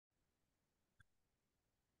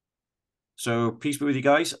So peace be with you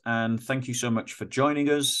guys, and thank you so much for joining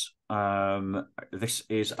us. This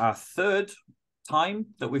is our third time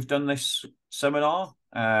that we've done this seminar.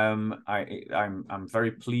 I'm very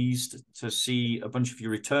pleased to see a bunch of you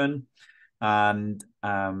return, and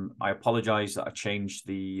I apologize that I changed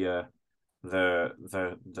the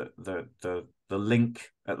link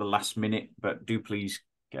at the last minute, but do please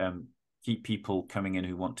keep people coming in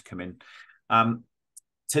who want to come in.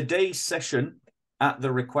 Today's session, at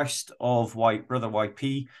the request of Brother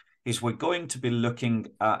YP, is we're going to be looking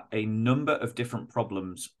at a number of different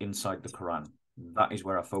problems inside the Quran. That is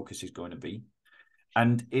where our focus is going to be.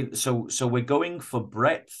 And so we're going for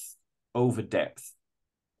breadth over depth.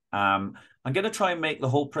 I'm going to try and make the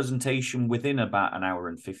whole presentation within about an hour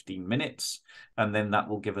and 15 minutes, and then that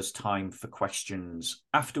will give us time for questions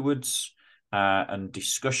afterwards and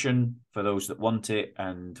discussion for those that want it.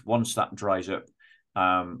 And once that dries up,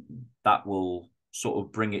 that will sort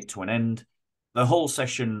of bring it to an end. The whole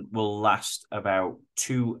session will last about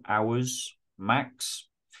 2 hours max.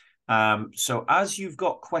 So as you've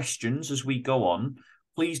got questions as we go on,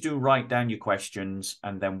 please do write down your questions,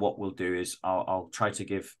 and then what we'll do is I'll try to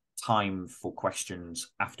give time for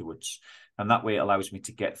questions afterwards, and that way it allows me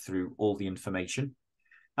to get through all the information.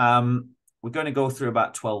 We're going to go through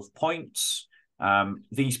about 12 points.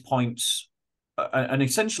 These points, and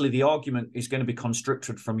essentially the argument is going to be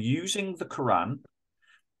constructed from using the Quran,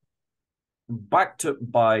 backed up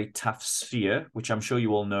by tafsir, which I'm sure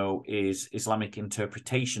you all know is Islamic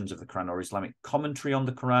interpretations of the Quran or Islamic commentary on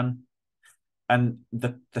the Quran. And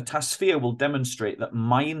the tafsir will demonstrate that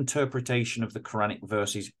my interpretation of the Quranic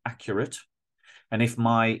verse is accurate. And if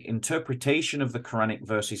my interpretation of the Quranic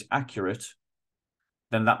verse is accurate,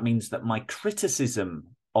 then that means that my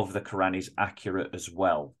criticism of the Quran is accurate as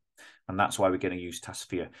well. And that's why we're going to use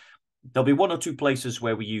tafsir. There'll be 1 or 2 places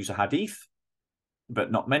where we use a hadith,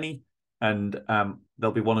 but not many. And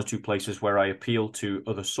there'll be 1 or 2 places where I appeal to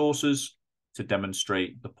other sources to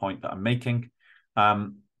demonstrate the point that I'm making.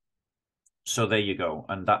 So there you go.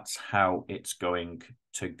 And that's how it's going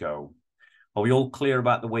to go. Are we all clear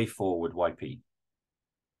about the way forward, YP?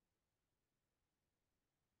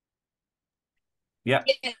 Yeah.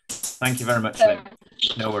 Yes. Thank you very much, Lynn.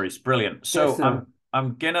 No worries. Brilliant. So Yes,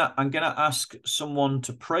 I'm gonna ask someone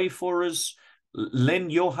to pray for us. Lynn,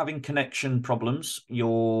 you're having connection problems.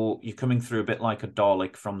 You're coming through a bit like a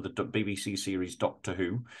Dalek from the BBC series Doctor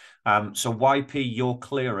Who. So YP, you're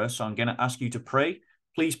clearer. So I'm going to ask you to pray.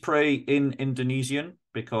 Please pray in Indonesian,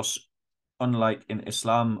 because unlike in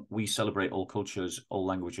Islam, we celebrate all cultures, all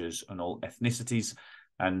languages, and all ethnicities.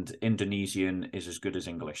 And Indonesian is as good as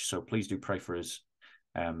English. So please do pray for us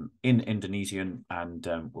in Indonesian, and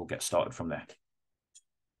we'll get started from there.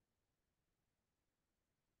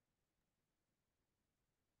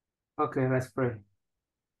 Oke, let's pray.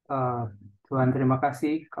 Tuhan, terima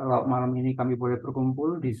kasih kalau malam ini kami boleh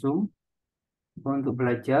berkumpul di Zoom untuk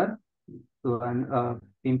belajar. Tuhan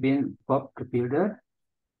pimpin Bob the Builder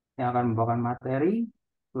yang akan membawakan materi.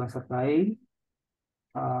 Tuhan sertai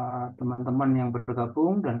teman-teman yang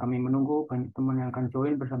bergabung, dan kami menunggu banyak teman yang akan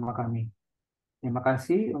join bersama kami. Terima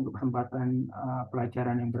kasih untuk kesempatan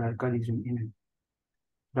pelajaran yang berharga di Zoom ini.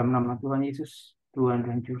 Dalam nama Tuhan Yesus, Tuhan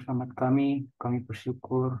dan Juru Selamat kami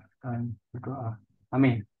bersyukur dan berdoa.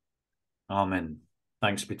 Amin. Amen.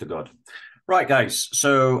 Thanks be to God. Right, guys.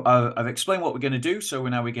 So I've explained what we're going to do. So we're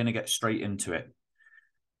going to get straight into it.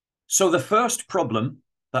 So the first problem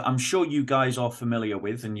that I'm sure you guys are familiar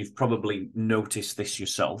with, and you've probably noticed this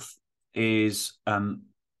yourself, is on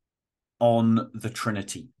the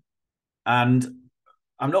Trinity. And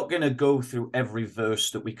I'm not going to go through every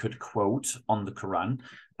verse that we could quote on the Quran,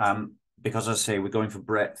 because as I say, we're going for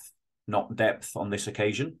breadth, not depth on this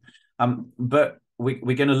occasion. But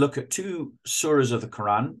we're going to look at 2 surahs of the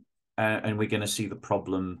Quran, and we're going to see the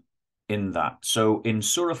problem in that. So in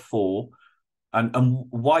Surah 4, and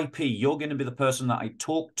YP, you're going to be the person that I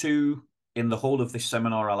talk to in the whole of this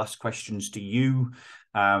seminar. I'll ask questions to you,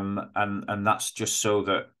 and that's just so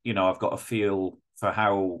that, you know, I've got a feel for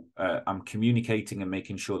how I'm communicating and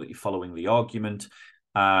making sure that you're following the argument.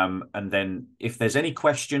 And then if there's any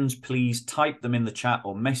questions, please type them in the chat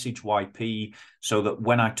or message YP, so that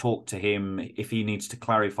when I talk to him, if he needs to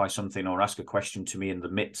clarify something or ask a question to me in the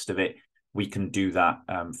midst of it, we can do that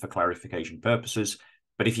for clarification purposes.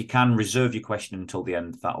 But if you can, reserve your question until the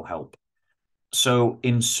end, that'll help. So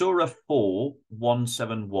in Surah 4,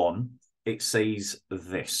 171, it says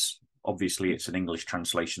this. Obviously, it's an English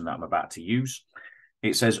translation that I'm about to use.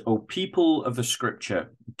 It says, "O people of the scripture,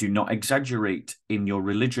 do not exaggerate in your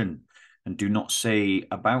religion, and do not say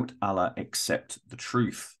about Allah except the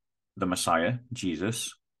truth. The Messiah,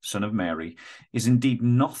 Jesus, son of Mary, is indeed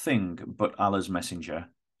nothing but Allah's messenger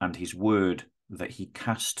and his word that he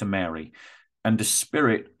cast to Mary, and a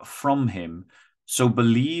spirit from him. So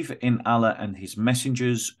believe in Allah and his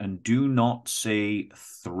messengers, and do not say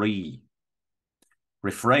three.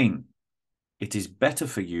 Refrain. It is better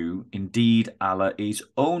for you. Indeed, Allah is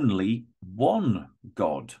only one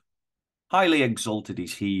God. Highly exalted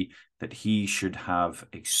is he that he should have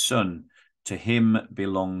a son. To him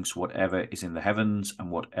belongs whatever is in the heavens and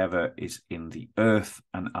whatever is in the earth,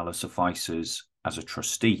 and Allah suffices as a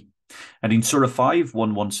trustee. And in Surah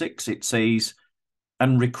 5:116, it says,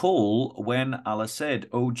 and recall when Allah said,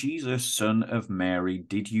 O Jesus, son of Mary,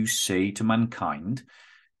 did you say to mankind,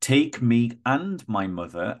 take me and my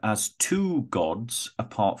mother as two gods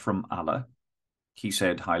apart from Allah? He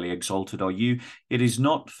said, highly exalted are you. It is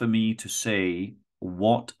not for me to say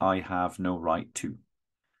what I have no right to.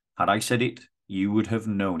 Had I said it, you would have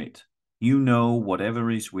known it. You know whatever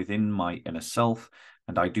is within my inner self,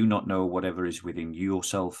 and I do not know whatever is within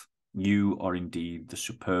yourself. You are indeed the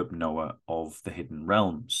superb knower of the hidden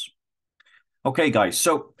realms. Okay, guys,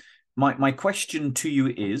 so my question to you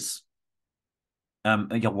is,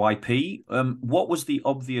 YP, what was the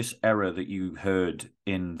obvious error that you heard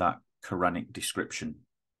in that Quranic description?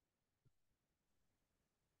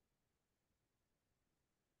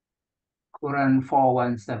 Quran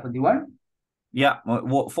 4171. Yeah,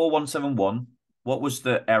 what 4171? What was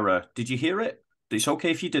the error? Did you hear it? It's okay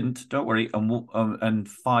if you didn't. Don't worry. And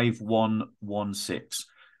 5116.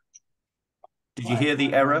 Did you hear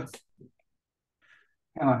the error?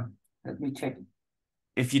 Hang on, let me check.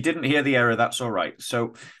 If you didn't hear the error, that's all right.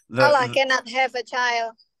 So Allah cannot have a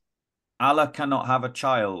child. Allah cannot have a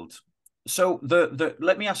child. So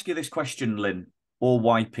let me ask you this question, Lynn, or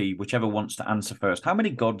YP, whichever wants to answer first. How many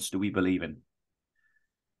gods do we believe in?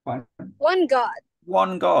 One God.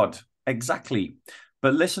 One God, exactly.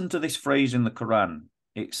 But listen to this phrase in the Quran.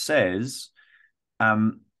 It says,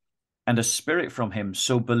 and a spirit from him.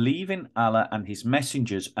 So believe in Allah and his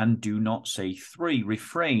messengers and do not say three.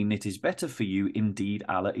 Refrain, it is better for you. Indeed,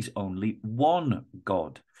 Allah is only one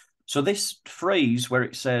God. So this phrase where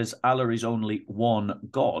it says Allah is only one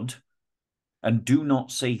God and do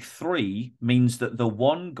not say three means that the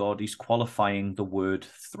one God is qualifying the word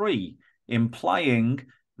three, implying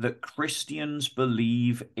that Christians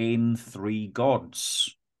believe in three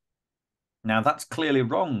gods. Now, that's clearly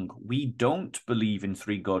wrong. We don't believe in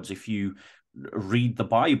three gods. If you read the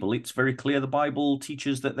Bible, it's very clear the Bible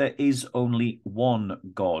teaches that there is only one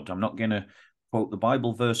God. I'm not going to quote the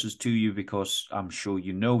Bible verses to you because I'm sure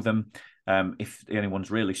you know them. If anyone's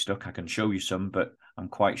really stuck, I can show you some, but I'm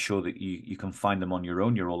quite sure that you can find them on your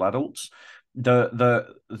own. You're all adults.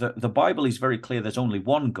 The Bible is very clear. There's only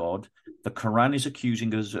one God. The Quran is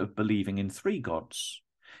accusing us of believing in three gods.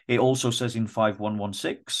 It also says in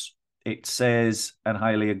 5116, it says, and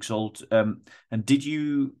highly exalt, and did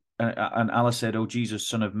you, and Allah said, O Jesus,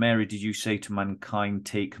 son of Mary, did you say to mankind,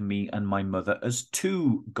 take me and my mother as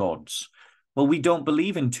two gods? Well, we don't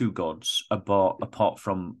believe in two gods apart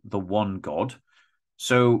from the one God.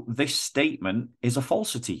 So this statement is a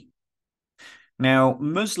falsity. Now,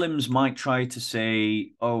 Muslims might try to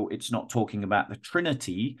say, oh, it's not talking about the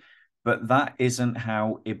Trinity, but that isn't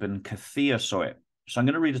how Ibn Kathir saw it. So I'm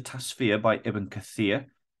going to read a tasfir by Ibn Kathir.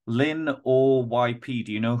 Lynn or YP,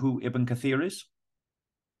 do you know who Ibn Kathir is?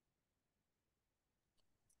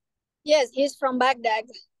 Yes, he's from Baghdad.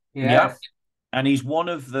 Yes. Yeah. And he's one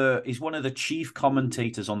of the chief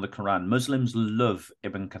commentators on the Quran. Muslims love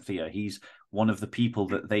Ibn Kathir. He's one of the people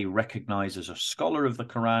that they recognize as a scholar of the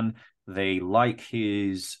Quran. They like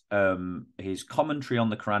his commentary on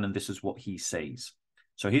the Quran, and this is what he says.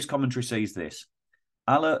 So his commentary says this: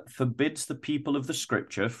 Allah forbids the people of the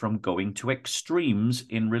scripture from going to extremes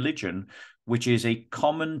in religion, which is a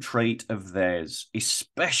common trait of theirs,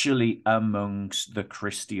 especially amongst the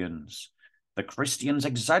Christians. The Christians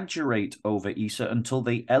exaggerate over Isa until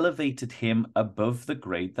they elevated him above the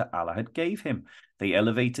grade that Allah had gave him. They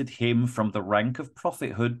elevated him from the rank of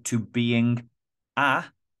prophethood to being a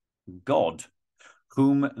God,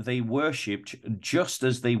 whom they worshipped just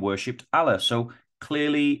as they worshipped Allah. So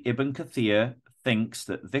clearly Ibn Kathir thinks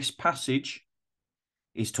that this passage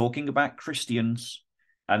is talking about Christians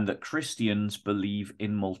and that Christians believe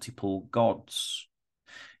in multiple gods.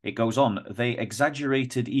 It goes on, they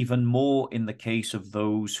exaggerated even more in the case of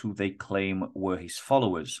those who they claim were his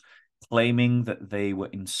followers, claiming that they were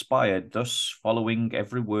inspired, thus following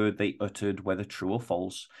every word they uttered, whether true or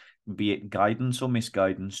false, be it guidance or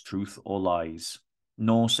misguidance, truth or lies.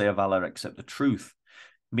 Nor say of Allah except the truth.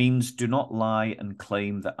 Means do not lie and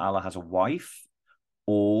claim that Allah has a wife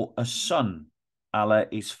or a son. Allah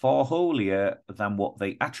is far holier than what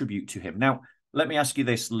they attribute to him. Now, let me ask you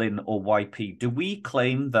this, Lynn or YP. Do we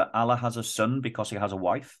claim that Allah has a son because he has a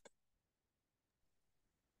wife?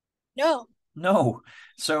 No. No.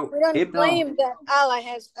 So we don't claim that Allah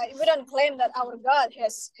has. We don't claim that our God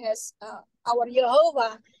has our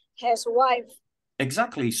Jehovah has a wife.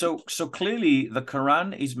 Exactly. So clearly the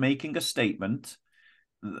Quran is making a statement.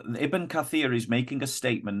 Ibn Kathir is making a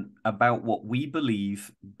statement about what we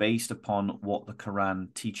believe based upon what the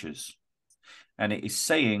Quran teaches. And it is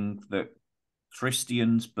saying that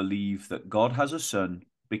Christians believe that God has a son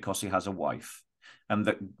because he has a wife,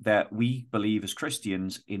 and that we believe as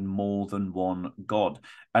Christians in more than one God.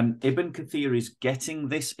 And Ibn Kathir is getting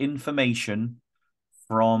this information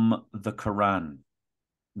from the Quran.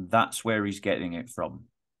 That's where he's getting it from.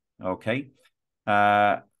 Okay.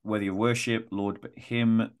 Whether you worship Lord but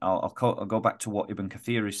him, I'll go back to what Ibn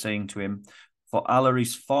Kathir is saying to him. For Allah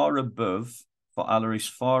is far above. Where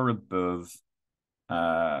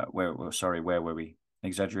were we?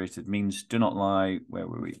 Exaggerated means do not lie. Where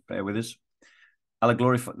were we? Bear with us. Allah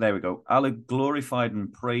glorified. There we go. Allah glorified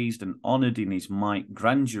and praised and honored in his might,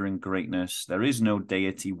 grandeur and greatness. There is no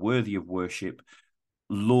deity worthy of worship,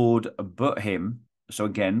 Lord but him. So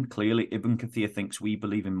again, clearly Ibn Kathir thinks we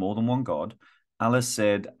believe in more than one God. Allah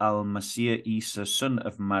said, Al-Masih Isa, son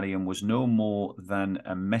of Maryam, was no more than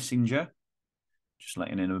a messenger. Just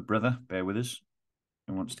letting in a brother, bear with us.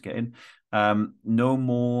 Who wants to get in? No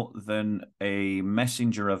more than a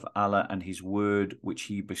messenger of Allah and his word, which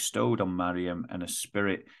he bestowed on Maryam, and a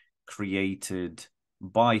spirit created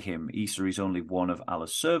by him. Isa is only one of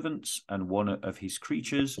Allah's servants and one of his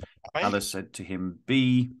creatures. Allah said to him,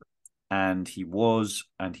 be, and he was,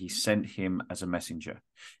 and he sent him as a messenger.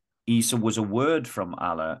 Isa was a word from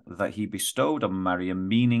Allah that he bestowed on Maryam,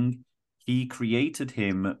 meaning he created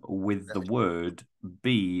him with the word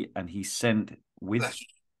be, and he sent with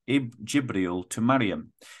Jibril to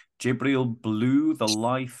Maryam. Jibril blew the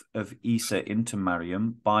life of Isa into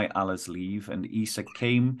Maryam by Allah's leave, and Isa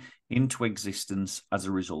came into existence as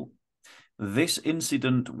a result. This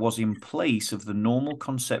incident was in place of the normal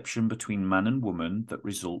conception between man and woman that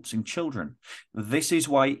results in children. This is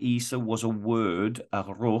why Isa was a word, a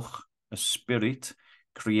ruh, a spirit,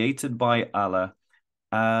 created by Allah,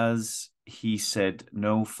 as he had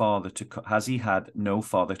no father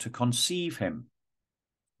to conceive him.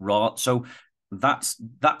 Right. So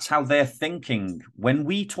that's how they're thinking. When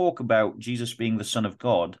we talk about Jesus being the Son of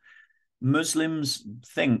God, Muslims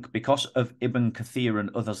think, because of Ibn Kathir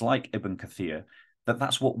and others like Ibn Kathir, that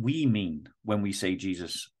that's what we mean when we say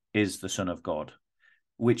Jesus is the Son of God,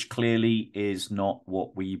 which clearly is not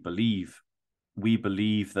what we believe. We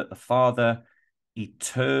believe that the Father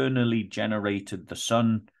eternally generated the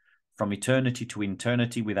Son from eternity to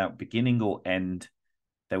eternity without beginning or end.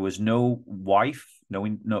 There was no wife,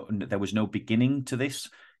 there was no beginning to this.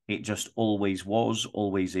 It just always was,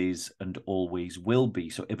 always is, and always will be.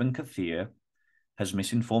 So Ibn Kathir has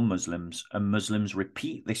misinformed Muslims, and Muslims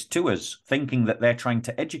repeat this to us, thinking that they're trying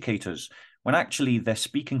to educate us, when actually they're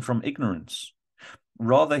speaking from ignorance.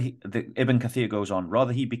 Rather, Ibn Kathir goes on,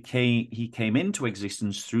 rather he came into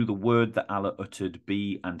existence through the word that Allah uttered,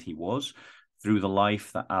 be, and he was, through the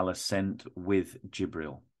life that Allah sent with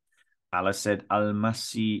Jibril. Allah said,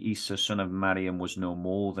 Al-Masih Isa, son of Maryam, was no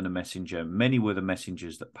more than a messenger. Many were the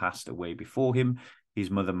messengers that passed away before him.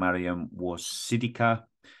 His mother Maryam was Siddiqah,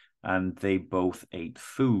 and they both ate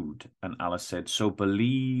food. And Allah said, so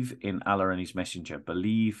believe in Allah and his messenger.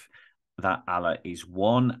 Believe that Allah is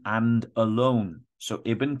one and alone. So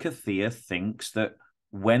Ibn Kathir thinks that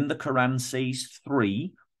when the Quran says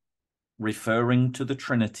three, referring to the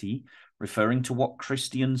Trinity, referring to what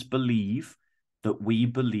Christians believe, that we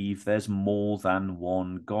believe there's more than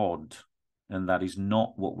one God, and that is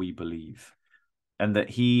not what we believe, and that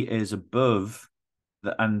he is above,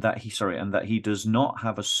 and that he does not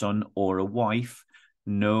have a son or a wife.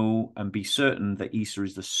 Know and be certain that Isa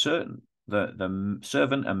is the servant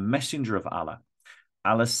and messenger of Allah.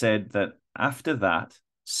 Allah said that after that,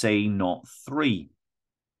 say not three.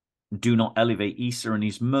 Do not elevate Isa and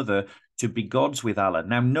his mother to be gods with Allah.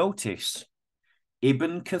 Now notice,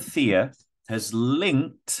 Ibn Kathir has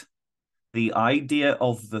linked the idea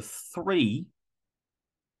of the three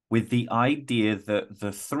with the idea that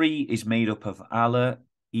the three is made up of Allah,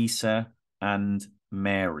 Isa, and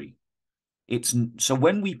Mary. So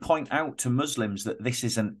when we point out to Muslims that this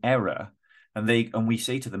is an error, and we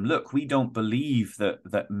say to them, look, we don't believe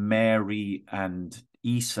that Mary and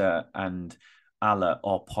Isa and Allah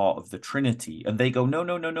are part of the Trinity, and they go,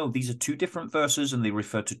 no, these are two different verses and they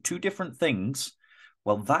refer to two different things.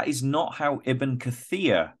 Well, that is not how Ibn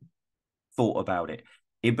Kathir thought about it.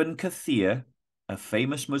 Ibn Kathir a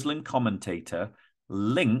famous Muslim commentator,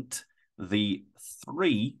 linked the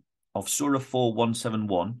 3 of Surah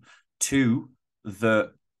 4:171 to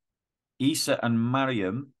the Isa and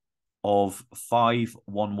Maryam of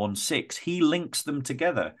 5:116. He links them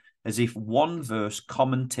together as if one verse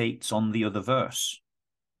commentates on the other verse.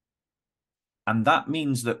 And that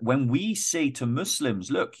means that when we say to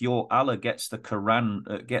Muslims, look, your Allah gets the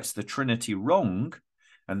Quran, gets the Trinity wrong,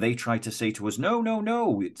 and they try to say to us,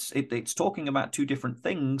 no, it's talking about 2 different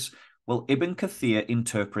things. Well, Ibn Kathir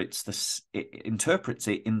interprets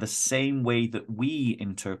it in the same way that we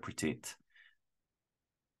interpret it.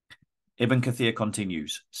 Ibn Kathir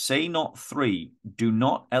continues, say not 3, do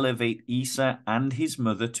not elevate Isa and his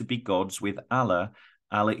mother to be gods with Allah.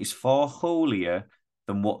 Allah is far holier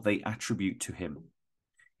than what they attribute to him.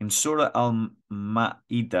 In Surah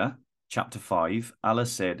Al-Ma'idah, chapter 5, Allah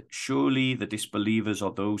said, surely the disbelievers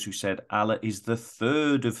are those who said Allah is the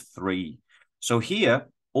 3rd of 3. So here,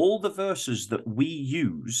 all the verses that we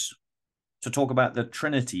use to talk about the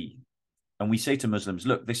Trinity, and we say to Muslims,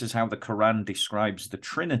 look, this is how the Quran describes the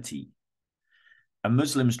Trinity. And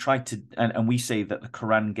Muslims try to, and we say that the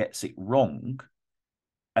Quran gets it wrong.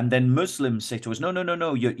 And then Muslims say to us,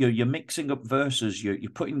 no, you're mixing up verses. You're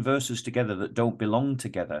putting verses together that don't belong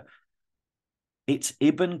together. It's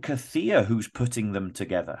Ibn Kathir who's putting them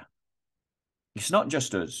together. It's not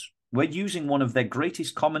just us. We're using one of their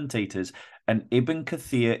greatest commentators, and Ibn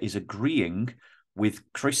Kathir is agreeing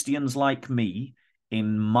with Christians like me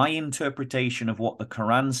in my interpretation of what the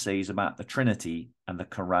Quran says about the Trinity, and the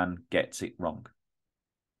Quran gets it wrong.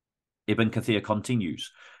 Ibn Kathir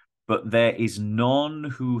continues, but there is none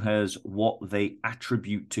who has what they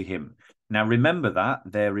attribute to him. Now remember that,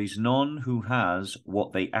 there is none who has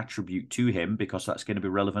what they attribute to him, because that's going to be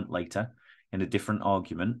relevant later in a different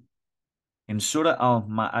argument. In Surah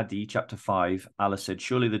Al-Ma'adi, chapter 5, Allah said,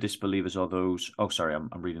 surely the disbelievers are those... Oh, sorry, I'm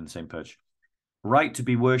reading the same page. Right to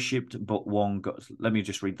be worshipped, but one God. Let me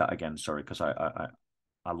just read that again, sorry, because I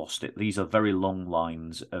lost it. These are very long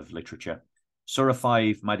lines of literature. Surah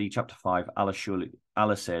 5, Ma'adi, chapter 5,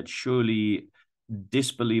 Allah said, surely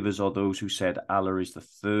disbelievers are those who said Allah is the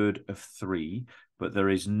 3rd of 3, but there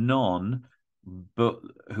is none but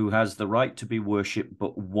who has the right to be worshipped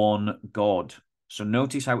but one God. So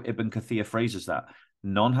notice how Ibn Kathir phrases that.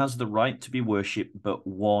 None has the right to be worshipped but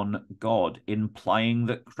one God, implying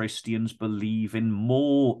that Christians believe in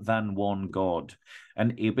more than one God.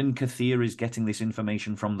 And Ibn Kathir is getting this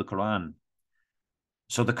information from the Quran.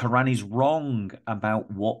 So the Quran is wrong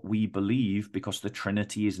about what we believe, because the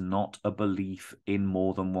Trinity is not a belief in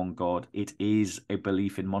more than one God. It is a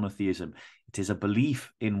belief in monotheism. It is a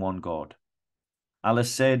belief in one God. Allah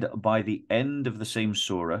said by the end of the same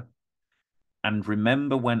surah, and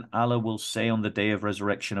remember when Allah will say on the day of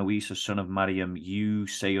resurrection, O Isa, son of Maryam, you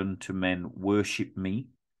say unto men, worship me.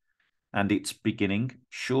 And its beginning,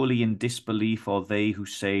 surely in disbelief are they who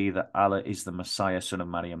say that Allah is the Messiah, son of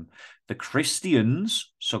Maryam. The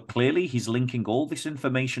Christians, so clearly he's linking all this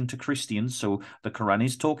information to Christians, so the Quran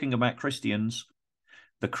is talking about Christians.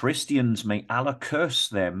 The Christians, may Allah curse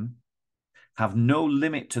them, have no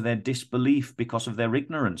limit to their disbelief because of their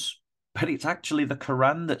ignorance. But it's actually the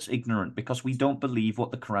Quran that's ignorant, because we don't believe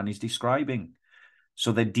what the Quran is describing.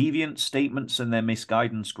 So their deviant statements and their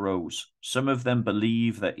misguidance grows. Some of them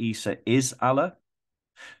believe that Isa is Allah.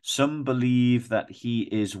 Some believe that he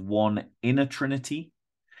is one in a Trinity.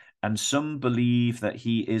 And some believe that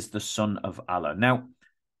he is the son of Allah. Now,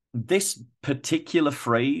 this particular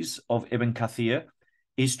phrase of Ibn Kathir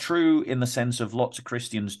is true in the sense of lots of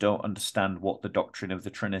Christians don't understand what the doctrine of the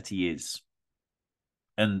Trinity is.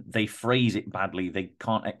 And they phrase it badly. They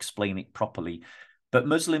can't explain it properly. But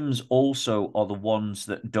Muslims also are the ones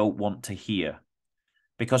that don't want to hear.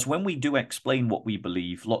 Because when we do explain what we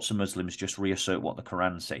believe, lots of Muslims just reassert what the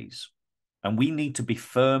Quran says. And we need to be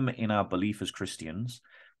firm in our belief as Christians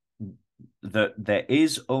that there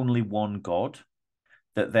is only one God,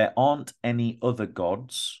 that there aren't any other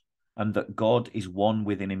gods, and that God is one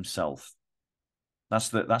within himself. That's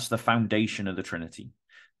the foundation of the Trinity.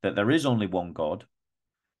 That there is only one God,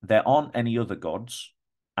 there aren't any other gods,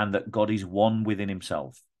 and that God is one within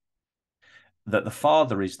himself. That the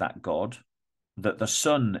Father is that God, that the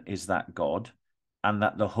Son is that God, and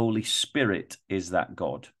that the Holy Spirit is that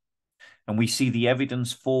God. And we see the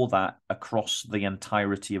evidence for that across the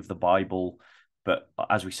entirety of the Bible. But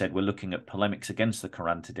as we said, we're looking at polemics against the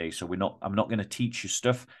Quran today. So I'm not going to teach you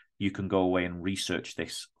stuff. You can go away and research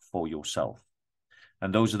this for yourself.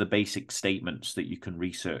 And those are the basic statements that you can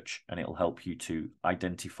research, and it'll help you to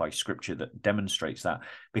identify scripture that demonstrates that.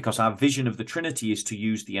 Because our vision of the Trinity is to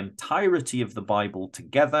use the entirety of the Bible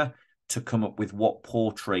together to come up with what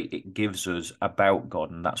portrait it gives us about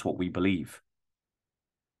God, and that's what we believe.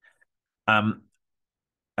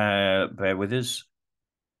 Bear with us.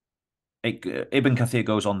 Ibn Kathir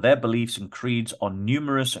goes on, their beliefs and creeds are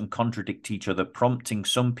numerous and contradict each other, prompting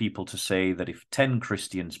some people to say that if 10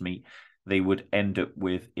 Christians meet, they would end up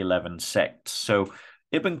with 11 sects. So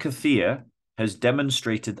Ibn Kathir has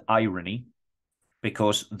demonstrated irony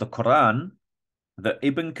because the Qur'an that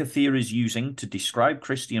Ibn Kathir is using to describe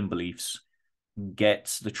Christian beliefs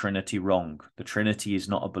gets the Trinity wrong. The Trinity is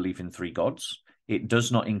not a belief in three gods. It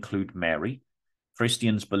does not include Mary.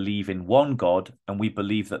 Christians believe in one God, and we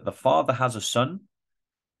believe that the Father has a son,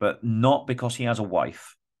 but not because he has a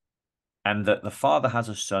wife, and that the Father has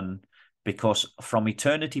a son because from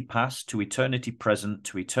eternity past to eternity present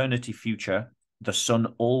to eternity future, the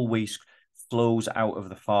Son always flows out of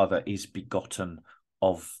the Father, is begotten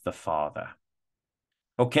of the Father.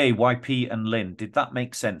 Okay, YP and Lynn, did that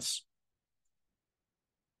make sense?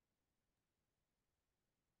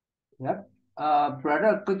 Yep.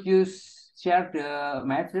 Brother, could you share the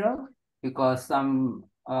material? Because some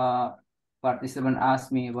participant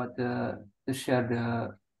asked me about to share the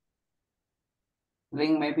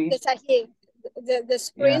link, maybe. Yes, I hear the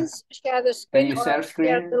screens. Share the screen. Can you or share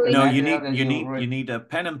screen? the link? No, material you need a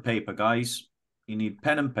pen and paper, guys. You need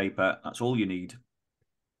pen and paper. That's all you need.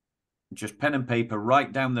 Just pen and paper,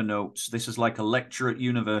 write down the notes. This is like a lecture at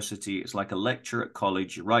university. It's like a lecture at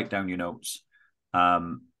college. You write down your notes.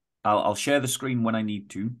 I'll share the screen when I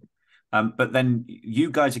need to. But then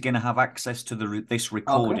you guys are going to have access to this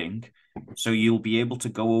recording. Okay. So you'll be able to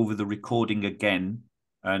go over the recording again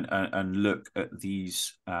and look at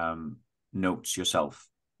these notes yourself.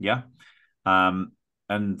 Yeah.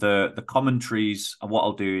 And the commentaries, what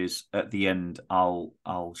I'll do is at the end,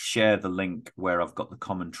 I'll share the link where I've got the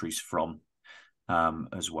commentaries from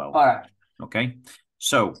as well. All right. Okay.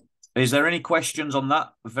 So is there any questions on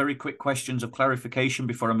that? Very quick questions of clarification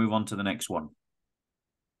before I move on to the next one.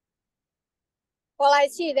 Well, I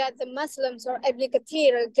see that the Muslims or Ibn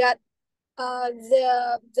Kathir got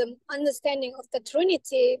the understanding of the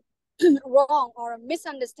Trinity wrong, or a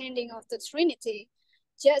misunderstanding of the Trinity,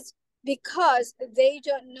 just because they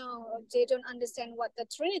don't understand what the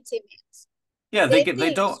Trinity means. Yeah, they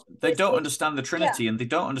don't understand the Trinity, and they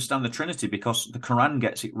don't understand the Trinity because the Quran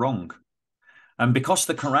gets it wrong. And because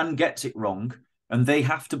the Quran gets it wrong, and they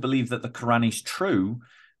have to believe that the Quran is true,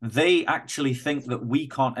 they actually think that we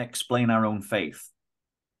can't explain our own faith.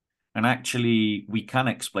 And actually, we can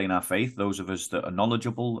explain our faith, those of us that are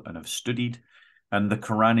knowledgeable and have studied, and the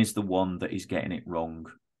Quran is the one that is getting it wrong,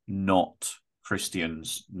 not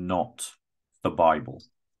Christians, not the Bible.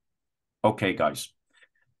 Okay, guys.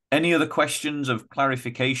 Any other questions of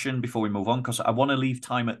clarification before we move on? Because I want to leave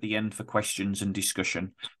time at the end for questions and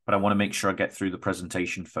discussion, but I want to make sure I get through the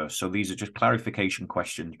presentation first. So these are just clarification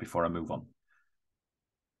questions before I move on.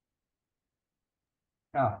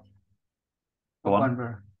 Yeah. Go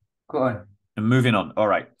on. Go on. And moving on. All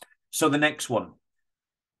right. So the next one.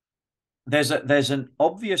 There's an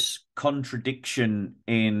obvious contradiction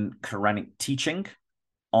in Quranic teaching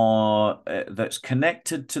that's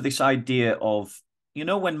connected to this idea of, you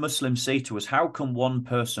know, when Muslims say to us, how can one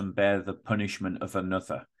person bear the punishment of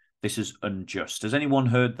another? This is unjust. Has anyone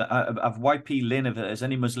heard that? Have YP Lynn, has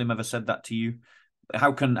any Muslim ever said that to you?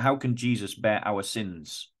 How can Jesus bear our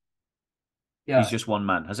sins? Yeah. He's just one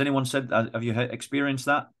man. Has anyone said that? Have you experienced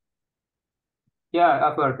that? Yeah,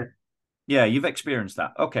 I've heard it. Yeah, you've experienced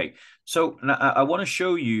that. Okay. So I want to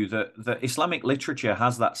show you that the Islamic literature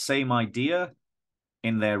has that same idea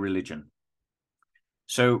in their religion.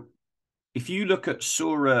 So if you look at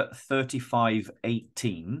Surah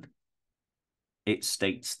 35:18, it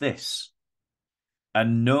states this: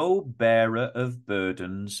 and no bearer of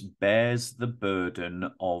burdens bears the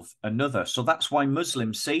burden of another. So that's why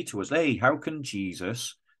Muslims say to us, hey, how can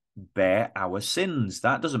Jesus bear our sins?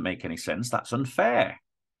 That doesn't make any sense. That's unfair.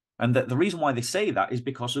 And the reason why they say that is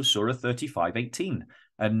because of Surah 35:18.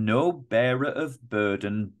 And no bearer of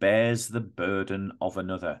burden bears the burden of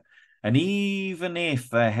another. And even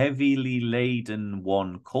if a heavily laden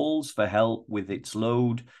one calls for help with its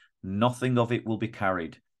load, nothing of it will be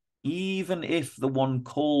carried. Even if the one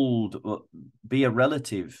called be a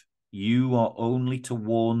relative, you are only to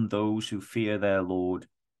warn those who fear their Lord,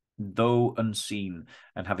 though unseen,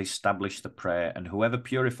 and have established the prayer. And whoever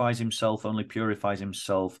purifies himself only purifies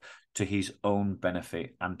himself to his own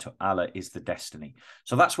benefit, and to Allah is the destiny.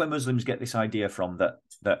 So that's where Muslims get this idea from, that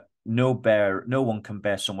no one can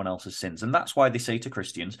bear someone else's sins. And that's why they say to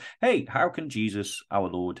Christians, hey, how can Jesus, our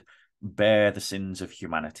Lord, bear the sins of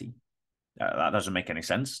humanity? That doesn't make any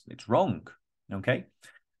sense. It's wrong. Okay.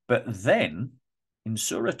 But then in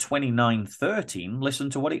Surah 29:13, listen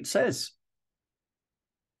to what it says.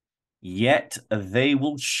 Yet they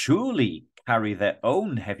will surely carry their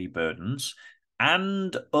own heavy burdens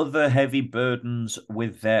and other heavy burdens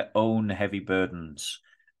with their own heavy burdens.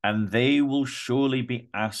 And they will surely be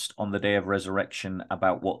asked on the day of resurrection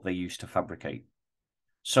about what they used to fabricate.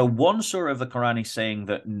 So one surah of the Quran is saying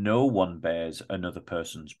that no one bears another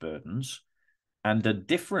person's burdens. And a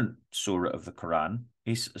different surah of the Quran,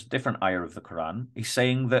 a different ayah of the Quran, is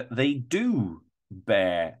saying that they do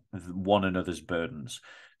bear one another's burdens.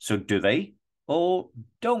 So do they or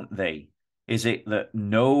don't they? Is it that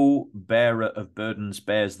no bearer of burdens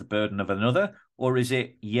bears the burden of another? Or is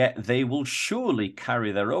it, yet they will surely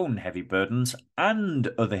carry their own heavy burdens and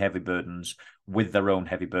other heavy burdens with their own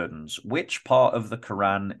heavy burdens? Which part of the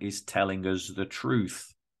Quran is telling us the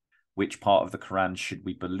truth? Which part of the Quran should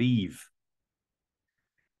we believe?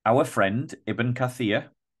 Our friend Ibn Kathir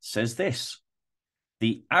says this: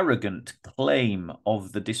 the arrogant claim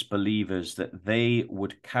of the disbelievers that they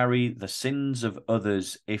would carry the sins of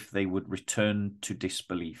others if they would return to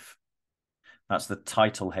disbelief. That's the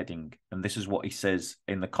title heading. And this is what he says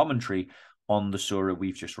in the commentary on the surah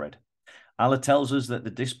we've just read. Allah tells us that the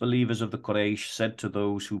disbelievers of the Quraysh said to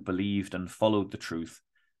those who believed and followed the truth,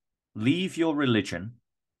 leave your religion,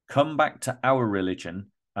 come back to our religion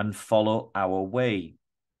and follow our way.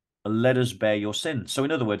 Let us bear your sins. So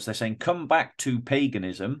in other words, they're saying, come back to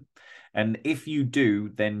paganism. And if you do,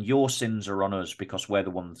 then your sins are on us because we're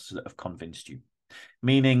the ones that have convinced you.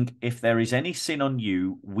 Meaning, if there is any sin on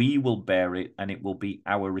you, we will bear it and it will be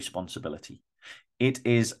our responsibility. It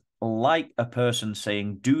is like a person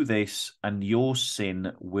saying, do this and your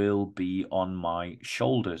sin will be on my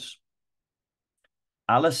shoulders.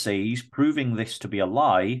 Allah says, proving this to be a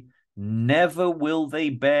lie, never will they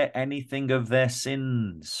bear anything of their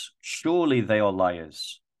sins. Surely they are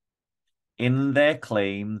liars in their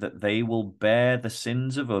claim that they will bear the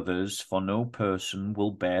sins of others, for no person will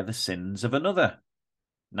bear the sins of another.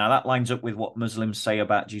 Now that lines up with what Muslims say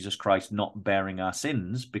about Jesus Christ not bearing our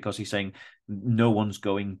sins, because he's saying no one's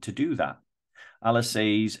going to do that. Allah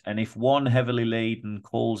says, and if one heavily laden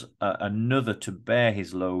calls another to bear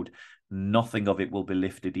his load, nothing of it will be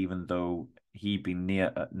lifted, even though he be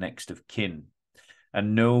near next of kin.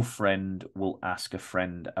 And no friend will ask a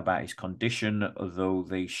friend about his condition, though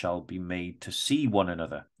they shall be made to see one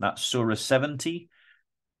another. That's Surah 70,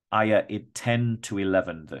 ayah 10 to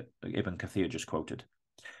 11 that Ibn Kathir just quoted.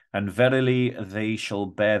 And verily they shall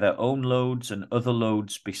bear their own loads and other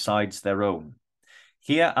loads besides their own.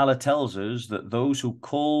 Here Allah tells us that those who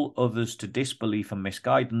call others to disbelief and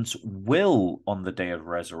misguidance will, on the day of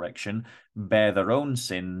resurrection, bear their own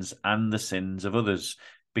sins and the sins of others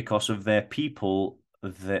because of their people,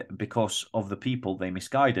 because of the people they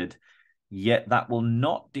misguided. Yet that will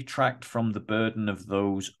not detract from the burden of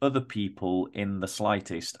those other people in the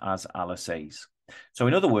slightest, as Allah says. So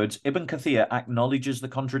in other words, Ibn Kathir acknowledges the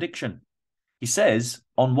contradiction. He says,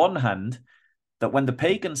 on one hand, that when the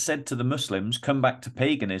pagans said to the Muslims, come back to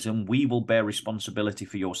paganism, we will bear responsibility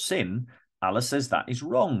for your sin, Allah says that is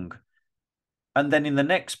wrong. And then in the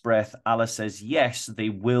next breath, Allah says, yes, they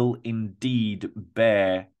will indeed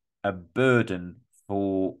bear a burden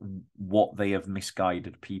for what they have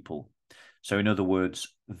misguided people. So in other words,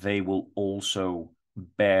 they will also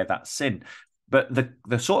bear that sin. But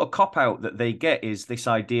the sort of cop-out that they get is this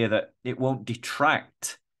idea that it won't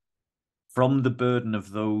detract from the burden of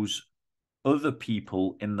those other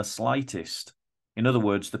people in the slightest. In other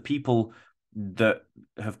words, the people that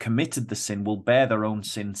have committed the sin will bear their own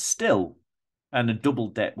sin still, and a double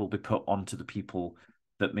debt will be put onto the people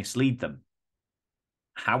that mislead them.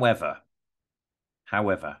 However,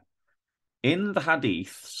 in the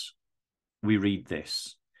hadiths, we read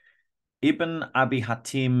this. Ibn Abi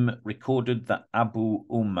Hatim recorded that Abu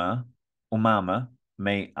Umama,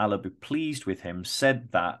 may Allah be pleased with him, said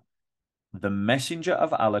that the messenger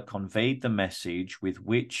of Allah conveyed the message with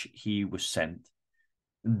which he was sent.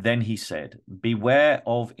 Then he said, beware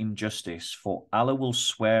of injustice, for Allah will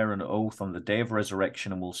swear an oath on the day of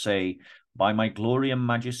resurrection and will say, by my glory and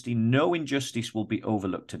majesty, no injustice will be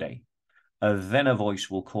overlooked today. Then a voice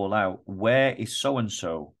will call out, where is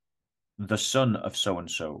so-and-so, the son of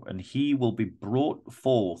so-and-so? And he will be brought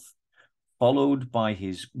forth, followed by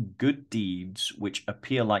his good deeds, which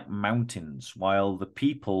appear like mountains, while the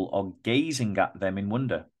people are gazing at them in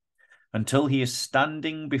wonder, until he is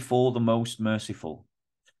standing before the most merciful.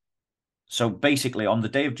 So basically, on the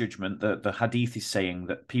day of judgment, the hadith is saying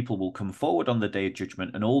that people will come forward on the day of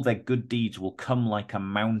judgment and all their good deeds will come like a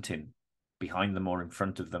mountain behind them or in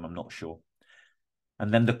front of them, I'm not sure.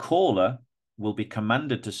 And then the caller will be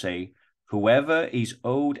commanded to say, whoever is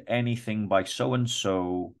owed anything by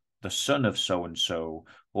so-and-so, the son of so-and-so,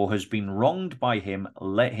 or has been wronged by him,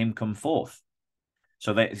 let him come forth.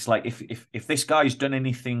 So that it's like, if this guy's done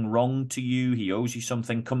anything wrong to you, he owes you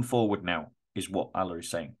something, come forward now, is what Allah is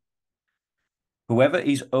saying. Whoever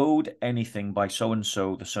is owed anything by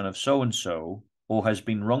so-and-so, the son of so-and-so, or has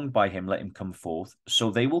been wronged by him, let him come forth.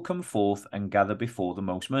 So they will come forth and gather before the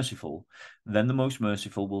most merciful. Then the most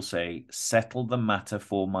merciful will say, settle the matter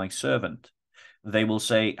for my servant. They will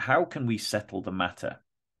say, how can we settle the matter?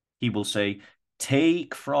 He will say,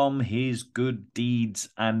 take from his good deeds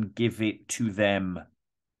and give it to them.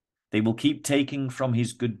 They will keep taking from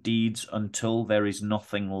his good deeds until there is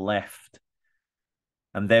nothing left.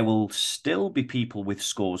 And there will still be people with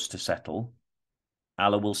scores to settle.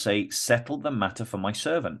 Allah will say, settle the matter for my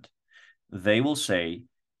servant. They will say,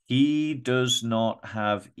 he does not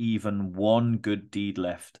have even one good deed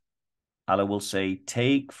left. Allah will say,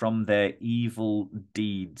 take from their evil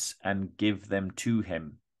deeds and give them to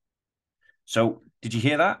him. So, did you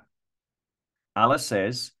hear that? Allah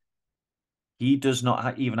says, he does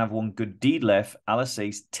not even have one good deed left. Allah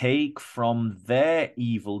says, take from their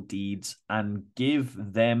evil deeds and give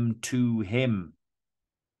them to him.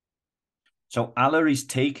 So Allah is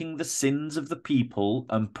taking the sins of the people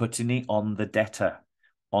and putting it on the debtor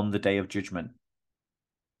on the day of judgment.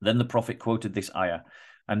 Then the Prophet quoted this ayah,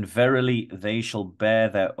 and verily they shall bear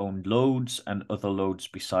their own loads and other loads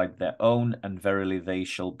beside their own, and verily they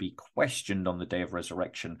shall be questioned on the day of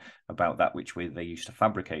resurrection about that which they used to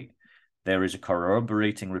fabricate. There is a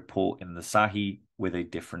corroborating report in the Sahih with a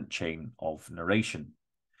different chain of narration.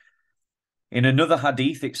 In another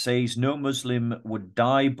hadith, it says, no Muslim would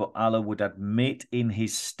die, but Allah would admit in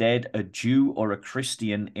his stead a Jew or a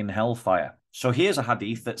Christian in hellfire. So here's a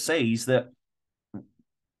hadith that says that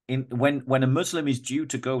when a Muslim is due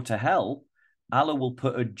to go to hell, Allah will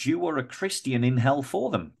put a Jew or a Christian in hell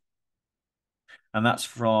for them. And that's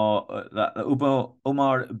from that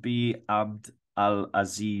Umar bin Abd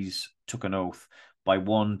al-Aziz took an oath by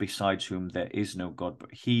one besides whom there is no God,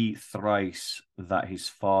 but he thrice that his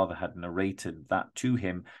father had narrated that to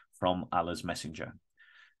him from Allah's messenger.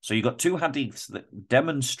 So you got two hadiths that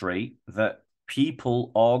demonstrate that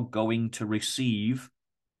people are going to receive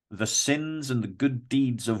the sins and the good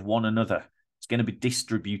deeds of one another. It's going to be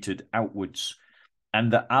distributed outwards,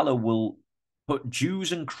 and that Allah will put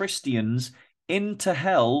Jews and Christians into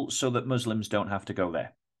hell so that Muslims don't have to go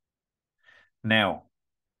there. Now,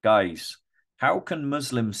 guys, how can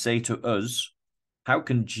Muslims say to us, how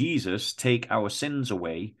can Jesus take our sins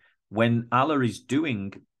away when Allah is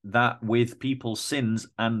doing that with people's sins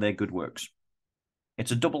and their good works?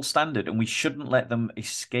 It's a double standard, and we shouldn't let them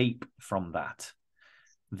escape from that.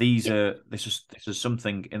 This is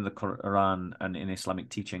something in the Qur'an and in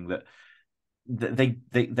Islamic teaching that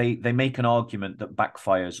they make an argument that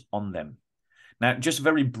backfires on them. Now, just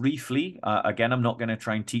very briefly, again, I'm not going to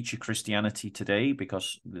try and teach you Christianity today,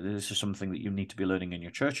 because this is something that you need to be learning in your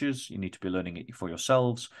churches. You need to be learning it for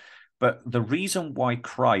yourselves. But the reason why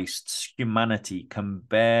Christ's humanity can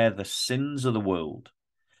bear the sins of the world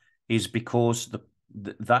is because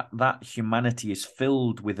that humanity is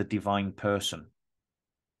filled with a divine person,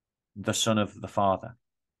 the Son of the Father.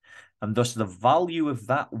 And thus the value of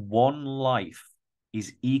that one life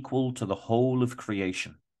is equal to the whole of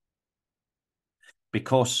creation,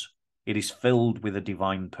 because it is filled with a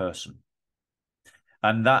divine person.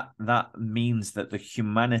 And that means that the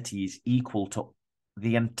humanity is equal to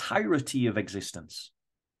the entirety of existence.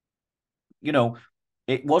 You know,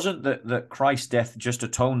 it wasn't that Christ's death just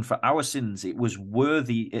atoned for our sins. It was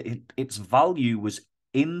worthy. Its value was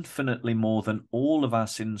infinitely more than all of our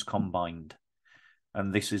sins combined.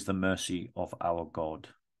 And this is the mercy of our God.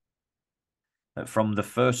 That from the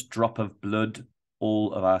first drop of blood,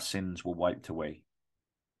 all of our sins were wiped away.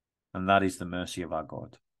 And that is the mercy of our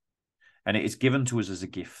God. And it is given to us as a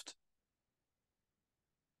gift.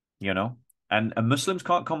 You know? And Muslims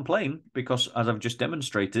can't complain, because, as I've just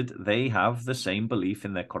demonstrated, they have the same belief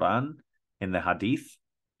in their Qur'an, in their Hadith,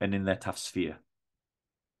 and in their tafsir.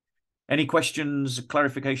 Any questions,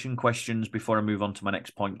 clarification questions before I move on to my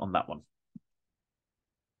next point on that one?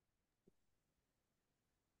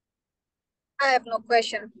 I have no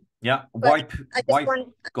question. Yeah, I just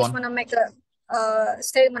want to make a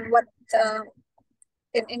statement. What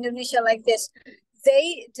in Indonesia like this,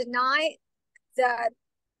 they deny that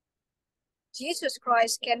Jesus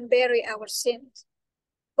Christ can bury our sins,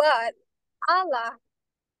 but Allah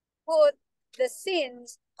put the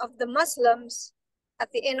sins of the Muslims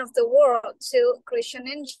at the end of the world to Christian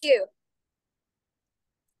and Jew.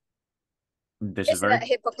 This is very that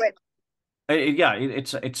hypocrite. Yeah,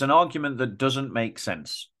 it's an argument that doesn't make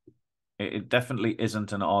sense. It definitely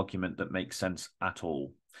isn't an argument that makes sense at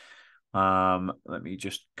all. Let me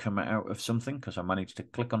just come out of something because I managed to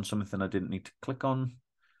click on something I didn't need to click on.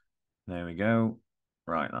 There we go.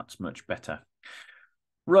 Right, that's much better.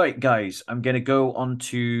 Right, guys, I'm going to go on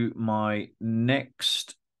to my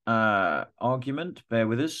next argument. Bear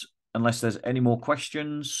with us, unless there's any more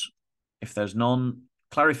questions. If there's none,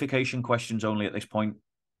 clarification questions only at this point.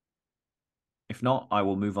 If not, I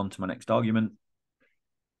will move on to my next argument.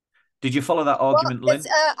 Did you follow that argument, Lynn?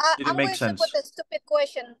 Did it make sense? I'm going to put a stupid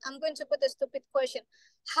question. I'm going to put a stupid question.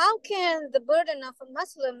 How can the burden of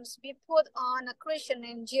Muslims be put on a Christian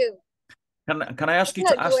and Jew? Can I ask you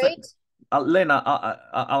to ask that? Lynn,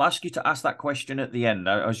 I'll ask you to ask that question at the end.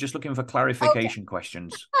 I was just looking for clarification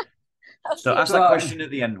questions. Okay. So ask that question at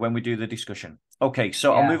the end when we do the discussion. Okay,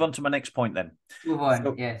 so I'll move on to my next point then. Move on,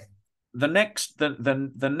 so yes. The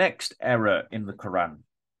next error in the Quran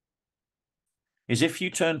is if you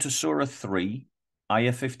turn to Surah 3,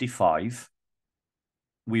 Ayah 55,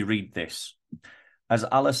 we read this. As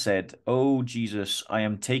Allah said, "O Jesus, I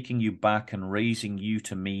am taking you back and raising you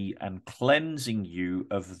to me and cleansing you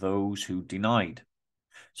of those who denied."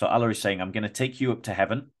 So Allah is saying, I'm going to take you up to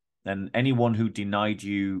heaven, and anyone who denied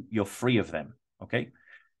you, you're free of them, okay?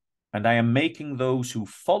 And I am making those who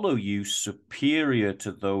follow you superior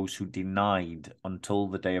to those who denied until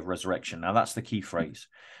the day of resurrection. Now, that's the key phrase.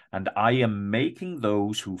 And I am making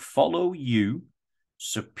those who follow you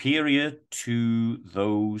superior to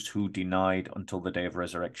those who denied until the day of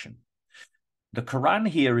resurrection. The Quran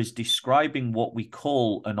here is describing what we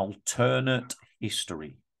call an alternate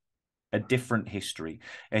history, a different history,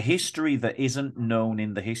 a history that isn't known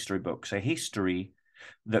in the history books, a history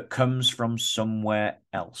that comes from somewhere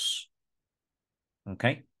else.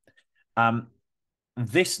 Okay,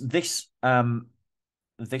 this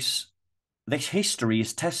history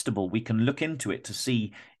is testable. We can look into it to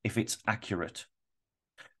see if it's accurate,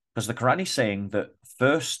 because the Quran is saying that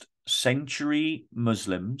first century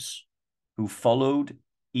Muslims who followed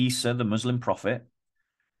Isa, the Muslim prophet,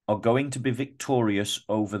 are going to be victorious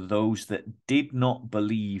over those that did not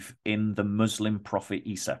believe in the Muslim prophet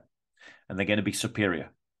Isa. And they're going to be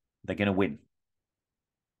superior. They're going to win.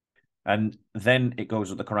 And then the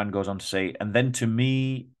Quran goes on to say, and then to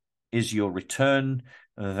me is your return.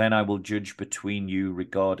 Then I will judge between you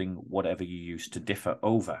regarding whatever you used to differ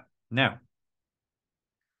over. Now,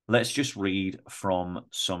 let's just read from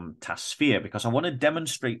some tasfir, because I want to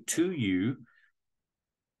demonstrate to you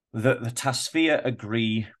that the tasfir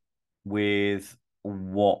agree with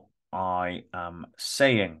what I am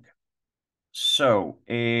saying. So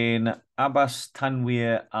in Abbas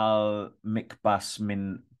Tanwir al-Mikbas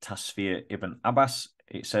min Tasfir ibn Abbas,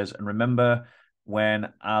 it says, and remember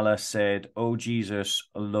when Allah said, O Jesus,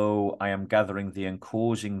 lo, I am gathering thee and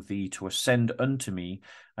causing thee to ascend unto me,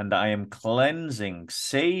 and I am cleansing,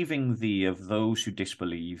 saving thee of those who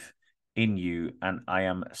disbelieve in you, and I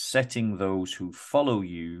am setting those who follow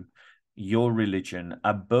you, your religion,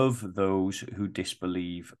 above those who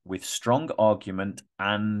disbelieve, with strong argument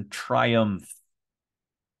and triumph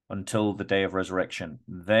until the day of resurrection.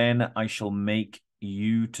 Then I shall make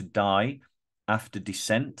you to die after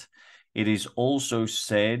descent. It is also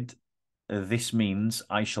said, this means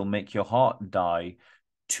I shall make your heart die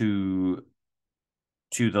to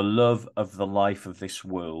the love of the life of this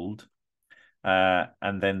world,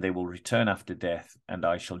 and then they will return after death, and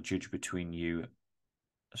I shall judge between you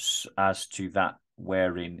as to that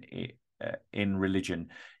wherein in religion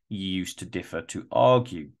you used to differ, to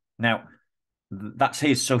argue. Now, that's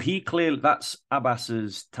his. So he clearly, that's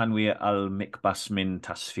Abbas's Tanwir al-Mikbas min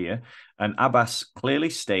Tasfir, and Abbas clearly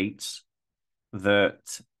states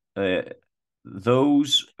that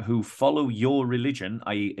those who follow your religion,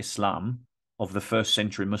 i.e. Islam, of the first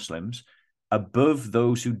century Muslims, above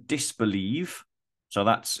those who disbelieve, so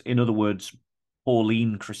that's, in other words,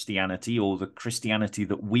 Pauline Christianity, or the Christianity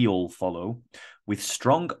that we all follow, with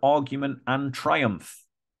strong argument and triumph.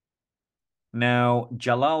 Now,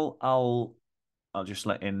 I'll just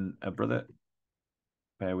let in a brother,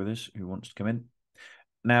 bear with us, who wants to come in.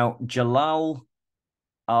 Now, Jalal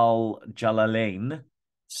al-Jalalain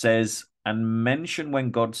says, and mention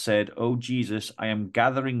when God said, O Jesus, I am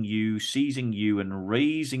gathering you, seizing you, and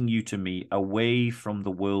raising you to me away from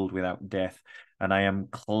the world without death, and I am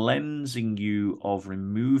cleansing you of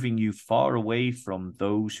removing you far away from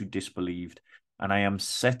those who disbelieved, and I am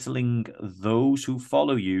settling those who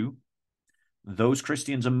follow you, those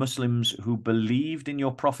Christians and Muslims who believed in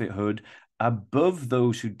your prophethood, above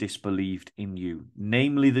those who disbelieved in you,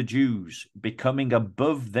 namely the Jews, becoming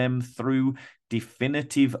above them through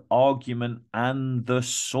definitive argument and the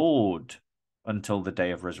sword until the day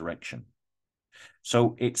of resurrection.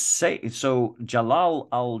 So so Jalal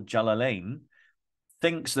al-Jalalain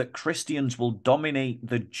thinks that Christians will dominate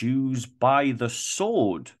the Jews by the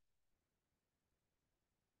sword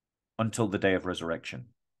until the day of resurrection,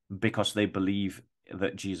 because they believe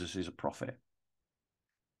that Jesus is a prophet.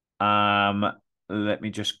 Let me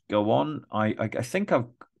just go on. I think I've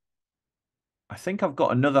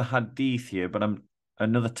got another hadith here, but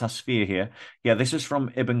another tasfir here. Yeah, this is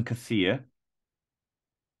from Ibn Kathir.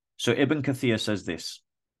 So Ibn Kathir says this.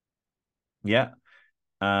 Yeah.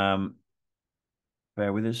 Bear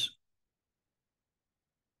with us.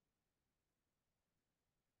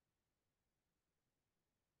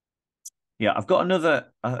 Yeah, I've got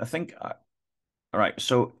another. I think. All right.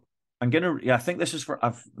 So I'm gonna. Yeah, I think this is for.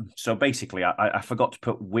 So basically, I forgot to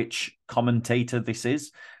put which commentator this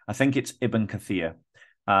is. I think it's Ibn Kathir.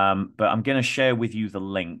 But I'm going to share with you the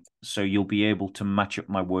link, so you'll be able to match up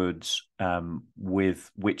my words with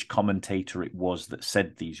which commentator it was that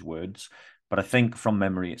said these words. But I think from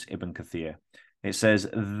memory, it's Ibn Kathir. It says,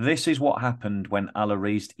 "This is what happened when Allah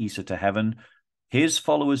raised Isa to heaven. His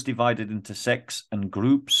followers divided into sects and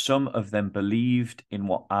groups. Some of them believed in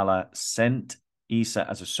what Allah sent Isa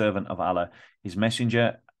as a servant of Allah, his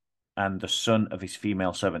messenger, and the son of his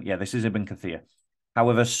female servant." Yeah, this is Ibn Kathir.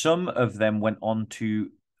 However, some of them went on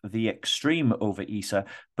to the extreme over Isa,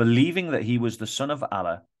 believing that he was the son of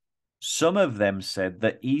Allah. Some of them said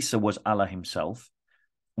that Isa was Allah himself,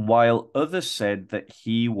 while others said that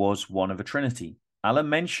he was one of a trinity. Allah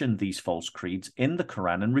mentioned these false creeds in the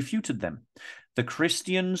Quran and refuted them. The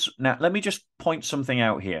Christians... Now, let me just point something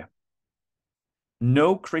out here.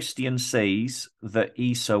 No Christian says that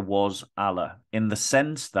Isa was Allah, in the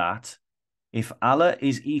sense that if Allah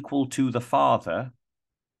is equal to the Father,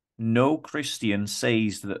 no Christian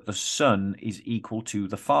says that the Son is equal to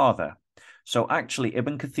the Father. So actually,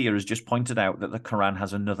 Ibn Kathir has just pointed out that the Quran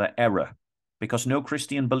has another error, because no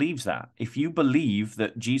Christian believes that. If you believe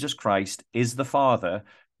that Jesus Christ is the Father,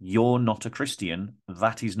 you're not a Christian.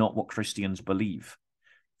 That is not what Christians believe.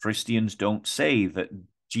 Christians don't say that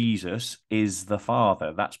Jesus is the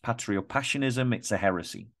Father. That's patriopassionism. It's a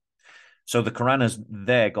heresy. So the Quran has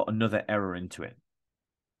there got another error into it.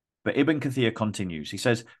 But Ibn Kathir continues. He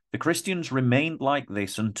says, the Christians remained like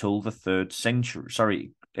this until the 3rd century.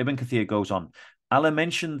 Sorry, Ibn Kathir goes on. Allah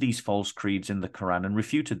mentioned these false creeds in the Quran and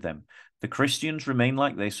refuted them. The Christians remained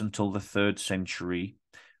like this until the 3rd century,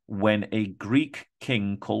 when a Greek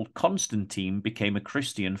king called Constantine became a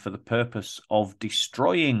Christian for the purpose of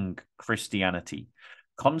destroying Christianity.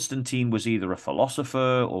 Constantine was either a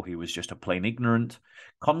philosopher or he was just a plain ignorant.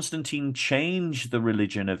 Constantine changed the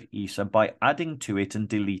religion of Isa by adding to it and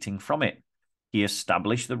deleting from it. He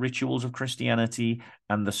established the rituals of Christianity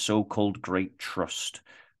and the so-called Great Trust,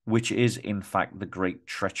 which is in fact the Great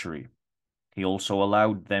Treachery. He also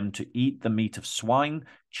allowed them to eat the meat of swine,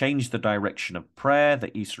 changed the direction of prayer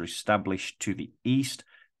that Isa established to the east,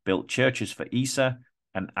 built churches for Isa,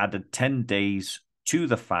 and added 10 days to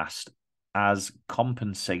the fast as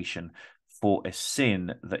compensation for a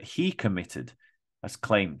sin that he committed, as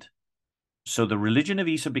claimed. So the religion of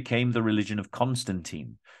Isa became the religion of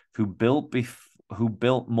Constantine, who built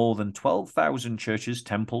more than 12,000 churches,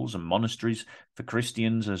 temples, and monasteries for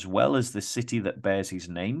Christians, as well as the city that bears his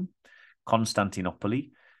name, Constantinople.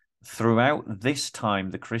 Throughout this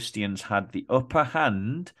time, the Christians had the upper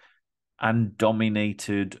hand and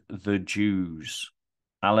dominated the Jews.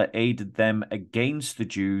 Allah aided them against the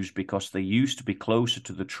Jews because they used to be closer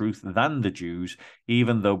to the truth than the Jews,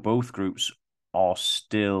 even though both groups are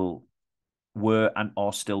still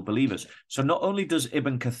believers. So not only does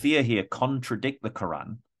Ibn Kathir here contradict the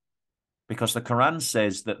Quran, because the Quran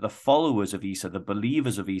says that the followers of Isa, the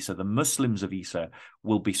believers of Isa, the Muslims of Isa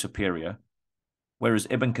will be superior, whereas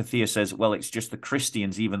Ibn Kathir says, well, it's just the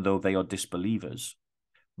Christians, even though they are disbelievers.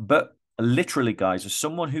 But literally, guys, as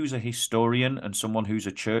someone who's a historian and someone who's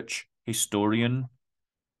a church historian,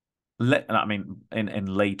 in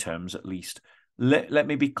lay terms at least, let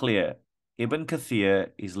me be clear. Ibn Kathir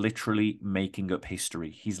is literally making up history.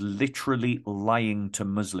 He's literally lying to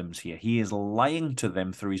Muslims here. He is lying to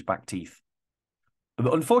them through his back teeth.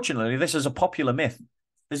 But unfortunately, this is a popular myth.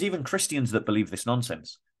 There's even Christians that believe this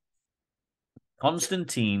nonsense.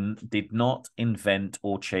 Constantine did not invent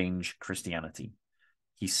or change Christianity.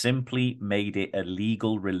 He simply made it a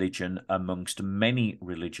legal religion amongst many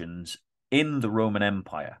religions in the Roman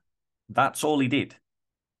Empire. That's all he did.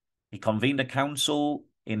 He convened a council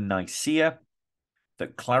in Nicaea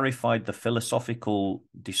that clarified the philosophical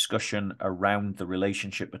discussion around the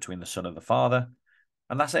relationship between the Son and the Father,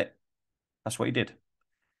 and that's it. That's what he did.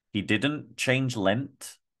 He didn't change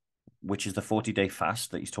Lent, which is the 40-day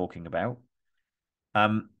fast that he's talking about.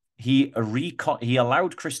 he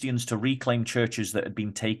allowed Christians to reclaim churches that had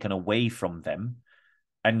been taken away from them.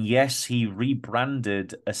 And yes, he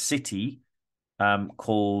rebranded a city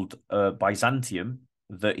called Byzantium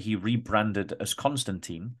that he rebranded as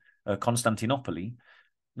Constantinople.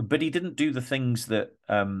 But he didn't do the things that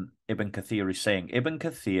Ibn Kathir is saying. Ibn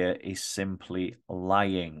Kathir is simply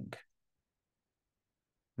lying.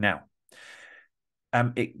 Now,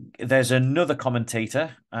 there's another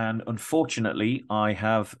commentator, and unfortunately, I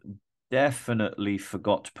have definitely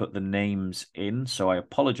forgot to put the names in, so I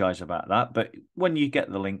apologize about that. But when you get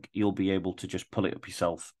the link, you'll be able to just pull it up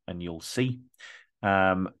yourself and you'll see.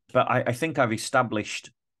 But I think I've established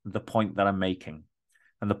the point that I'm making.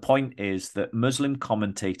 And the point is that Muslim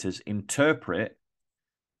commentators interpret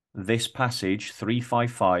this passage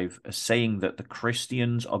 355 as saying that the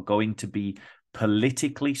Christians are going to be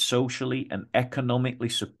politically, socially, and economically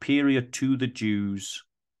superior to the Jews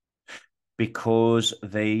because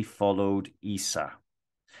they followed Isa.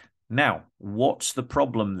 Now, what's the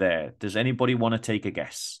problem there? Does anybody want to take a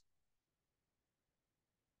guess?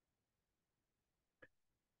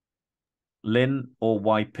 Lynn or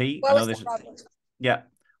YP? What was the problem? Yeah.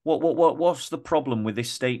 What's the problem with this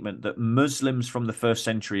statement that Muslims from the first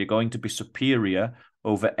century are going to be superior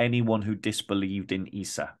over anyone who disbelieved in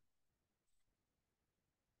Isa?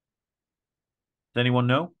 Does anyone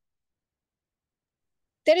know?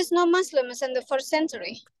 There is no Muslims in the first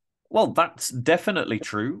century. Well, that's definitely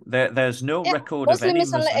true. There's no record of any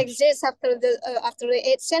Muslims Muslims. only exist after the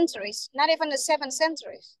 8th centuries, not even the 7th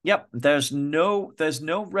centuries. Yep, there's no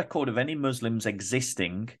record of any Muslims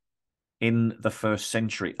existing in the first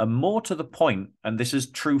century. And more to the point, and this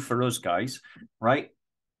is true for us guys, right?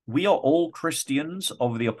 We are all Christians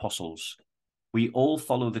of the apostles. We all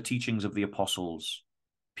follow the teachings of the apostles.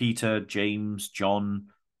 Peter, James, John,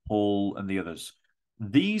 Paul, and the others.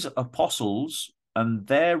 These apostles and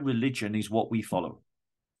their religion is what we follow.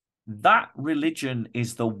 That religion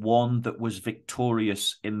is the one that was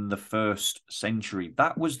victorious in the first century.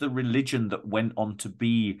 That was the religion that went on to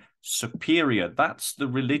be superior. That's the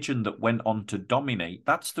religion that went on to dominate.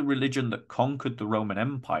 That's the religion that conquered the Roman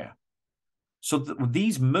Empire. So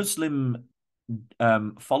these Muslim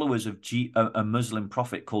followers of a Muslim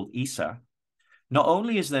prophet called Isa, not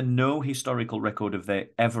only is there no historical record of their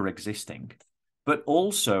ever existing, but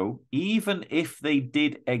also, even if they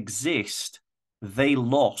did exist, they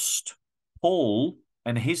lost. Paul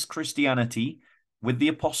and his Christianity with the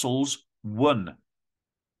apostles won.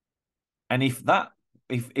 And if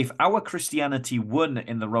our Christianity won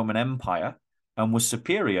in the Roman Empire and was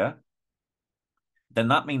superior, then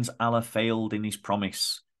that means Allah failed in his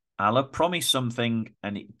promise. Allah promised something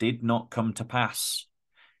and it did not come to pass.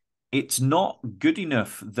 It's not good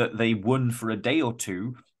enough that they won for a day or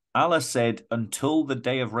two. Allah said until the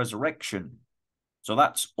day of resurrection. So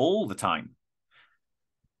that's all the time.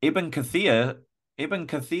 Ibn Kathir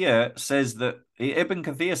says that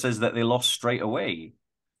they lost straight away.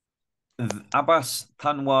 Abbas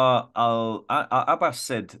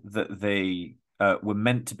said that they were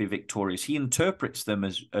meant to be victorious. He interprets them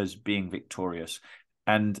as being victorious,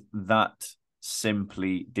 and that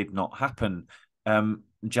simply did not happen.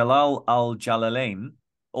 Jalal al-Jalalain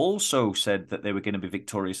also said that they were going to be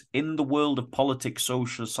victorious in the world of politics,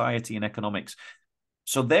 social society, and economics.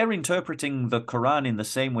 So they're interpreting the Quran in the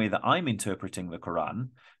same way that I'm interpreting the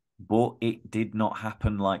Quran, but it did not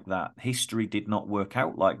happen like that. History did not work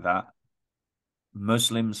out like that.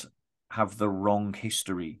 Muslims have the wrong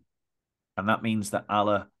history, and that means that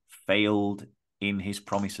Allah failed in his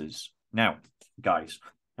promises. Now, guys,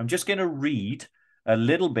 I'm just going to read a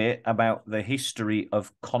little bit about the history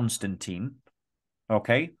of Constantine.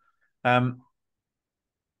 Okay.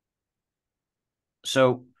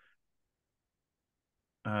 So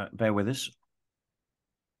bear with us.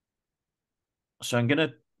 So I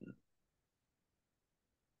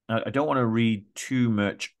don't want to read too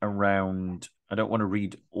much around. I don't want to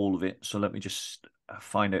read all of it. So let me just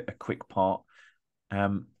find a quick part.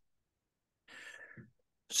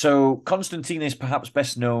 So Constantine is perhaps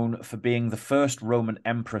best known for being the first Roman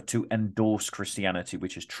emperor to endorse Christianity,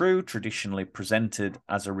 which is true, traditionally presented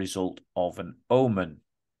as a result of an omen,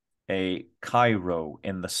 a Cairo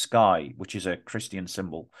in the sky, which is a Christian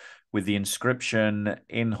symbol, with the inscription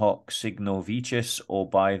 "In hoc signo vicis," or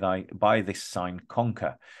by this sign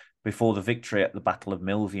conquer, before the victory at the Battle of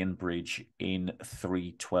Milvian Bridge in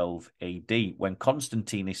 312 AD, when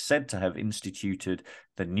Constantine is said to have instituted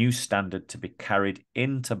the new standard to be carried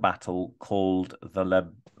into battle called the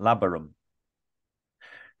Labarum.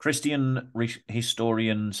 Christian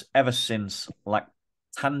historians ever since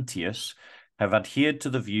Lactantius have adhered to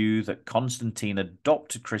the view that Constantine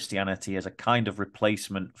adopted Christianity as a kind of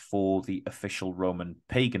replacement for the official Roman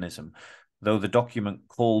paganism, though the document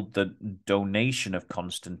called the Donation of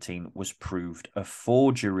Constantine was proved a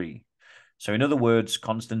forgery. So in other words,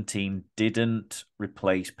 Constantine didn't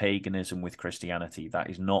replace paganism with Christianity.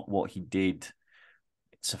 That is not what he did.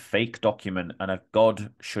 It's a fake document, and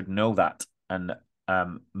God should know that. And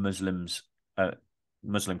Muslim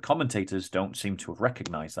commentators don't seem to have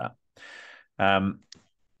recognized that.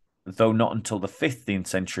 Though not until the 15th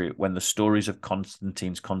century, when the stories of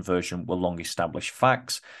Constantine's conversion were long established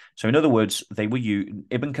facts. So in other words, Ibn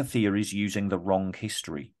Kathir is using the wrong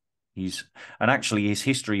history. And actually his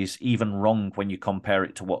history is even wrong when you compare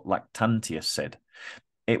it to what Lactantius said.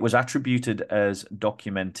 It was attributed as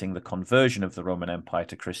documenting the conversion of the Roman Empire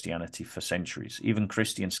to Christianity for centuries. Even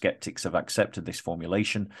Christian skeptics have accepted this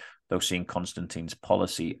formulation, though seeing Constantine's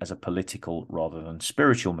policy as a political rather than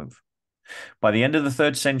spiritual move. By the end of the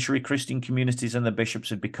 3rd century, Christian communities and the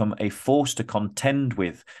bishops had become a force to contend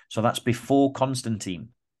with. So that's before Constantine.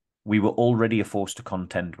 We were already a force to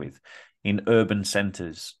contend with. In urban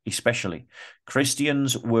centres, especially.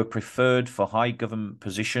 Christians were preferred for high government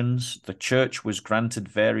positions. The church was granted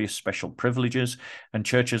various special privileges, and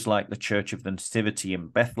churches like the Church of the Nativity in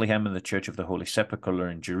Bethlehem and the Church of the Holy Sepulchre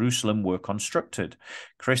in Jerusalem were constructed.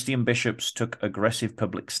 Christian bishops took aggressive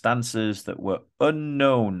public stances that were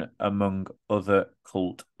unknown among other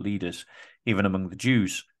cult leaders, even among the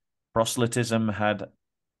Jews. Proselytism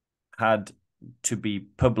had to be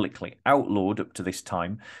publicly outlawed up to this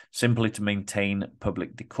time, simply to maintain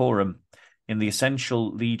public decorum. In the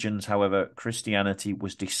essential legions, however, Christianity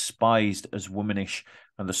was despised as womanish,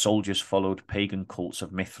 and the soldiers followed pagan cults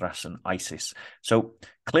of Mithras and Isis. So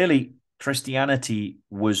clearly, Christianity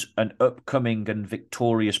was an upcoming and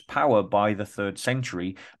victorious power by the 3rd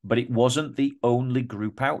century, but it wasn't the only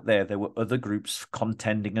group out there. There were other groups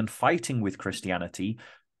contending and fighting with Christianity,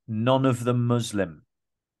 none of them Muslim.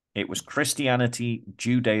 It was Christianity,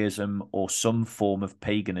 Judaism, or some form of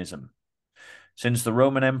paganism. Since the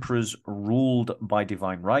Roman emperors ruled by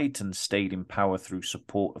divine right and stayed in power through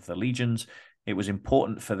support of the legions, it was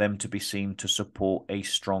important for them to be seen to support a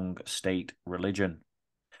strong state religion.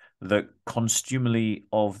 The contumely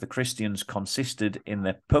of the Christians consisted in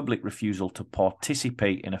their public refusal to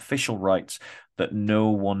participate in official rites that no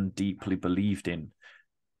one deeply believed in,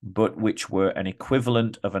 but which were an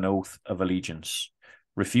equivalent of an oath of allegiance.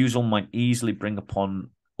 Refusal might easily bring upon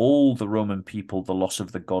all the Roman people the loss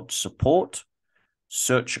of the god's support.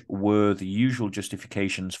 Such were the usual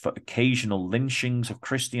justifications for occasional lynchings of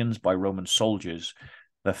Christians by Roman soldiers,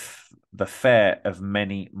 the fare of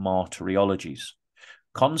many martyrologies.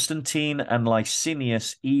 Constantine and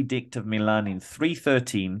Licinius' Edict of Milan in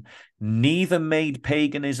 313 neither made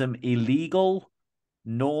paganism illegal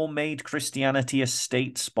nor made Christianity a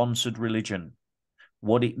state-sponsored religion.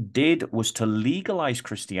 What it did was to legalize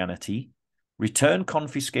Christianity, return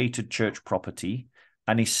confiscated church property,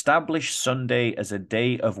 and establish Sunday as a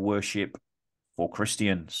day of worship for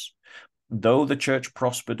Christians. Though the church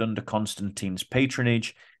prospered under Constantine's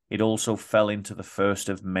patronage, it also fell into the first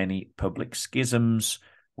of many public schisms,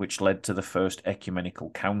 which led to the First Ecumenical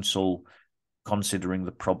Council, considering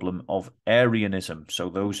the problem of Arianism.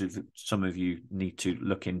 So some of you need to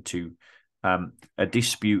look into a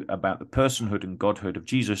dispute about the personhood and godhood of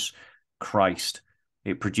Jesus Christ.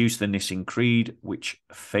 It produced the Nicene Creed, which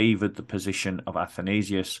favored the position of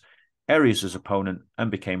Athanasius, Arius' opponent, and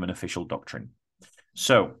became an official doctrine.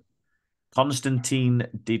 So, Constantine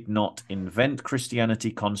did not invent Christianity.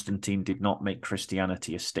 Constantine did not make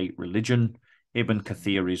Christianity a state religion. Ibn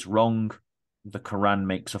Kathir is wrong. The Qur'an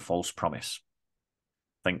makes a false promise.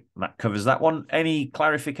 I think that covers that one. Any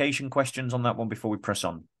clarification questions on that one before we press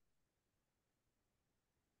on?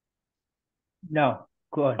 No,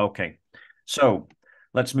 go on. Okay, so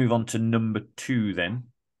let's move on to number 2 then.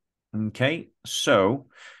 Okay, so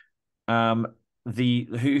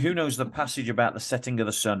who knows the passage about the setting of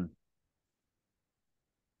the sun?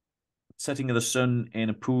 Setting of the sun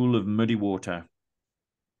in a pool of muddy water.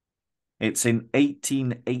 It's in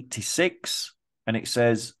 1886, and it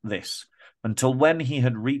says this: until when he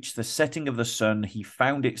had reached the setting of the sun, he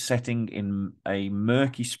found it setting in a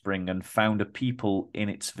murky spring and found a people in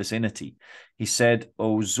its vicinity. He said,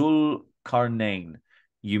 O Zul Qarnayn,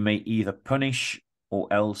 you may either punish or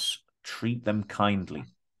else treat them kindly.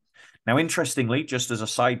 Now, interestingly, just as a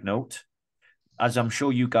side note, as I'm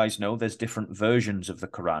sure you guys know, there's different versions of the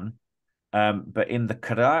Quran. But in the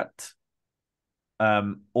Qira'at,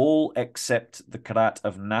 all except the Qira'at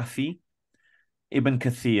of Nafi, Ibn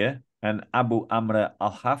Kathir, and Abu Amr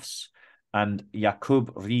al-Hafs and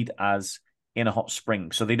Yaqub read as in a hot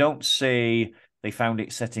spring. So they don't say they found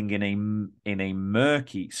it setting in a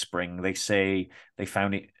murky spring. They say they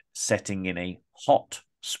found it setting in a hot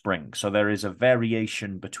spring. So there is a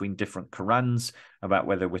variation between different Qurans about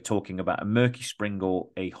whether we're talking about a murky spring or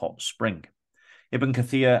a hot spring. Ibn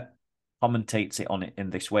Kathir commentates it on it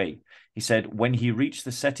in this way. He said, when he reached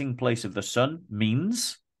the setting place of the sun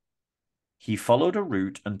means he followed a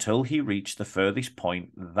route until he reached the furthest point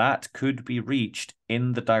that could be reached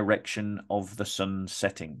in the direction of the sun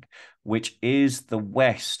setting, which is the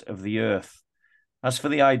west of the earth. As for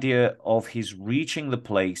the idea of his reaching the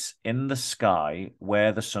place in the sky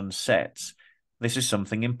where the sun sets, this is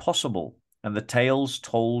something impossible, and the tales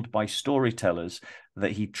told by storytellers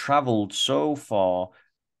that he traveled so far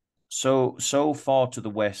to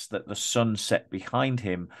the west that the sun set behind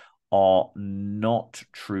him are not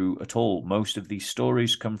true at all. Most of these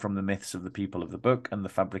stories come from the myths of the people of the book and the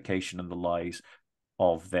fabrication and the lies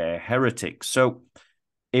of their heretics. So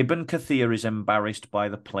Ibn Kathir is embarrassed by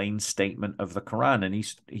the plain statement of the Quran, and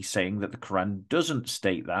he's saying that the Quran doesn't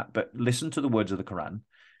state that, but listen to the words of the Quran.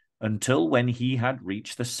 Until when he had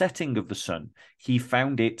reached the setting of the sun, he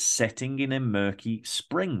found it setting in a murky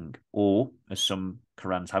spring, or, as some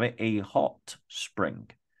Qurans have it, a hot spring.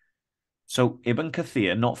 So Ibn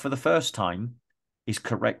Kathir, not for the first time, is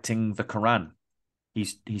correcting the Quran.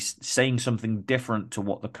 He's saying something different to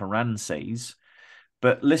what the Quran says.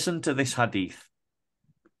 But listen to this hadith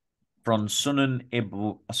from Sunan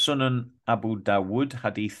Abu Dawud,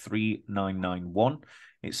 hadith 3991.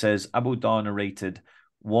 It says, Abu Dawud narrated,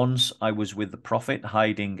 once I was with the Prophet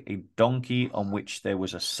hiding a donkey on which there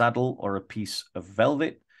was a saddle or a piece of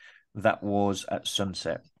velvet that was at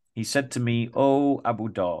sunset. He said to me, "O Abu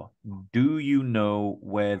Dawud, do you know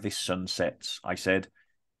where this sun sets?" I said,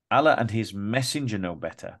 "Allah and his messenger know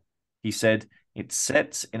better." He said, "It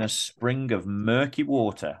sets in a spring of murky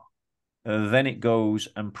water. Then it goes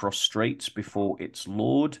and prostrates before its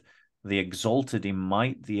Lord, the exalted in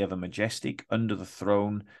might, the ever majestic, under the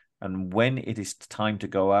throne. And when it is time to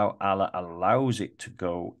go out, Allah allows it to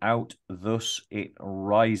go out. Thus it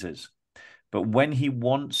rises. But when he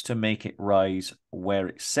wants to make it rise where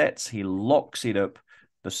it sets, he locks it up.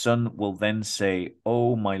 The sun will then say,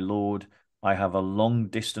 'Oh, my Lord, I have a long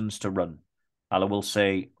distance to run.' Allah will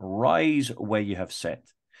say, 'Rise where you have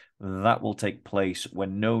set.' That will take place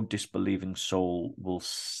when no disbelieving soul will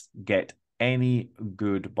get any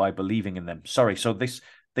good by believing in them." Sorry, so this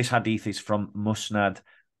hadith is from Musnad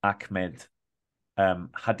Ahmed,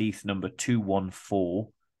 hadith number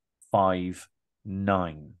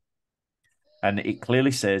 21459. And it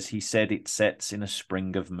clearly says, he said it sets in a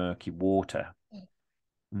spring of murky water.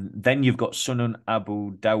 Then you've got Sunan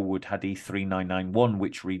Abu Dawud, hadith 3991,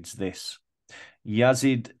 which reads this.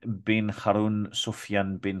 Yazid bin Harun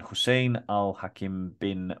Sufyan bin Hussein al-Hakim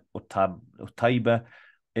bin Utayba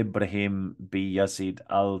Ibrahim bin Yazid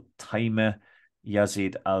al-Taymah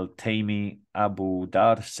Yazid al-Taymi Abu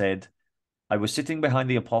Dar said, I was sitting behind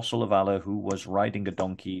the apostle of Allah who was riding a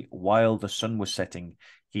donkey while the sun was setting.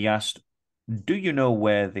 He asked, "Do you know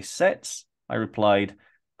where this sets?" I replied,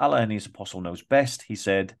 "Allah and his apostle knows best." He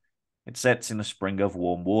said, "It sets in a spring of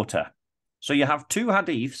warm water." So you have two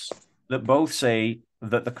hadiths that both say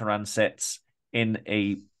that the Quran sets in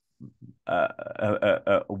a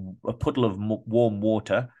puddle of warm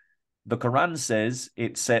water. The Quran says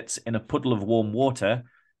it sets in a puddle of warm water,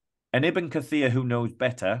 and Ibn Kathir, who knows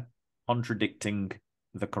better, contradicting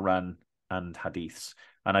the Quran and hadiths.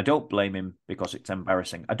 And I don't blame him because it's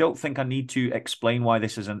embarrassing. I don't think I need to explain why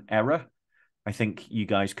this is an error. I think you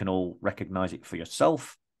guys can all recognize it for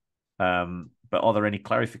yourself. But are there any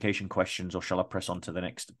clarification questions, or shall I press on to the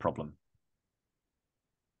next problem?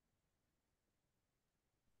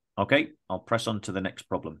 Okay, I'll press on to the next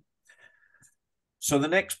problem. So the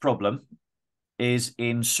next problem is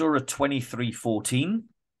in Surah 23:14.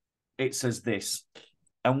 It says this,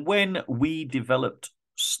 and when we developed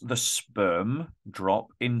the sperm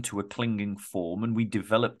drop into a clinging form, and we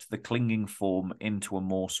developed the clinging form into a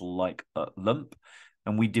morsel-like lump,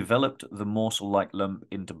 and we developed the morsel-like lump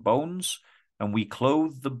into bones, and we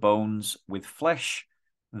clothed the bones with flesh,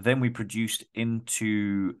 then we produced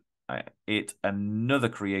into it another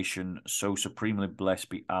creation, so supremely blessed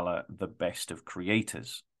be Allah, the best of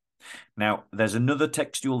creators. Now, there's another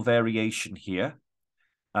textual variation here.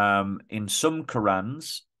 In some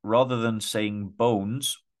Qurans, rather than saying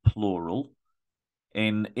bones, plural,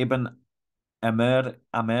 in Ibn Amr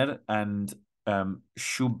and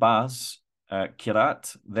Shubaz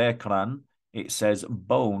Kirat, their Quran, it says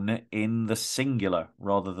bone in the singular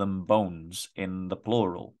rather than bones in the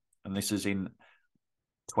plural. And this is in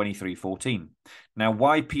 23:14. Now,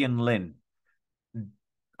 YP and Lin,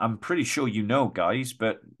 I'm pretty sure you know, guys,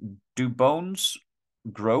 but do bones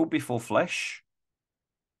grow before flesh?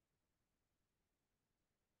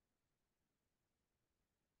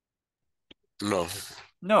 No.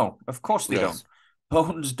 No, of course they No. don't.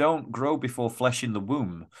 Bones don't grow before flesh in the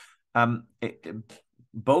womb.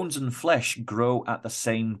 Bones and flesh grow at the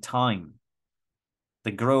same time.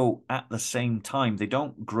 They grow at the same time. They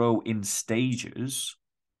don't grow in stages.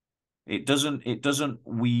 It doesn't,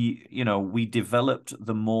 we developed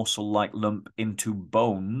the morsel-like lump into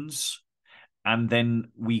bones, and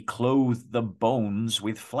then we clothe the bones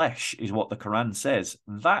with flesh, is what the Quran says.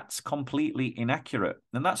 That's completely inaccurate.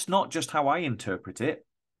 And that's not just how I interpret it.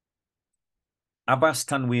 Abbas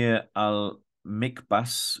Tanwir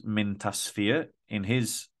al-Mikbas min Tasfir, in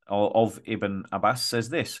his, of Ibn Abbas, says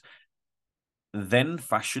this: then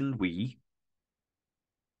we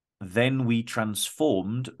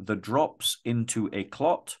transformed the drops into a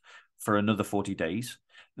clot for another 40 days.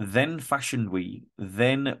 Then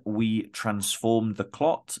we transformed the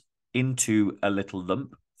clot into a little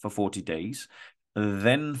lump for 40 days.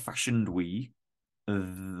 Then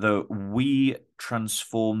we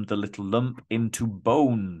transformed the little lump into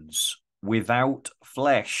bones without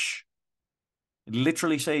flesh. It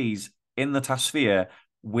literally says in the Tasfir,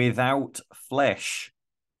 without flesh.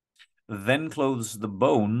 Then clothes the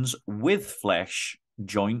bones with flesh,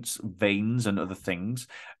 joints, veins, and other things,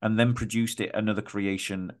 and then produced it another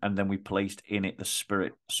creation, and then we placed in it the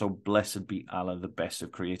spirit. So blessed be Allah, the best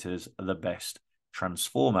of creators, the best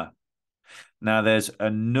transformer. Now, there's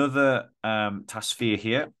another tasfir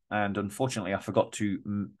here, and unfortunately, I forgot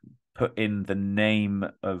to put in the name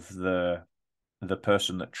of the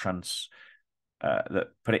person that that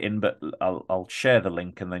put it in, but I'll share the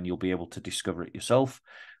link, and then you'll be able to discover it yourself.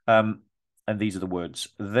 And these are the words.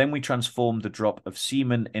 Then we transformed the drop of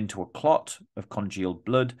semen into a clot of congealed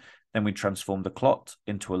blood. Then we transformed the clot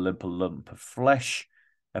into a lump of flesh,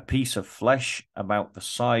 a piece of flesh about the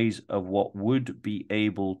size of what would be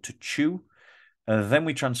able to chew. Then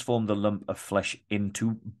we transformed the lump of flesh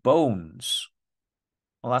into bones.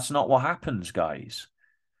 Well, that's not what happens, guys.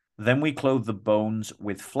 Then we clothe the bones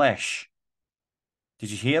with flesh.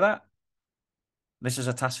 Did you hear that? This is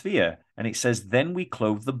a tasfir, and it says, then we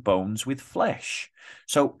clothe the bones with flesh.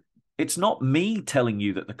 So it's not me telling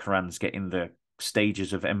you that the Quran's getting the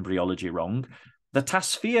stages of embryology wrong. The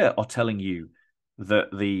tasfir are telling you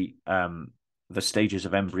that the stages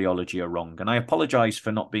of embryology are wrong. And I apologize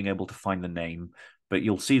for not being able to find the name, but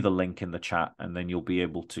you'll see the link in the chat, and then you'll be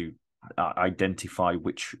able to identify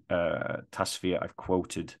which tasfir I've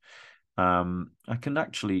quoted. I can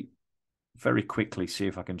actually very quickly see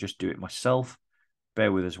if I can just do it myself. Bear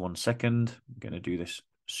with us 1 second. I'm going to do this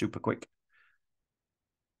super quick.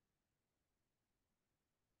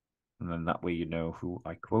 And then that way you know who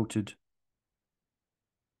I quoted.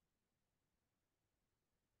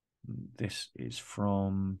 This is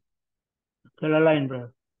from... Tell a line, bro.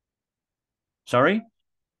 Sorry?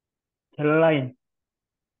 Tell a line.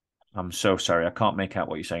 I'm so sorry. I can't make out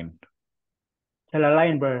what you're saying. Tell a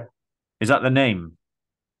line, bro. Is that the name?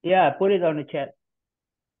 Yeah, put it on the chat.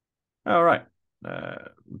 All right.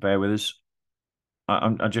 Bear with us.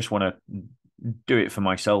 I just want to do it for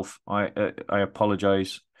myself. I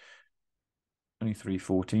apologize.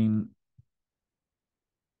 23:14.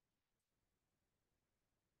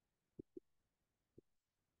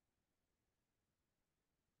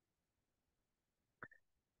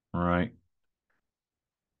 All right.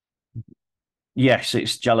 Yes,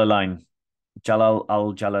 it's Jalalain. Jalal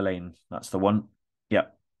al-Jalalain. That's the one. Yeah,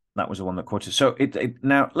 that was the one that quoted. So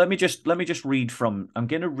now let me just read from. I'm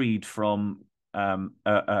going to read from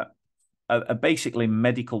a basically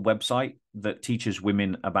medical website that teaches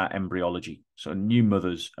women about embryology. So new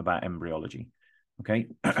mothers about embryology. Okay.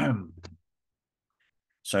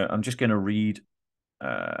 So I'm just going to read.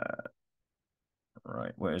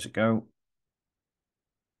 Right, where does it go?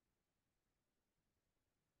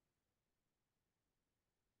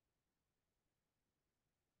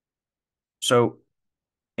 So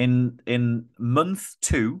in month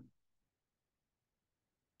 2,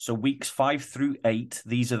 so weeks 5 through 8,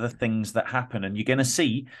 these are the things that happen. And you're going to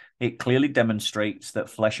see it clearly demonstrates that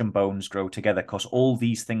flesh and bones grow together, because all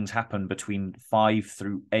these things happen between 5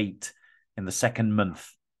 through 8 in the 2nd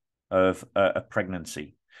month of a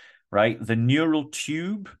pregnancy, right? The neural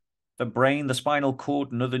tube, the brain, the spinal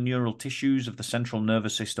cord, and other neural tissues of the central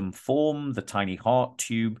nervous system form. The tiny heart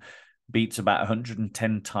tube beats about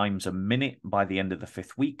 110 times a minute by the end of the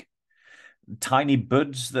 5th week. Tiny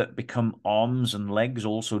buds that become arms and legs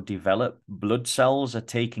also develop. Blood cells are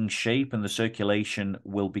taking shape and the circulation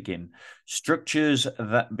will begin. Structures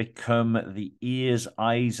that become the ears,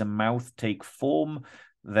 eyes, and mouth take form.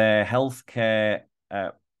 their healthcare.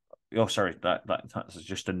 Oh, sorry, that's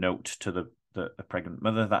just a note to the pregnant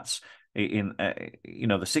mother. That's in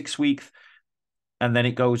the 6th week. And then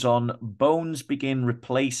it goes on, bones begin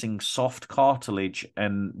replacing soft cartilage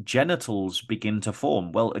and genitals begin to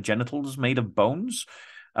form. Well, a genital is made of bones.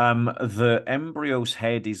 The embryo's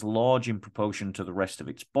head is large in proportion to the rest of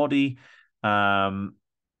its body. And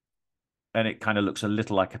it kind of looks a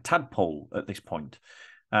little like a tadpole at this point.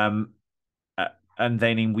 And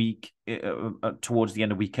then towards the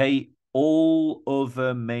end of week 8, all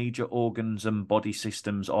other major organs and body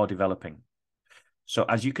systems are developing. So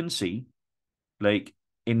as you can see, like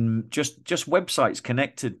in just websites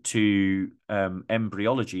connected to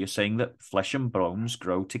embryology are saying that flesh and bones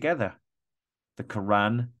grow together. The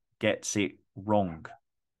Qur'an gets it wrong.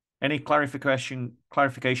 Any clarification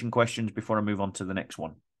questions before I move on to the next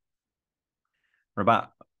one? We're about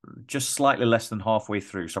just slightly less than halfway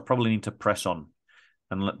through, so I probably need to press on.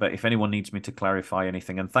 But if anyone needs me to clarify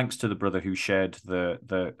anything, and thanks to the brother who shared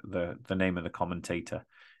the name of the commentator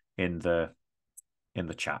in the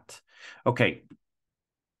chat. Okay.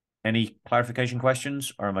 Any clarification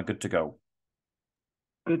questions, or am I good to go?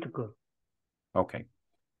 Good to go. Okay.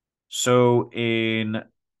 So in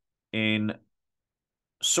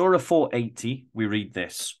Surah 480, we read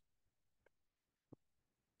this.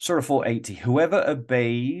 Surah 480, whoever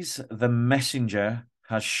obeys the messenger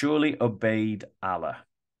has surely obeyed Allah.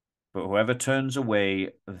 But whoever turns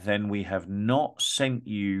away, then we have not sent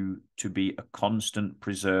you to be a constant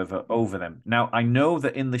preserver over them. Now, I know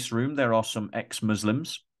that in this room there are some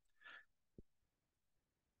ex-Muslims.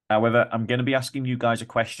 However, I'm going to be asking you guys a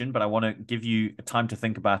question, but I want to give you time to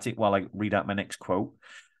think about it while I read out my next quote.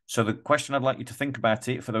 So the question I'd like you to think about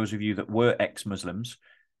it, for those of you that were ex-Muslims,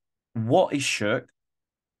 what is shirk?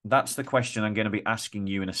 That's the question I'm going to be asking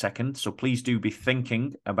you in a second. So please do be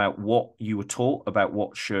thinking about what you were taught about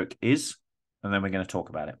what shirk is, and then we're going to talk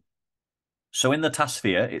about it. So in the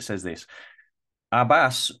Tasfir, it says this.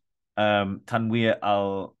 Abbas, Tanwir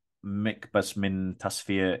al-Mikbas min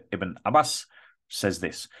Tasfir ibn Abbas, says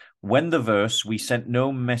this. When the verse, we sent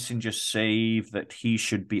no messenger save that he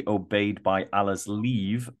should be obeyed by Allah's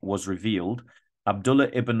leave, was revealed, Abdullah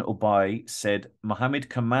ibn Ubay said, Muhammad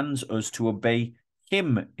commands us to obey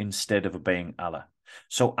him instead of obeying Allah.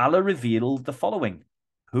 So Allah revealed the following.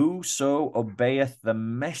 Whoso obeyeth the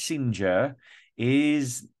messenger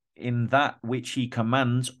is in that which he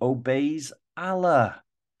commands obeys Allah.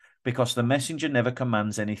 Because the messenger never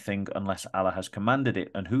commands anything unless Allah has commanded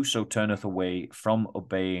it. And whoso turneth away from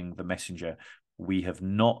obeying the messenger, we have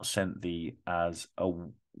not sent thee as a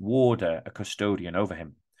warder, a custodian over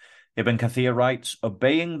him. Ibn Kathir writes,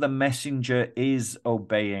 obeying the messenger is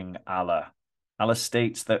obeying Allah. Allah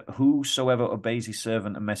states that whosoever obeys his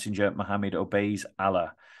servant and messenger, Muhammad, obeys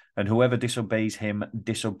Allah. And whoever disobeys him,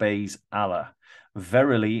 disobeys Allah.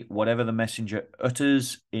 Verily, whatever the messenger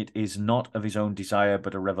utters, it is not of his own desire,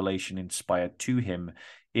 but a revelation inspired to him.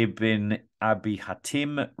 Ibn Abi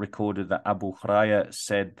Hatim recorded that Abu Hurairah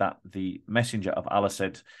said that the messenger of Allah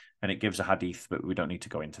said, and it gives a hadith, but we don't need to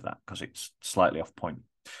go into that because it's slightly off point.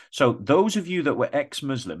 So those of you that were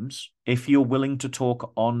ex-Muslims, if you're willing to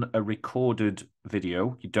talk on a recorded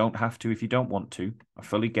video, you don't have to if you don't want to. I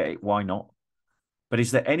fully get it. Why not? But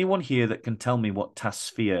is there anyone here that can tell me what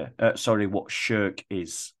what shirk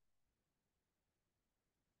is?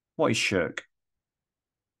 What is shirk?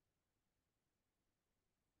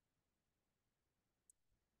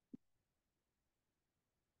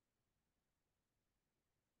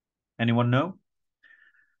 Anyone know?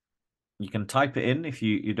 You can type it in if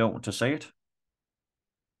you don't want to say it.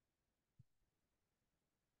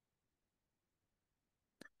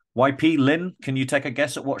 YP, Lynn, can you take a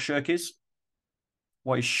guess at what shirk is?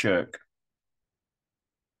 What is shirk?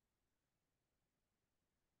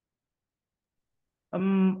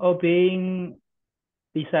 Obeying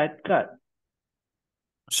beside God.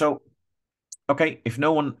 So, okay, if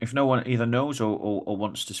no one either knows or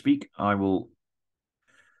wants to speak, I will.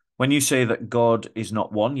 When you say that God is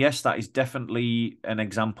not one, yes, that is definitely an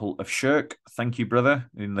example of shirk. Thank you, brother,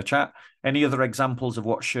 in the chat. Any other examples of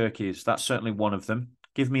what shirk is? That's certainly one of them.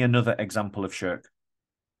 Give me another example of shirk.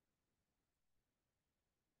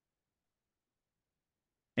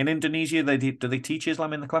 In Indonesia, do they teach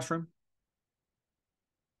Islam in the classroom?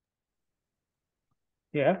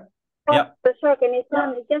 Yeah. Yeah. The shirk in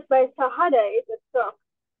Islam is just by shahada is a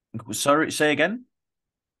shirk. Sorry, say again.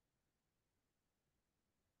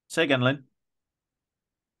 Say again, Lynn.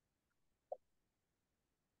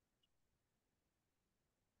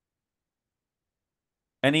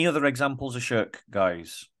 Any other examples of shirk,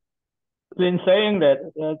 guys? Lynn saying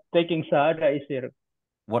that taking shahada is shirk.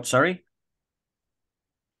 What, sorry?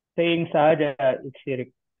 Saying Shahada is shirk.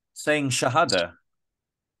 Saying Shahada.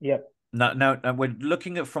 Yep. Now, we're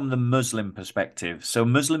looking at from the Muslim perspective. So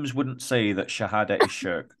Muslims wouldn't say that Shahada is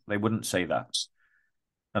shirk. They wouldn't say that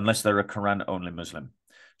unless they're a Quran only Muslim.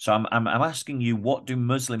 So I'm asking you, what do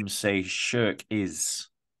Muslims say shirk is?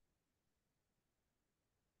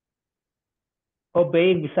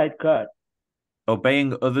 Obeying beside God.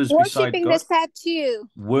 Obeying others beside Worshipping God. the statue.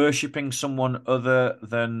 Worshipping someone other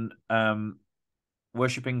than Allah.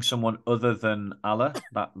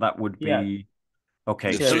 That would be Yeah.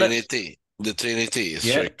 okay. The So Trinity. The Trinity is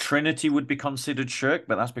yeah, shirk. Trinity would be considered shirk,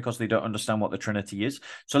 but that's because they don't understand what the Trinity is.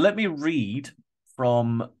 So let me read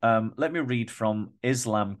from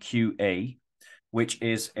Islam QA, which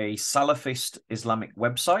is a Salafist Islamic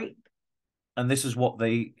website, and this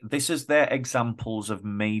is their examples of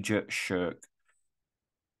major shirk.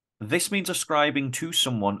 This means ascribing to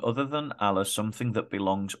someone other than Allah something that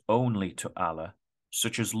belongs only to Allah,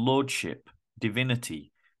 such as lordship,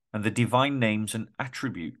 divinity, and the divine names and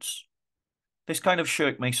attributes. This kind of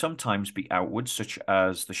shirk may sometimes be outward, such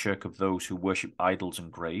as the shirk of those who worship idols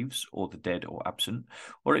and graves, or the dead or absent,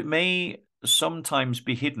 or it may sometimes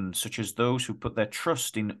be hidden, such as those who put their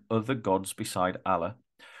trust in other gods beside Allah,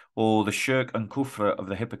 or the shirk and kufr of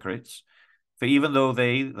the hypocrites. For even though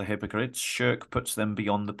they, the hypocrites, shirk puts them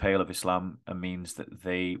beyond the pale of Islam and means that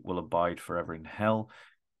they will abide forever in hell,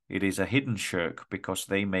 it is a hidden shirk because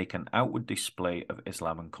they make an outward display of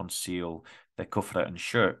Islam and conceal their kufr and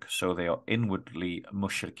shirk, so they are inwardly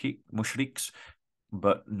mushriks,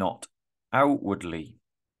 but not outwardly.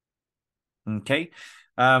 Okay?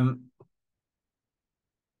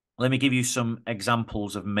 Let me give you some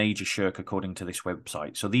examples of major shirk according to this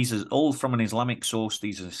website. So these are all from an Islamic source.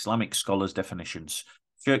 These are Islamic scholars' definitions.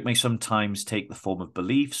 Shirk may sometimes take the form of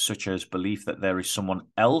beliefs, such as belief that there is someone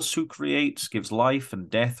else who creates, gives life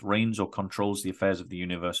and death, reigns or controls the affairs of the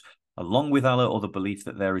universe, along with Allah, or the belief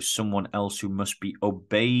that there is someone else who must be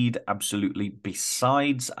obeyed absolutely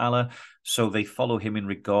besides Allah, so they follow him in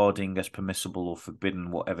regarding as permissible or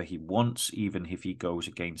forbidden whatever he wants, even if he goes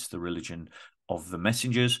against the religion of the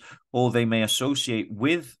messengers. Or they may associate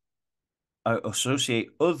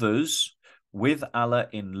others with Allah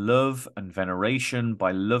in love and veneration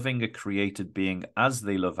by loving a created being as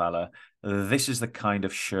they love Allah. This is the kind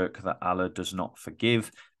of shirk that Allah does not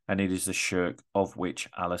forgive, and it is the shirk of which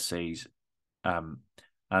Allah says, and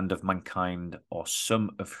of mankind or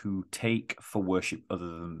some of who take for worship other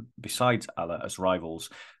than besides Allah as rivals,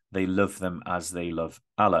 they love them as they love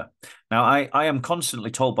Allah. Now, I am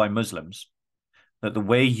constantly told by Muslims that the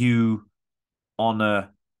way you honor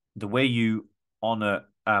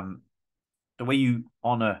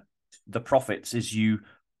the prophets is you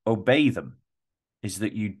obey them, is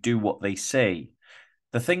that you do what they say.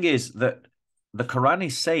 The thing is that the Quran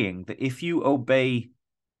is saying that if you obey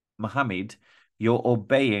Muhammad, you're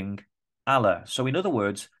obeying Allah. So in other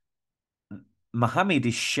words, Muhammad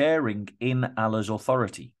is sharing in Allah's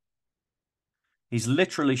authority. He's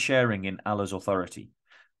literally sharing in Allah's authority.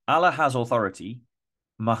 Allah has authority.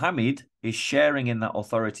 Muhammad is sharing in that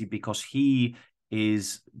authority because he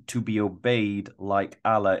is to be obeyed like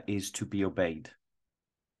Allah is to be obeyed.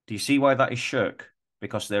 Do you see why that is shirk?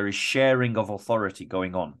 Because there is sharing of authority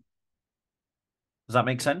going on. Does that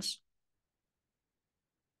make sense?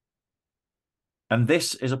 And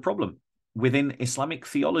this is a problem. Within Islamic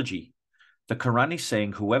theology, the Quran is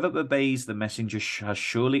saying whoever obeys the messenger has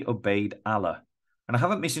surely obeyed Allah. And I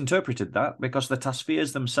haven't misinterpreted that, because the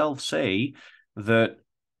Tasfirs themselves say that,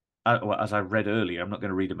 as I read earlier, I'm not going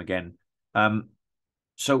to read them again.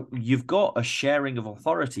 So you've got a sharing of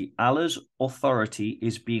authority. Allah's authority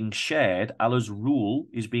is being shared. Allah's rule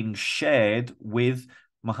is being shared with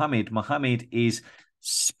Muhammad. Muhammad is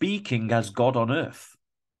speaking as God on earth.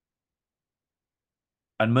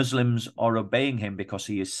 And Muslims are obeying him because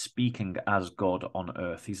he is speaking as God on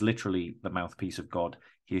earth. He's literally the mouthpiece of God.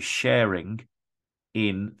 He is sharing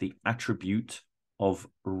in the attribute of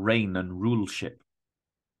reign and ruleship.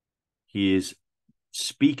 He is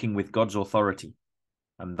speaking with God's authority,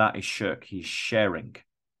 and that is shirk. He is sharing.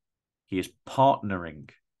 He is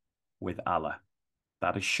partnering with Allah.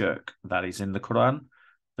 That is shirk. That is in the Quran.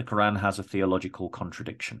 The Quran has a theological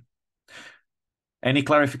contradiction. Any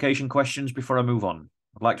clarification questions before I move on?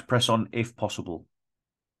 I'd like to press on if possible.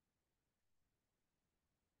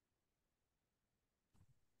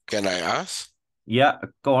 Can I ask? Yeah,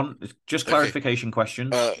 go on. Just clarification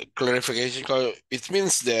questions. Clarification. It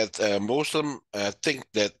means that Muslims think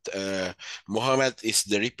that Muhammad is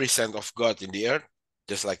the representative of God in the earth,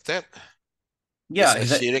 just like that. Yeah,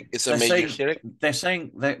 it's a major shirk. They're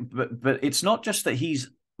saying that, but it's not just that he's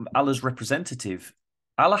Allah's representative.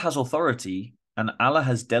 Allah has authority and Allah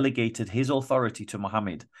has delegated his authority to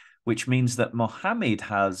Muhammad, which means that Muhammad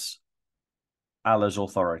has Allah's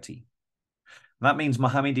authority. That means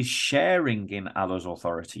Muhammad is sharing in Allah's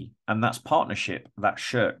authority, and that's partnership, that's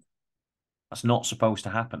shirk. That's not supposed to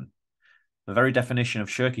happen. The very definition of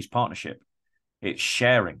shirk is partnership. It's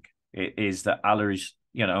sharing. It is that Allah is,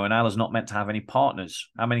 and Allah's not meant to have any partners.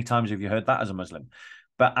 How many times have you heard that as a Muslim?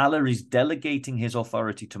 But Allah is delegating his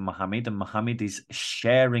authority to Muhammad, and Muhammad is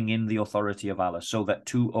sharing in the authority of Allah, so that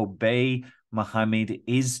to obey Muhammad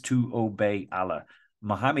is to obey Allah.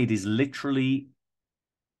 Muhammad is literally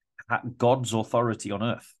God's authority on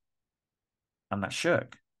earth. And that's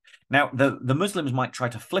shirk. Now, the Muslims might try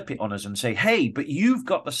to flip it on us and say, hey, but you've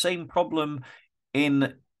got the same problem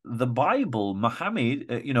in the Bible.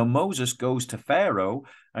 Muhammad, Moses goes to Pharaoh,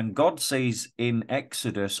 and God says in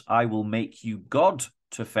Exodus, I will make you God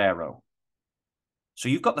to Pharaoh. So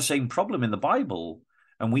you've got the same problem in the Bible.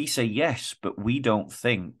 And we say yes, but we don't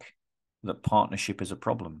think that partnership is a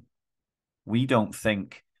problem. We don't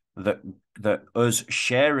think that us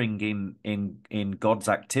sharing in God's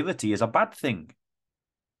activity is a bad thing.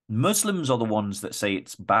 Muslims are the ones that say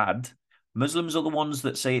it's bad. Muslims are the ones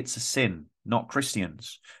that say it's a sin, not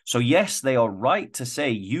Christians. So yes, they are right to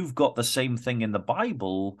say you've got the same thing in the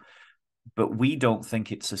Bible, but we don't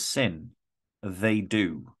think it's a sin. They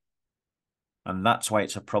do. And that's why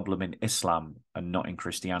it's a problem in Islam and not in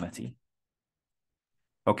Christianity.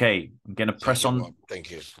 Okay, I'm going to press on.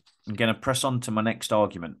 Thank you. I'm going to press on to my next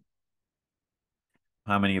argument.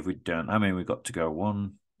 How many have we done? How many have we got to go?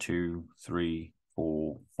 1, 2, 3,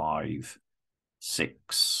 4, 5,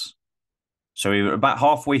 6. So we're about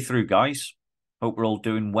halfway through, guys. Hope we're all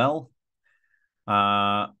doing well.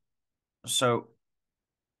 So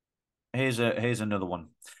here's another one.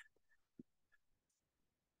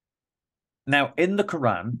 Now, in the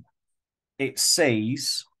Quran, it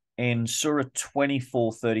says in Surah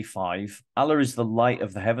 24:35, Allah is the light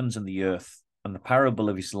of the heavens and the earth, and the parable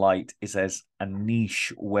of his light is as a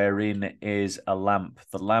niche wherein is a lamp.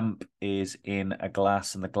 The lamp is in a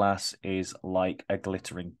glass, and the glass is like a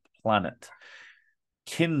glittering planet,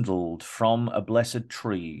 kindled from a blessed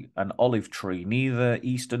tree, an olive tree, neither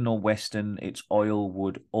eastern nor western. Its oil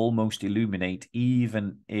would almost illuminate,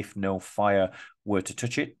 even if no fire were to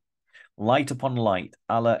touch it. Light upon light,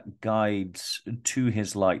 Allah guides to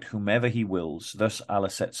his light whomever he wills. Thus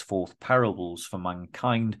Allah sets forth parables for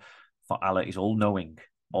mankind, for Allah is all-knowing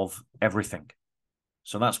of everything.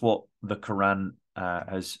 So that's what the Quran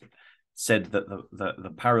has said, that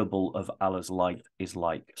the parable of Allah's light is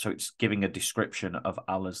like. So it's giving a description of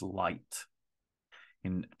Allah's light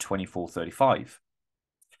in 24:35.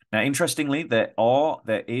 Now, interestingly, there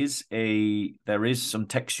is some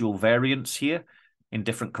textual variance here in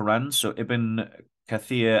different Qurans. So Ibn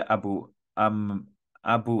Kathir, Abu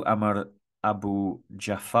Amr, Abu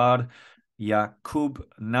Jafar, Yaqub,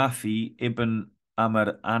 Nafi, Ibn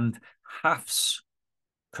Amr, and Hafs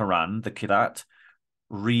Quran, the Qira'at,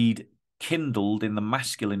 read kindled in the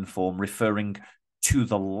masculine form, referring to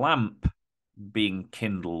the lamp being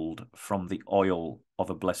kindled from the oil of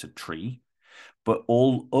a blessed tree. But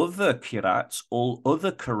all other Qira'ats, all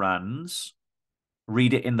other Qurans,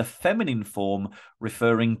 read it in the feminine form,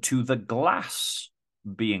 referring to the glass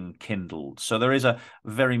being kindled. So there is a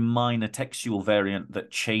very minor textual variant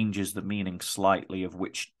that changes the meaning slightly of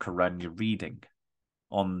which Quran you're reading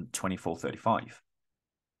on 24:35.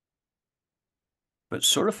 But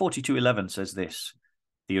Surah 42:11 says this: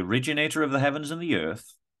 the originator of the heavens and the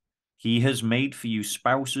earth, he has made for you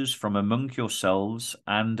spouses from among yourselves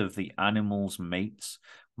and of the animals mates,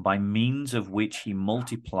 by means of which he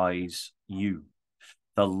multiplies you.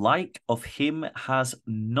 The like of him has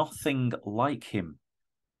nothing like him,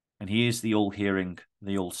 and he is the all-hearing,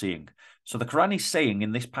 the all-seeing. So the Quran is saying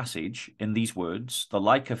in this passage, in these words, the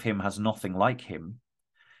like of him has nothing like him,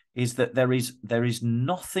 is that there is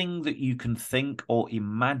nothing that you can think or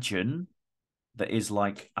imagine that is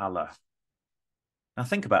like Allah. Now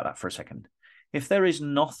think about that for a second. If there is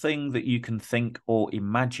nothing that you can think or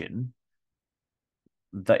imagine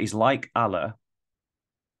that is like Allah,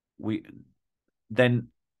 then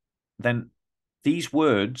these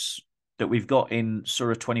words that we've got in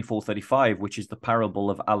Surah 24:35, which is the parable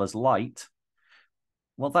of Allah's light,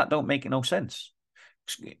 well, that don't make no sense.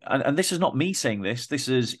 And this is not me saying this. This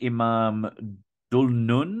is Imam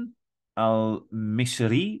Dulnun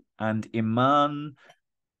al-Misri and Imam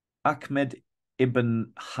Ahmed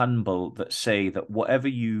ibn Hanbal that say that whatever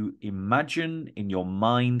you imagine in your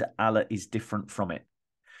mind, Allah is different from it.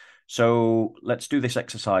 So let's do this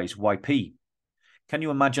exercise. YP. Can you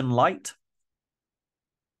imagine light?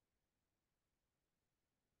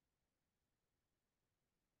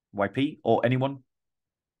 YP or anyone?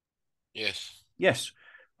 Yes. Yes.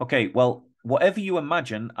 Okay, well, whatever you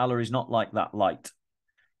imagine, Allah is not like that light.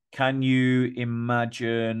 Can you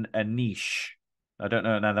imagine a niche? I don't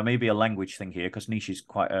know. Now, there may be a language thing here because niche is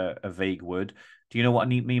quite a vague word. Do you know what I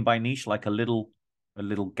mean by niche? Like a little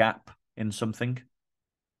gap in something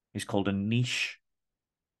is called a niche.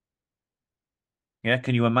 Yeah,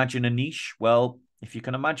 can you imagine a niche? Well, if you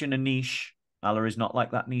can imagine a niche, Allah is not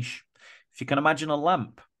like that niche. If you can imagine a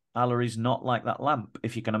lamp, Allah is not like that lamp.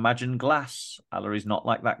 If you can imagine glass, Allah is not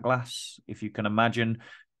like that glass. If you can imagine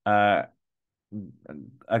a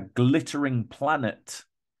glittering planet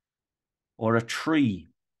or a tree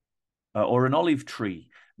or an olive tree,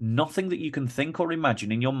 nothing that you can think or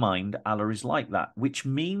imagine in your mind, Allah is like that, which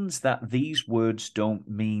means that these words don't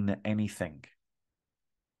mean anything.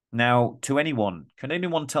 Now, to anyone, can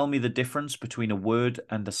anyone tell me the difference between a word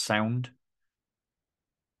and a sound?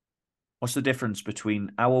 What's the difference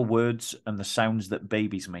between our words and the sounds that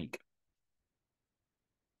babies make?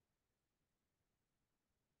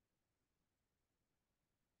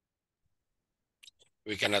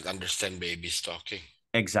 We cannot understand babies talking.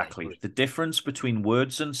 Exactly. The difference between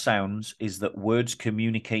words and sounds is that words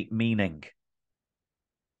communicate meaning.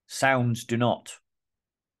 Sounds do not.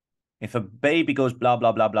 If a baby goes blah,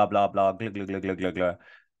 blah, blah, blah, blah, blah, glug, glug, glug, glug, glug, glug,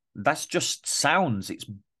 that's just sounds. It's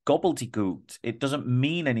gobbledygook. It doesn't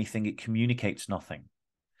mean anything. It communicates nothing.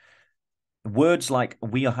 Words like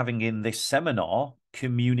we are having in this seminar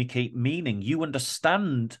communicate meaning. You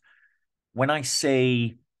understand when I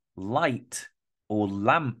say light or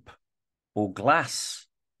lamp or glass,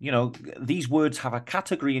 you know, these words have a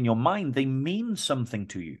category in your mind. They mean something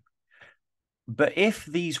to you. But if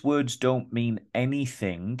these words don't mean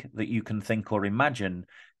anything that you can think or imagine,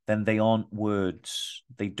 then they aren't words.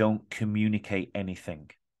 They don't communicate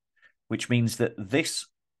anything, which means that this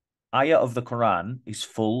ayah of the Quran is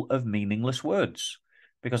full of meaningless words,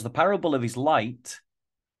 because the parable of his light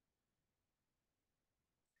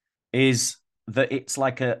is that it's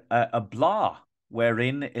like a blah,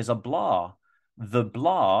 wherein is a blah. The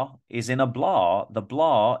blah is in a blah. The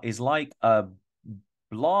blah is like a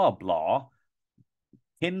blah blah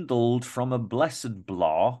kindled from a blessed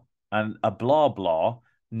blah, and a blah blah,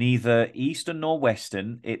 neither eastern nor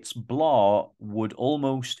western. Its blah would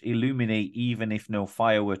almost illuminate even if no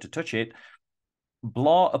fire were to touch it.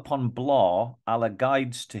 Blah upon blah, Allah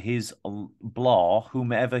guides to his blah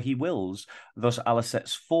whomever he wills. Thus Allah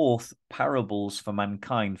sets forth parables for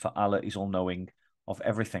mankind, for Allah is all-knowing of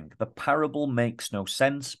everything. The parable makes no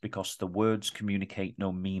sense because the words communicate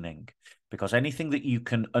no meaning. Because anything that you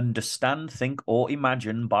can understand, think, or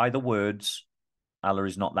imagine by the words, Allah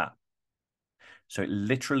is not that. So it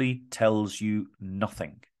literally tells you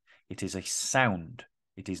nothing. It is a sound.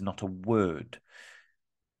 It is not a word.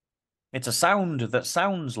 It's a sound that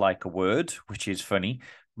sounds like a word, which is funny,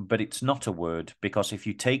 but it's not a word, because if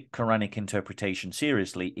you take Quranic interpretation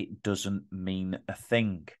seriously, it doesn't mean a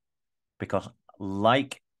thing. Because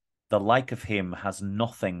the like of him has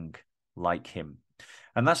nothing like him.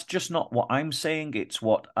 And that's just not what I'm saying. It's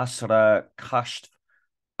what Asra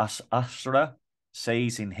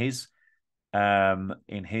says in his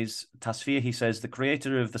tasfir. He says, the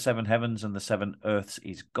creator of the seven heavens and the seven earths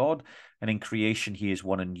is God, and in creation he is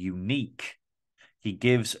one and unique. He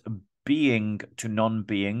gives being to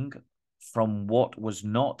non-being. From what was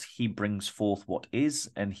not, he brings forth what is,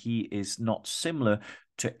 and he is not similar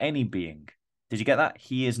to any being. Did you get that?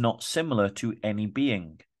 He is not similar to any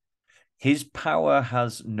being. His power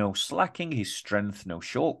has no slacking, his strength no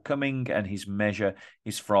shortcoming, and his measure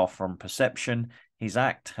is far from perception. His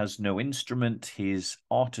act has no instrument, his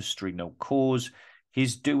artistry no cause,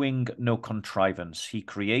 his doing no contrivance. He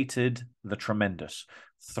created the tremendous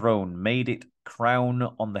throne, made it crown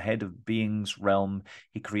on the head of being's realm.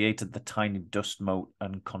 He created the tiny dust mote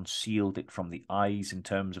and concealed it from the eyes in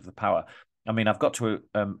terms of the power. I mean, I've got to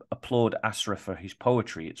applaud Asra for his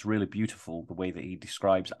poetry. It's really beautiful the way that he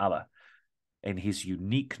describes Allah in his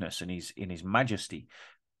uniqueness and in his majesty.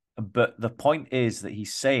 But the point is that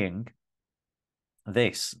he's saying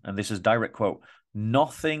this, and this is a direct quote,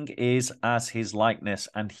 nothing is as his likeness,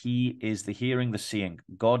 and he is the hearing, the seeing.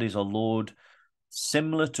 God is a Lord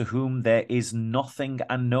similar to whom there is nothing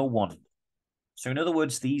and no one. So in other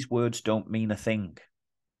words, these words don't mean a thing.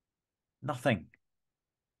 Nothing.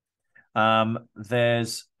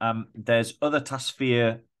 There's other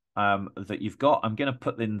tasfir that you've got. I'm going to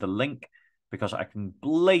put in the link because I can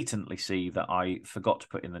blatantly see that I forgot to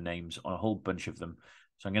put in the names on a whole bunch of them.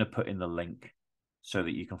 So I'm going to put in the link so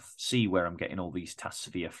that you can see where I'm getting all these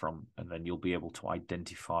tasfir from, and then you'll be able to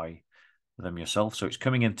identify them yourself. So it's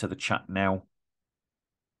coming into the chat now.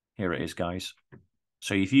 Here it is, guys.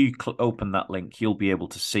 So if you open that link, you'll be able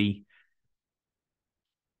to see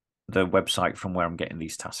the website from where I'm getting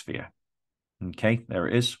these tasks for you. Okay, there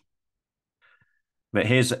it is. But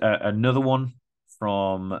here's another one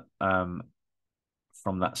from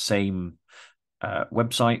that same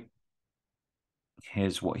website.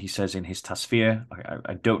 Here's what he says in his tasphere.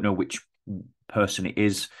 I don't know which person it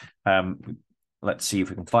is. Let's see if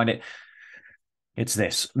we can find it. It's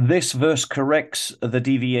this. This verse corrects the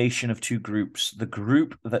deviation of two groups. The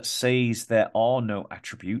group that says there are no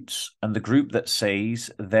attributes and the group that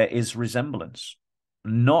says there is resemblance.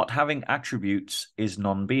 Not having attributes is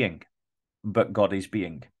non-being, but God is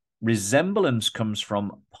being. Resemblance comes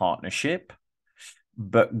from partnership,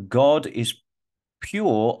 but God is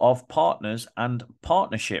pure of partners and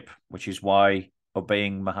partnership, which is why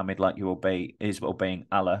obeying Muhammad like you obey is obeying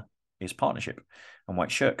Allah is partnership, and why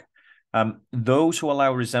it's shirk. Those who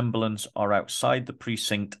allow resemblance are outside the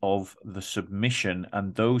precinct of the submission,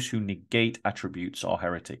 and those who negate attributes are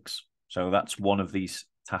heretics. So that's one of these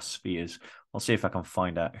task spheres. I'll see if I can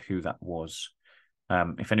find out who that was.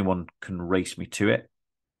 If anyone can race me to it.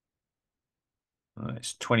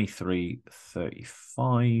 It's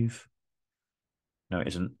 23:35. No, it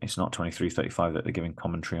isn't. It's not 23:35 that they're giving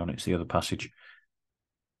commentary on. It's the other passage.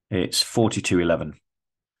 It's 42:11.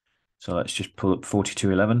 So let's just pull up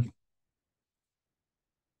 42:11.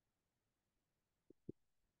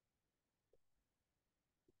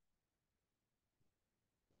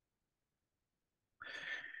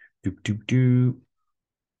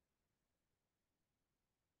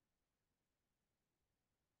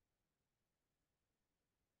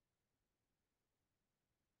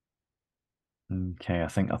 Okay, I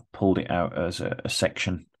think I've pulled it out as a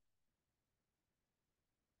section.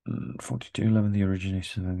 42:11, the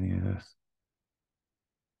origination of the earth.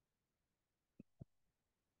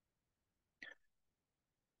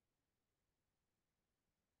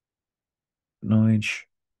 Knowledge.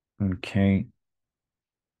 Okay.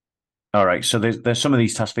 All right. So there's some of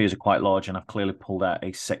these task spheres are quite large, and I've clearly pulled out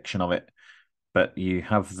a section of it. But you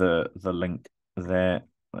have the link there.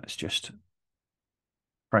 Let's just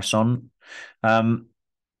press on.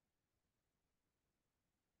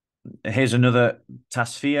 Here's another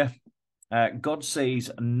task sphere. God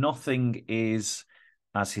says nothing is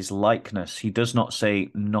as his likeness. He does not say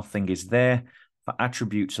nothing is there, for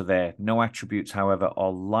attributes are there. No attributes, however,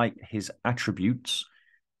 are like his attributes.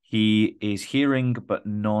 He is hearing, but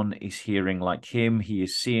none is hearing like him. He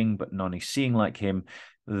is seeing, but none is seeing like him.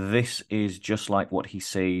 This is just like what he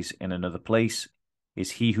says in another place.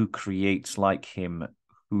 Is he who creates like him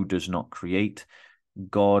who does not create?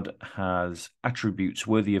 God has attributes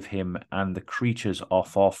worthy of him, and the creatures are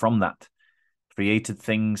far from that. Created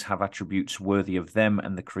things have attributes worthy of them,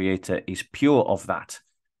 and the Creator is pure of that.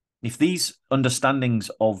 If these understandings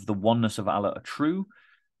of the oneness of Allah are true,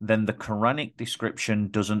 then the Quranic description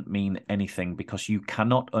doesn't mean anything, because you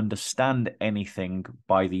cannot understand anything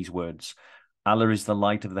by these words. Allah is the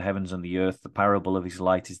light of the heavens and the earth. The parable of his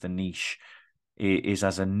light is the niche. It is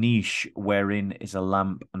as a niche wherein is a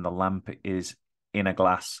lamp, and the lamp is in a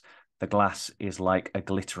glass. The glass is like a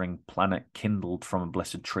glittering planet kindled from a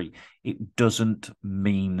blessed tree. It doesn't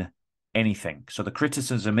mean anything. So the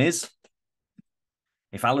criticism is,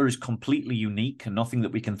 if Allah is completely unique and nothing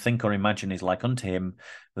that we can think or imagine is like unto him,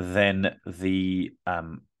 then these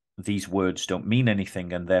words don't mean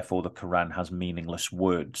anything, and therefore the Quran has meaningless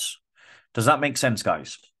words. Does that make sense,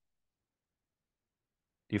 guys?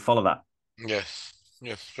 Do you follow that? Yes,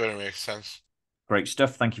 very makes sense. Great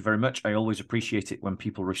stuff. Thank you very much. I always appreciate it when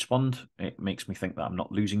people respond. It makes me think that I'm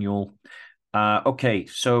not losing you all. Okay,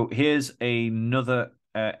 so here's another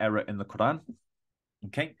error in the Quran.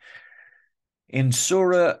 Okay. In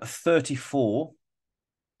Surah 34,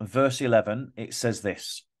 verse 11, it says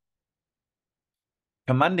this.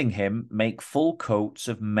 Commanding him, make full coats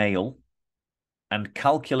of mail and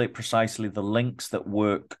calculate precisely the links that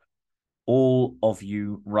work all of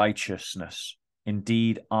you righteousness.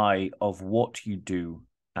 Indeed, I, of what you do,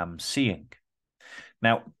 am seeing.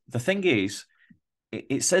 Now, the thing is,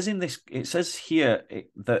 it says here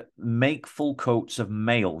that make full coats of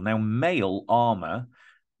mail. Now, mail armor,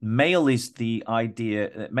 mail is the idea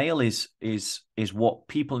that mail is what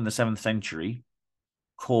people in the 7th century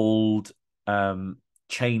called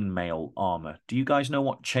chain mail armor. Do you guys know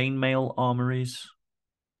what chain mail armor is?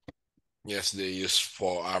 Yes, they use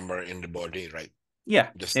for armor in the body, right? Yeah,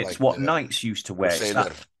 Just it's like what knights used to wear.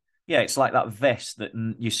 It's like that vest that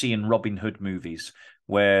you see in Robin Hood movies,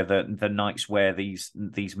 where the knights wear these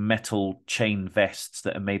metal chain vests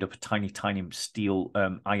that are made up of tiny steel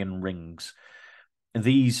iron rings.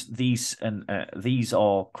 These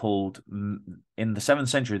are called, in the 7th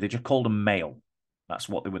century, they just called them mail. That's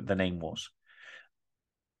what the name was.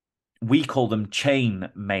 We call them chain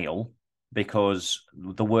mail because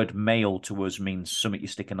the word mail to us means something you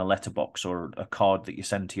stick in a letterbox or a card that you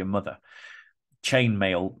send to your mother. Chain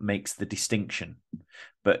mail makes the distinction.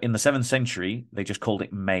 But in the 7th century, they just called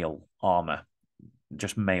it mail, armor,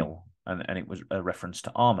 just mail. And it was a reference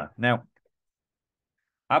to armor. Now,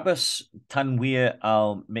 Abbas Tanwir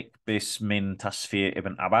al-Mikbis min Tasfir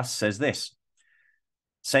ibn Abbas says this,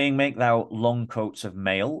 saying, make thou long coats of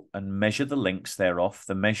mail and measure the links thereof,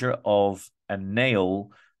 the measure of a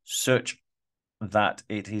nail, such that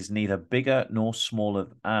it is neither bigger nor smaller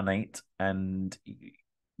than it, and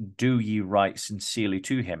do ye right sincerely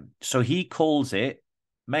to him. So he calls it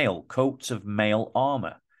mail, coats of mail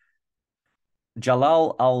armor.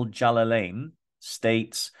 Jalal al-Jalalain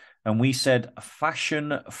states, and we said,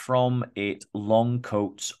 fashion from it long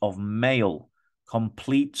coats of mail,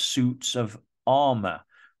 complete suits of armor,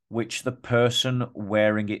 which the person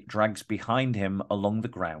wearing it drags behind him along the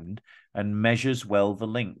ground and measures well the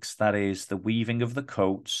links. That is, the weaving of the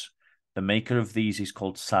coats. The maker of these is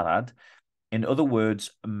called sarad. In other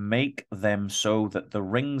words, make them so that the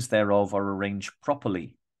rings thereof are arranged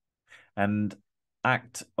properly. And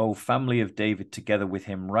act, O family of David, together with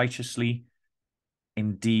him righteously.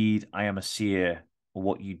 Indeed, I am a seer of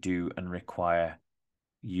what you do and require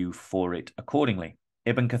you for it accordingly.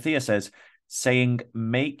 Ibn Kathir says, saying,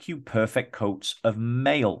 make you perfect coats of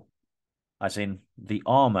mail, as in the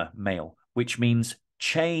armor mail, which means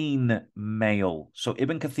chain mail. So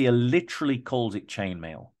Ibn Kathir literally calls it chain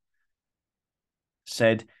mail.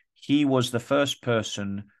 Said he was the first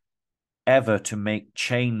person ever to make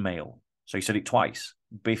chain mail. So he said it twice.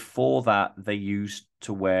 Before that, they used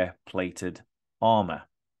to wear plated armor.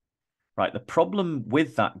 Right. The problem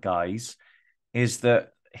with that, guys, is that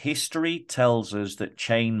history tells us that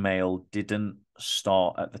chainmail didn't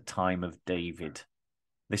start at the time of David.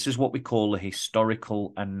 This is what we call a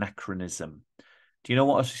historical anachronism. Do you know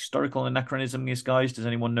what a historical anachronism is, guys? Does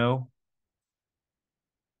anyone know?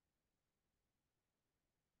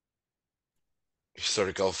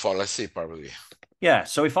 Historical fallacy, probably. Yeah,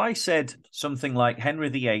 so if I said something like Henry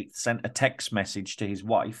VIII sent a text message to his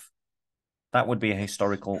wife, that would be a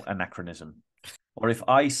historical anachronism. Or if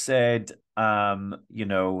I said, Henry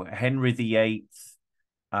VIII,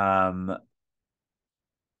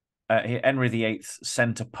 Henry VIII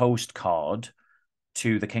sent a postcard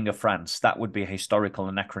to the King of France, that would be a historical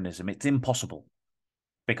anachronism. It's impossible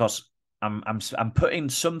because I'm putting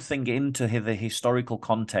something into the historical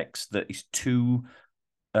context that is too.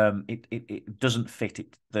 It doesn't fit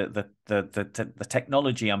it. The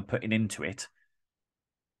technology I'm putting into it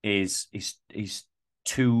is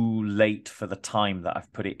too late for the time that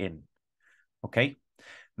I've put it in. Okay.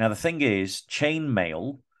 Now the thing is, chain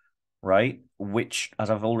mail, right? Which, as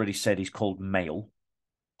I've already said, is called mail.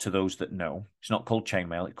 To those that know, it's not called chain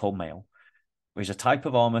mail; it's called mail. Is a type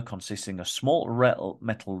of armor consisting of small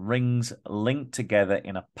metal rings linked together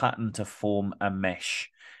in a pattern to form a mesh.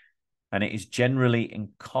 And it is generally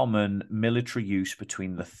in common military use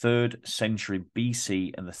between the 3rd century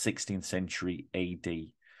BC and the 16th century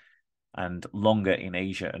AD, and longer in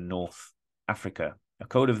Asia and North Africa. A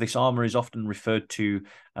coat of this armor is often referred to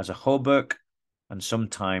as a hauberk and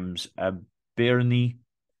sometimes a birni.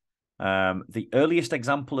 The earliest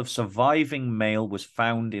example of surviving mail was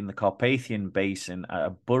found in the Carpathian Basin at a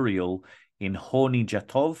burial in Horny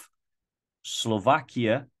Jatov,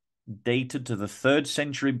 Slovakia, dated to the 3rd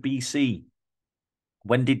century BC.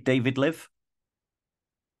 When did David live?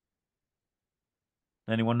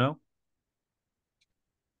 Anyone know?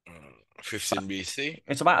 15 BC.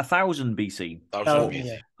 It's about 1000 BC. 1000 BC.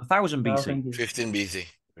 Yeah. 1000 BC. 15 BC.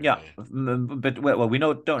 Yeah, but well, we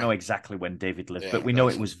don't know exactly when David lived, but we know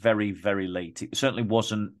it was very, very late. It certainly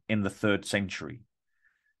wasn't in the 3rd century,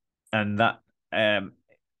 and that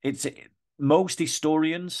most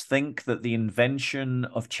historians think that the invention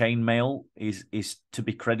of chainmail is to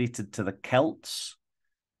be credited to the Celts,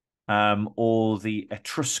 or the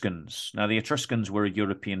Etruscans. Now, the Etruscans were a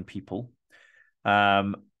European people,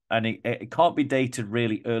 and it can't be dated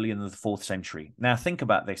really early in the 4th century. Now, think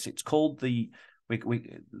about this. It's called we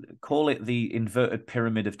call it the inverted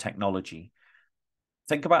pyramid of technology.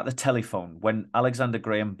 Think about the telephone. When Alexander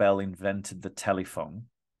Graham Bell invented the telephone,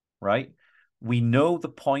 right? We know the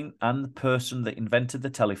point and the person that invented the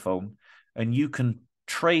telephone, and you can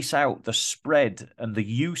trace out the spread and the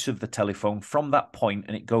use of the telephone from that point,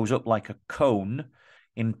 and it goes up like a cone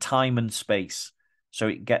in time and space. So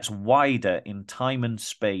it gets wider in time and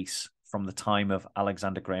space from the time of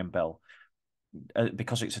Alexander Graham Bell,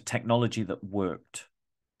 because it's a technology that worked.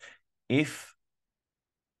 If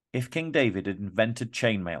if King David had invented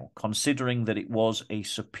chainmail, considering that it was a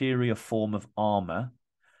superior form of armor,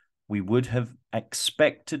 we would have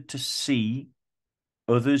expected to see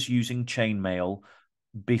others using chainmail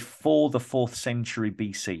before the 4th century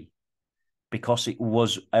BC, because it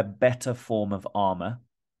was a better form of armor.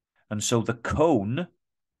 And so the cone,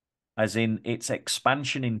 as in its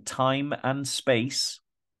expansion in time and space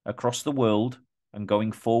across the world and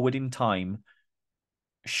going forward in time,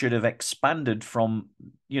 should have expanded from,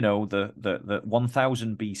 the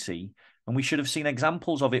 1000 BC, and we should have seen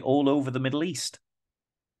examples of it all over the Middle East.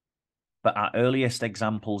 But our earliest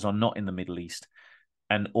examples are not in the Middle East.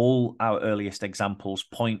 And all our earliest examples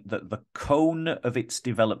point that the cone of its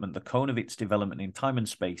development in time and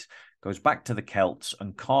space goes back to the Celts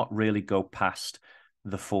and can't really go past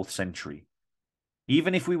the 4th century.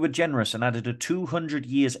 Even if we were generous and added a 200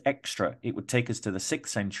 years extra, it would take us to the 6th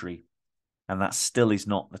century. And that still is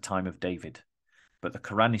not the time of David. But the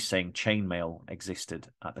Quran is saying chainmail existed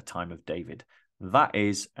at the time of David. That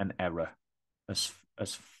is an error. As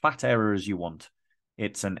fat error as you want.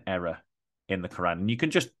 It's an error in the Quran. And you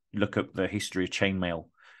can just look up the history of chainmail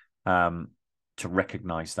to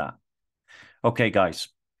recognize that. Okay, guys.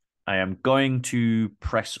 I am going to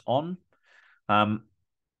press on. Now,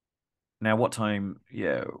 what time?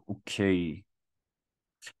 Yeah, okay.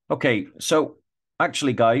 Okay, so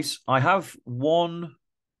actually, guys, I have 1,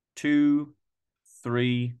 2,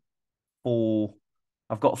 3, 4.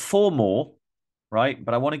 I've got 4 more, right?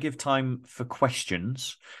 But I want to give time for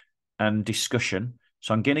questions and discussion.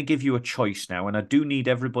 So I'm going to give you a choice now, and I do need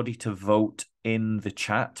everybody to vote in the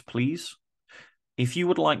chat, please. If you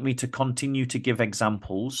would like me to continue to give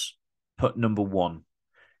examples, put number 1.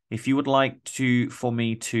 If you would like for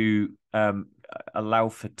me to allow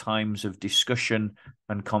for times of discussion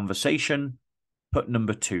and conversation, put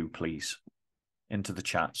number 2, please, into the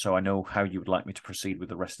chat, so I know how you would like me to proceed with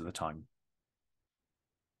the rest of the time.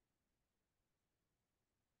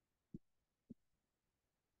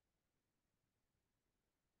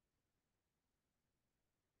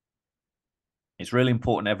 It's really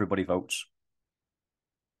important everybody votes.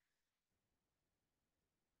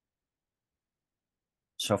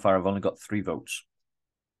 So far, I've only got 3 votes.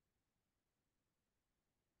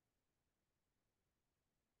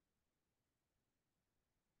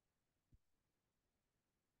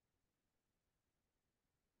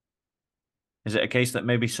 Is it a case that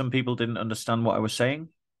maybe some people didn't understand what I was saying?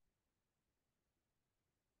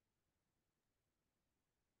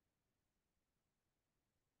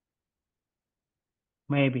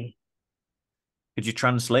 Maybe. Could you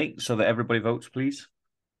translate so that everybody votes, please?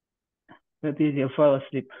 That is, you fall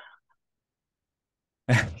asleep.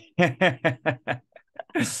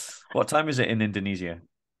 What time is it in Indonesia?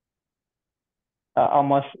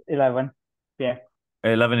 Almost 11. Yeah.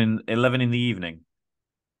 11 in the evening.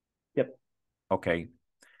 Yep. Okay.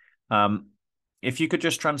 If you could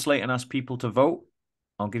just translate and ask people to vote,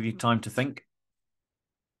 I'll give you time to think.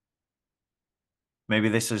 Maybe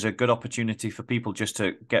this is a good opportunity for people just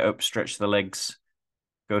to get up, stretch their legs,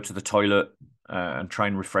 go to the toilet, and try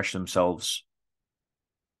and refresh themselves.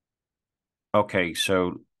 Okay,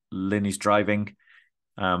 so Lynn is driving,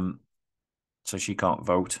 so she can't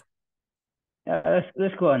vote.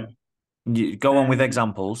 Let's go on. You go on with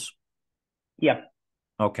examples. Yeah.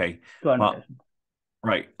 Okay. Go on. Well,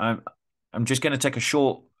 right. I'm just going to take a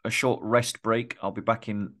short rest break. I'll be back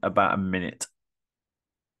in about a minute,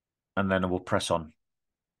 and then I will press on.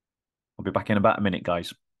 I'll be back in about a minute,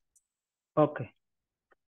 guys. Okay.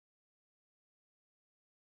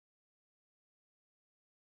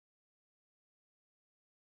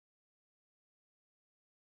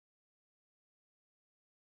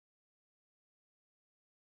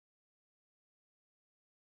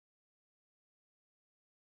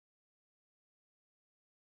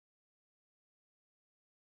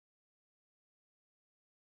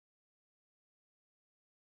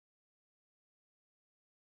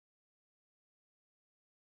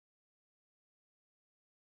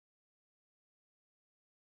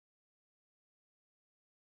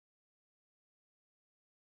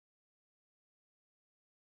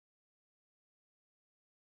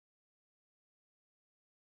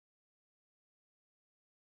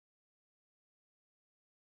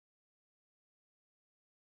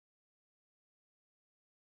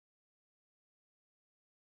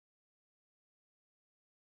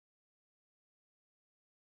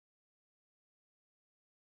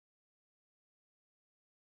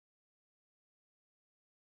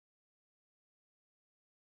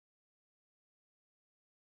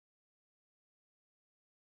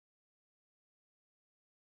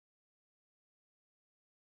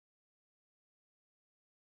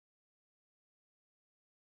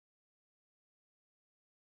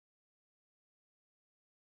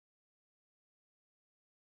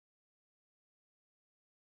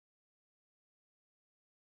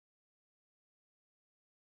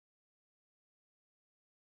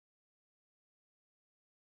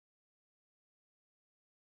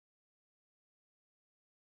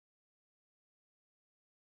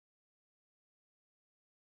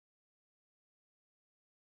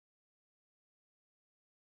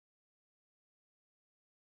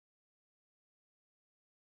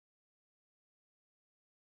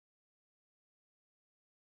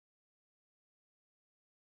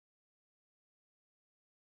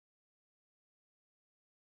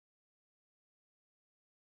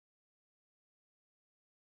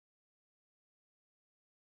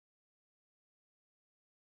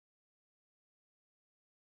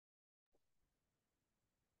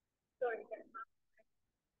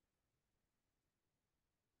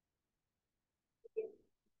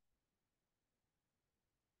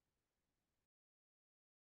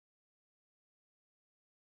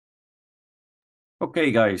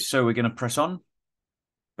 Okay, guys, so we're going to press on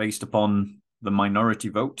based upon the minority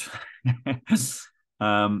vote.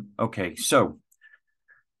 Okay, so.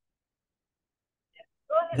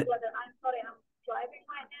 Go ahead, brother. I'm sorry, I'm driving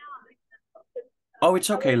right now. Oh,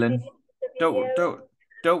 it's okay, Lynn.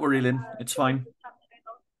 Don't worry, Lynn. It's fine.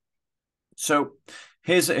 So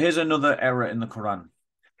here's another error in the Quran.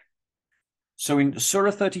 So in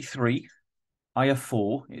Surah 33, Ayah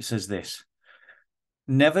 4, it says this: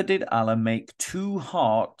 never did Allah make two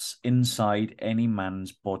hearts inside any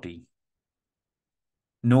man's body,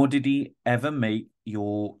 nor did he ever make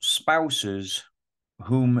your spouses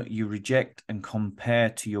whom you reject and compare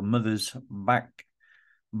to your mothers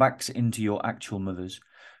backs into your actual mothers,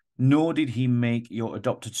 nor did he make your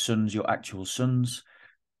adopted sons your actual sons.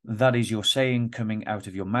 That is your saying coming out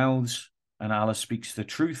of your mouths, and Allah speaks the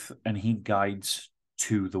truth and he guides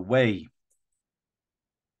to the way.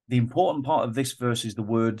 The important part of this verse is the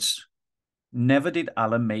words, never did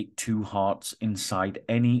Allah make two hearts inside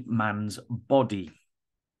any man's body.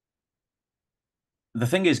 The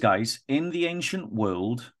thing is, guys, in the ancient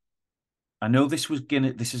world, I know this is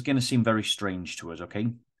gonna seem very strange to us, okay?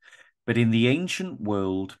 But in the ancient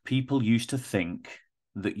world, people used to think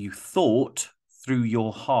that you thought through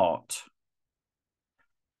your heart.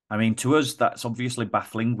 I mean, to us, that's obviously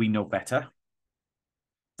baffling. We know better.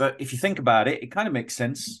 But if you think about it, it kind of makes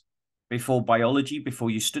sense. Before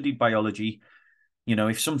you studied biology, you know,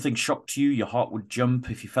 if something shocked you, your heart would jump.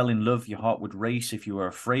 If you fell in love, your heart would race. If you were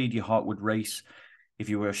afraid, your heart would race. If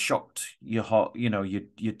you were shocked, your heart, you know,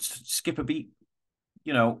 you'd skip a beat.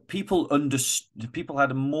 You know, people who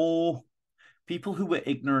were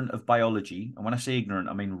ignorant of biology, and when I say ignorant,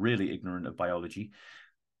 I mean really ignorant of biology.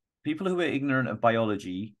 People who were ignorant of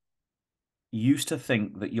biology used to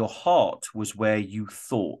think that your heart was where you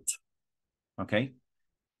thought. Okay?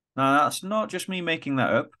 Now, that's not just me making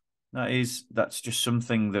that up. That's just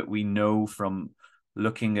something that we know from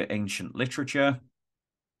looking at ancient literature.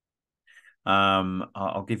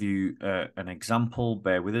 I'll give you an example.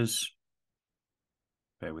 Bear with us.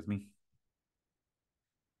 Bear with me.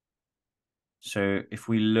 So if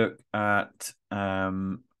we look at that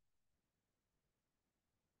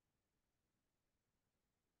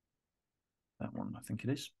one, I think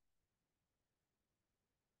it is.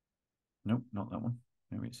 Nope, not that one.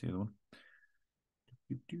 Maybe it's the other one.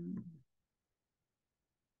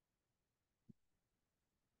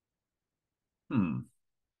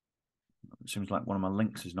 It seems like one of my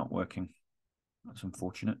links is not working. That's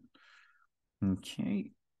unfortunate.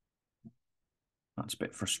 Okay. That's a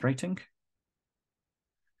bit frustrating.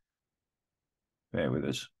 Bear with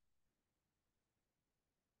us.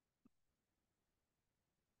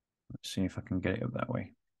 Let's see if I can get it up that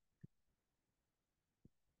way.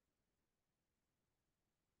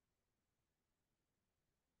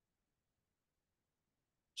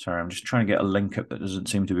 Sorry, I'm just trying to get a link up that doesn't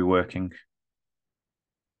seem to be working.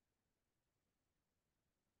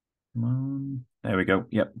 Come on. There we go.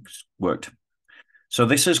 Yep, worked. So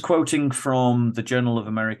this is quoting from the Journal of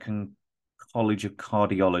American College of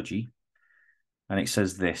Cardiology. And it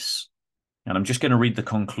says this. And I'm just going to read the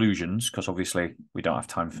conclusions because obviously we don't have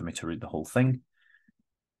time for me to read the whole thing.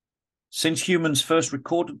 Since humans first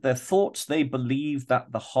recorded their thoughts, they believed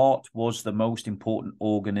that the heart was the most important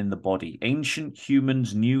organ in the body. Ancient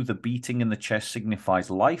humans knew the beating in the chest signifies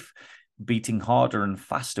life, beating harder and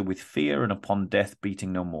faster with fear, and upon death,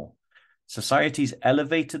 beating no more. Societies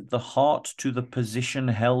elevated the heart to the position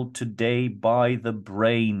held today by the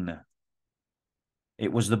brain.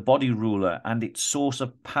 It was the body ruler and its source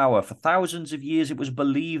of power. For thousands of years, it was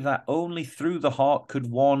believed that only through the heart could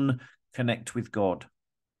one connect with God.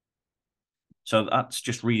 So that's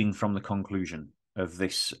just reading from the conclusion of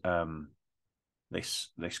this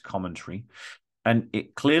this commentary. And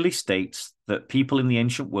it clearly states that people in the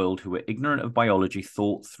ancient world who were ignorant of biology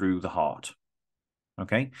thought through the heart.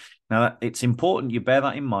 Okay, now it's important you bear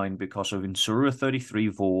that in mind because in Surah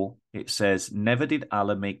 33:4, it says, never did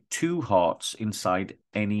Allah make two hearts inside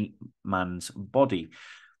any man's body.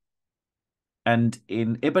 And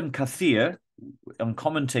in Ibn Kathir, I'm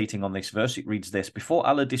commentating on this verse, it reads this: before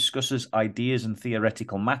Allah discusses ideas and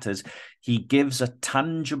theoretical matters, he gives a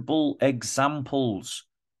tangible examples.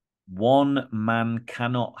 One man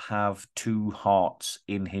cannot have two hearts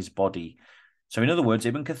in his body. So in other words,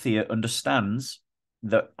 Ibn Kathir understands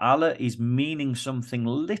that Allah is meaning something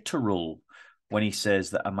literal when he says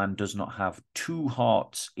that a man does not have two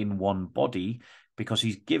hearts in one body, because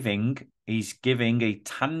he's giving he's giving a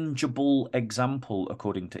tangible example,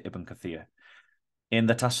 according to Ibn Kathir. In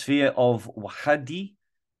the Tasfir of Wahadi,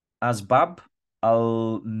 Asbab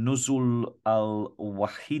al-Nuzul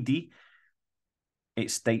al-Wahidi, it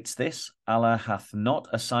states this: Allah hath not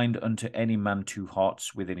assigned unto any man two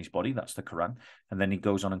hearts within his body. That's the Quran. And then he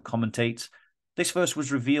goes on and commentates. This verse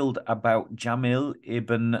was revealed about Jamil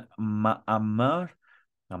ibn Ma'amar.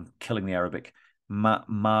 I'm killing the Arabic.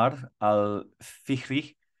 Ma'mar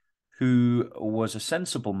al-Fihri, who was a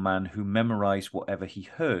sensible man who memorized whatever he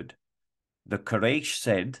heard. The Quraysh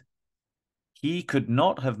said, he could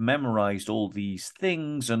not have memorized all these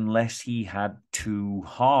things unless he had two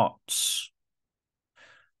hearts.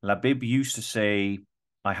 Labib used to say,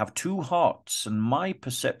 I have two hearts, and my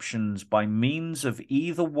perceptions by means of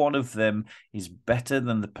either one of them is better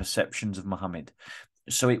than the perceptions of Muhammad.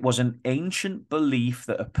 So it was an ancient belief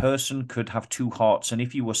that a person could have two hearts, and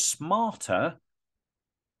if you were smarter,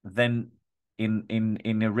 then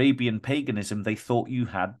in Arabian paganism, they thought you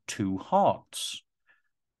had two hearts.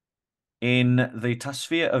 In the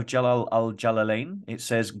Tasfir of Jalal al-Jalalain, it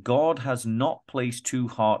says, God has not placed two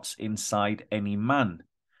hearts inside any man.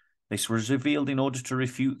 This was revealed in order to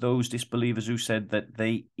refute those disbelievers who said that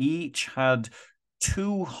they each had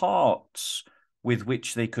two hearts with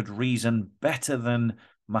which they could reason better than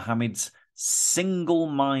Muhammad's single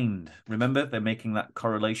mind. Remember, they're making that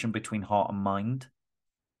correlation between heart and mind.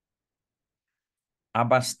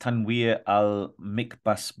 Abbas Tanwir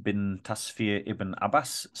al-Mikbas bin Tasfir ibn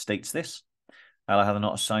Abbas states this: Allah hath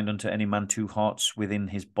not assigned unto any man two hearts within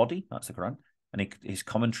his body. That's the Quran. And his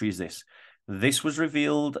commentary is this: this was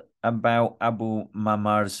revealed about Abu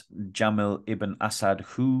Ma'mar's Jamil ibn Asad,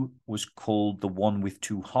 who was called the one with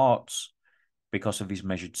two hearts because of his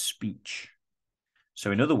measured speech.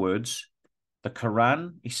 So in other words, the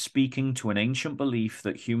Quran is speaking to an ancient belief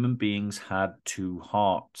that human beings had two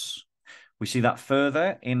hearts. We see that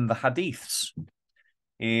further in the hadiths.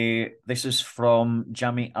 This is from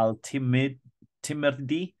Jami al-Timirdi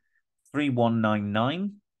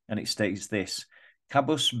 3199, and it states this: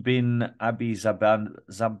 Qabus bin Abi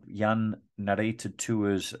Zabyan narrated to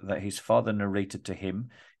us that his father narrated to him.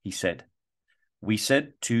 He said, we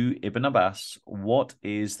said to Ibn Abbas, what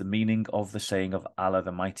is the meaning of the saying of Allah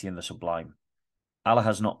the Mighty and the Sublime? Allah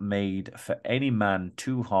has not made for any man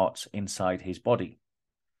two hearts inside his body.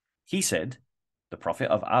 He said, the Prophet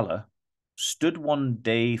of Allah stood one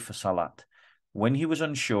day for Salat. When he was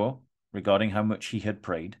unsure regarding how much he had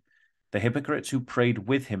prayed, the hypocrites who prayed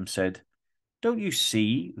with him said, don't you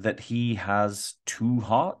see that he has two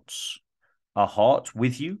hearts, a heart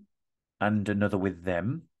with you and another with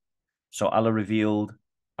them? So Allah revealed,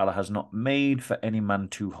 Allah has not made for any man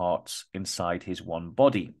two hearts inside his one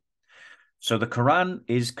body. So the Quran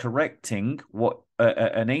is correcting what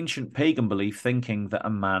an ancient pagan belief, thinking that a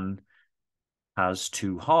man has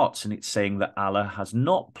two hearts, and it's saying that Allah has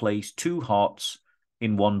not placed two hearts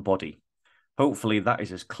in one body. Hopefully that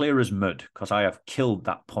is as clear as mud, because I have killed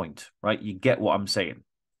that point, right? You get what I'm saying.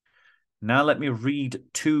 Now let me read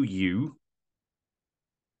to you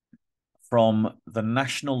from the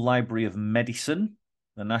National Library of Medicine,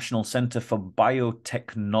 the National Center for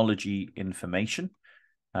Biotechnology Information,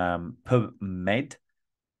 PubMed,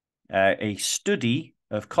 a study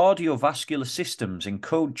of cardiovascular systems in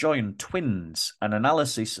co-joined twins, an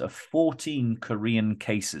analysis of 14 Korean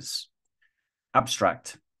cases.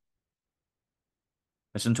 Abstract.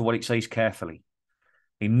 Listen to what it says carefully.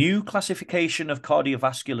 A new classification of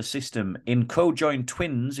cardiovascular system in co-joined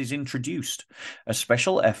twins is introduced. A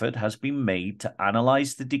special effort has been made to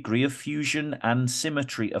analyze the degree of fusion and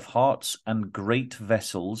symmetry of hearts and great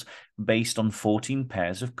vessels based on 14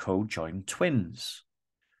 pairs of co-joined twins.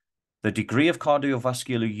 The degree of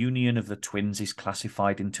cardiovascular union of the twins is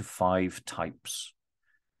classified into 5 types.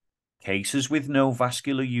 Cases with no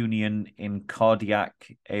vascular union in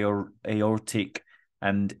cardiac, aortic,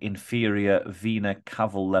 and inferior vena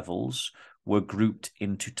cava levels were grouped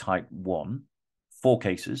into type 1, 4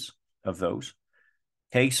 cases of those.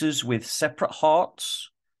 Cases with separate hearts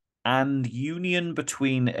and union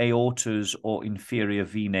between aortas or inferior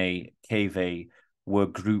venae cavae were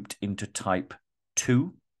grouped into type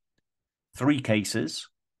 2, 3 cases.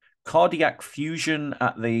 Cardiac fusion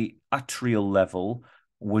at the atrial level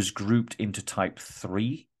was grouped into type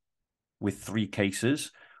 3 with 3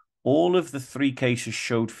 cases. All of the 3 cases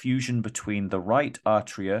showed fusion between the right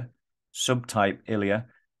atria, subtype ilia,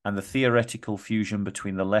 and the theoretical fusion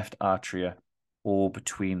between the left atria or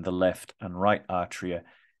between the left and right atria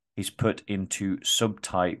is put into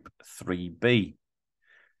subtype 3b.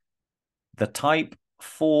 The type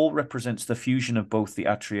 4 represents the fusion of both the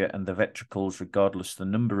atria and the ventricles regardless the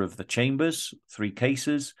number of the chambers, 3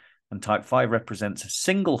 cases, and type 5 represents a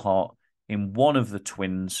single heart in one of the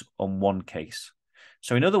twins on one case.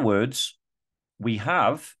 So in other words, we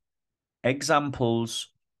have examples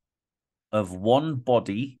of one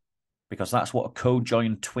body, because that's what a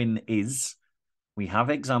co-joined twin is. We have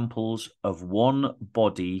examples of one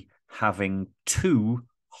body having two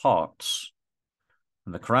hearts.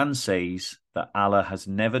 And the Quran says that Allah has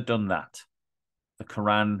never done that. The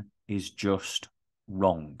Quran is just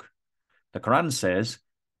wrong. The Quran says,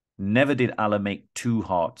 never did Allah make two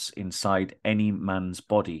hearts inside any man's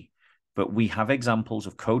body. But we have examples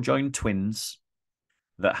of co-joined twins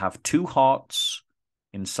that have two hearts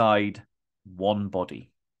inside one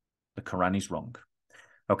body. The Quran is wrong.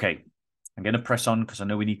 Okay, I'm going to press on because I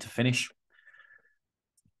know we need to finish.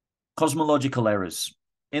 Cosmological errors.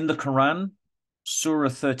 In the Quran, Surah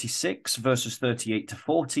 36, verses 38 to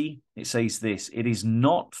 40, it says this: it is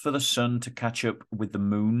not for the sun to catch up with the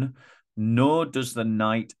moon, nor does the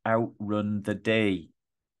night outrun the day.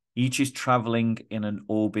 Each is traveling in an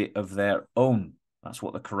orbit of their own. That's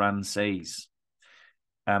what the Quran says.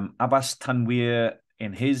 Abbas Tanwir,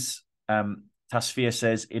 in his Tasfir,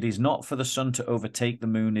 says, it is not for the sun to overtake the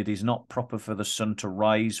moon. It is not proper for the sun to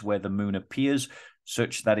rise where the moon appears,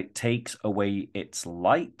 such that it takes away its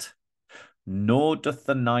light. Nor doth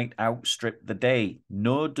the night outstrip the day,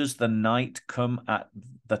 nor does the night come at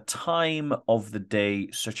the time of the day,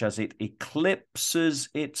 such as it eclipses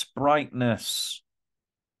its brightness.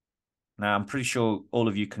 Now, I'm pretty sure all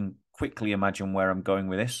of you can quickly imagine where I'm going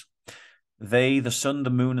with this. They, the sun, the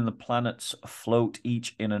moon, and the planets, float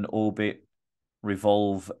each in an orbit,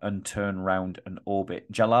 revolve, and turn round an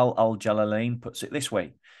orbit. Jalal al-Jalalain puts it this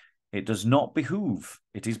way: it does not behoove,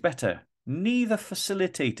 it is better, neither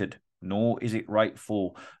facilitated, nor is it right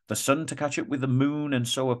for the sun to catch up with the moon and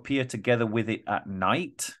so appear together with it at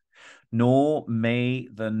night, nor may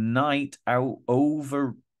the night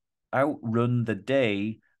outrun the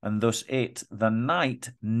day, and thus the night,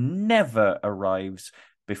 never arrives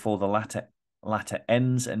before the latter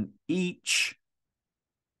ends, and each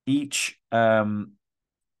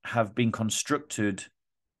have been constructed.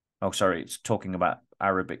 Oh, sorry, it's talking about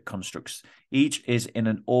Arabic constructs. Each is in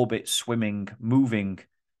an orbit, swimming, moving,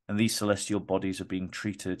 and these celestial bodies are being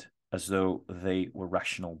treated as though they were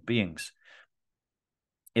rational beings.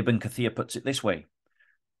 Ibn Kathir puts it this way: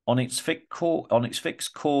 on its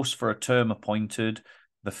fixed course for a term appointed,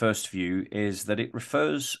 the first view is that it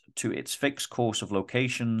refers to its fixed course of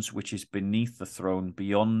locations, which is beneath the throne,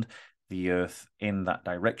 beyond the earth, in that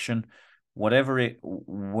direction. Wherever it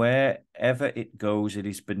goes, it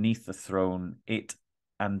is beneath the throne, it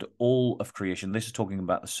and all of creation. This is talking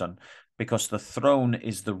about the sun, because the throne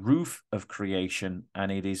is the roof of creation,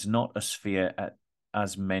 and it is not a sphere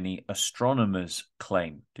as many astronomers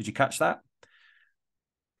claim. Did you catch that?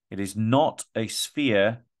 It is not a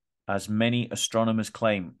sphere as many astronomers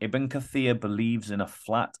claim. Ibn Kathir believes in a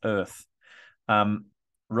flat earth.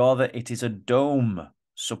 Rather, it is a dome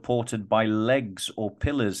supported by legs or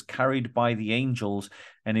pillars carried by the angels,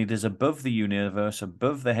 and it is above the universe,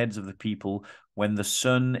 above the heads of the people. When the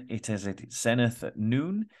sun, it is at its zenith at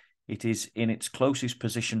noon, it is in its closest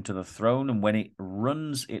position to the throne, and when it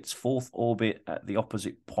runs its fourth orbit at the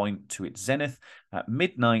opposite point to its zenith, at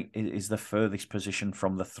midnight, it is the furthest position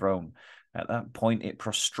from the throne. At that point, it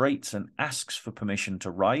prostrates and asks for permission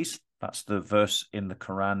to rise. That's the verse in the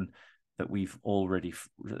Quran that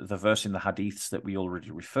the verse in the hadiths that we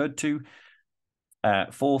already referred to.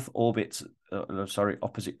 Fourth orbit,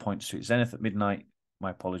 opposite points to its zenith at midnight.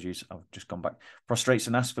 My apologies, I've just gone back. Prostrates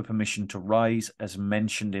and asks for permission to rise, as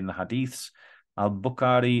mentioned in the hadiths.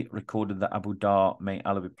 Al-Bukhari recorded that Abu Dar, may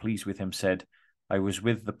Allah be pleased with him, said, I was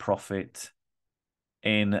with the Prophet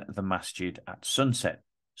in the masjid at sunset.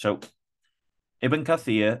 So Ibn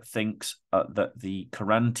Kathir thinks that the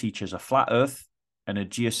Quran teaches a flat earth and a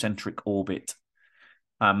geocentric orbit.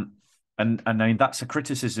 And I mean, that's a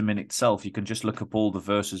criticism in itself. You can just look up all the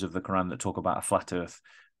verses of the Quran that talk about a flat earth.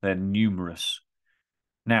 They're numerous.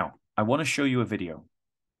 Now, I want to show you a video.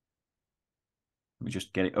 Let me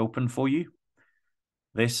just get it open for you.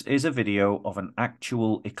 This is a video of an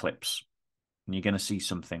actual eclipse. And you're going to see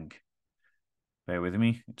something. Bear with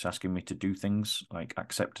me. It's asking me to do things like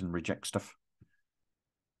accept and reject stuff.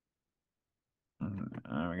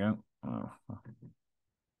 There we go. Oh.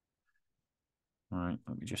 All right,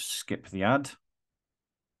 let me just skip the ad.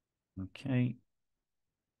 Okay.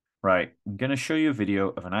 Right, I'm going to show you a video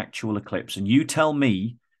of an actual eclipse, and you tell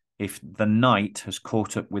me if the night has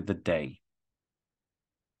caught up with the day.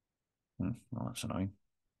 Well, that's annoying.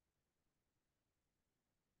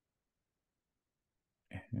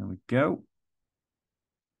 Here we go.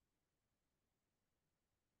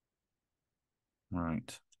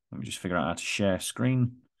 Right. Let me just figure out how to share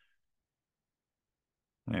screen.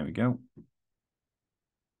 There we go.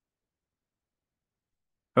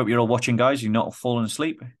 Hope you're all watching, guys. You're not falling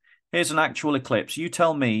asleep. Here's an actual eclipse. You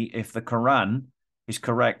tell me if the Quran is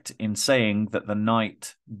correct in saying that the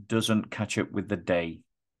night doesn't catch up with the day.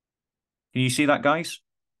 Can you see that, guys?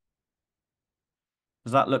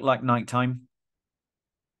 Does that look like nighttime?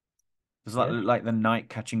 Does that look like the night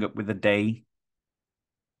catching up with the day?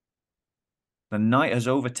 The night has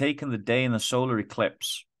overtaken the day in the solar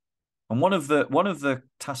eclipse. And one of the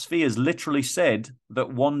tasfirs literally said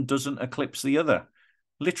that one doesn't eclipse the other.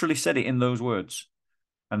 Literally said it in those words.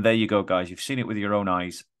 And there you go, guys. You've seen it with your own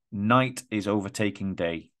eyes. Night is overtaking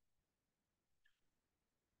day.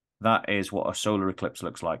 That is what a solar eclipse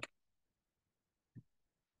looks like.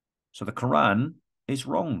 So the Quran is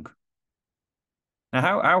wrong.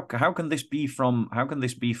 Now, how can this be from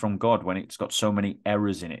God when it's got so many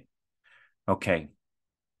errors in it? Okay.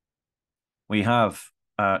 We have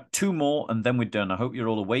 2 more and then we're done. I hope you're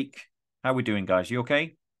all awake. How are we doing, guys? You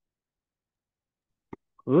okay?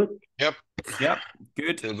 Good. Yep. Yep.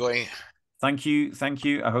 Good. Still going. Thank you. Thank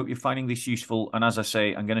you. I hope you're finding this useful. And as I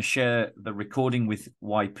say, I'm going to share the recording with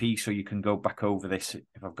YP so you can go back over this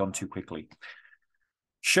if I've gone too quickly.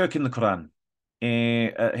 Shirk in the Quran.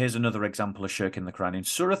 Here's another example of shirk in the Quran. In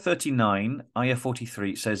Surah 39, Ayah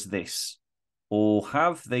 43, it says this: or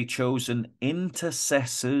have they chosen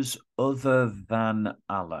intercessors other than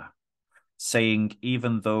Allah, saying,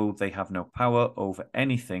 even though they have no power over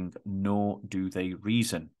anything, nor do they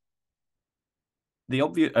reason.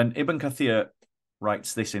 And Ibn Kathir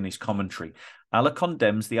writes this in his commentary. Allah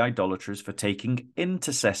condemns the idolaters for taking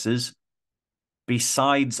intercessors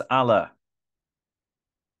besides Allah.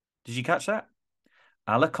 Did you catch that?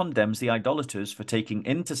 Allah condemns the idolaters for taking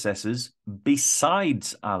intercessors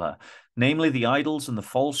besides Allah, namely the idols and the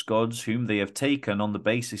false gods whom they have taken on the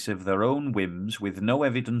basis of their own whims with no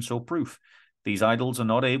evidence or proof. These idols are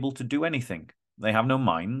not able to do anything. They have no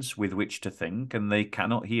minds with which to think, and they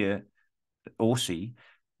cannot hear or see.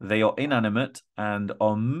 They are inanimate and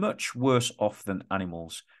are much worse off than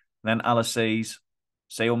animals. Then Allah says,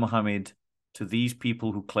 say, O Muhammad, to these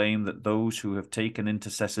people who claim that those who have taken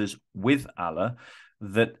intercessors with Allah,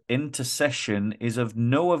 that intercession is of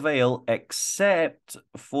no avail except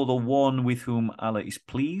for the one with whom Allah is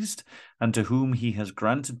pleased and to whom he has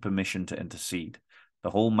granted permission to intercede. The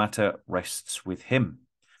whole matter rests with him.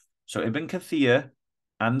 So Ibn Kathir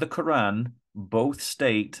and the Quran both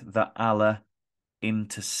state that Allah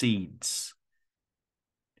intercedes.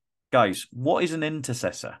 Guys, what is an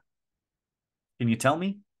intercessor? Can you tell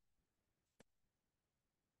me?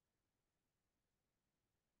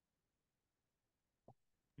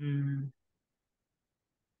 You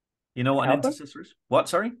know what an intercessor is? What,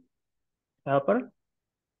 sorry? Helper?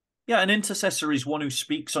 Yeah, an intercessor is one who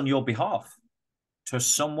speaks on your behalf to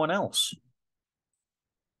someone else.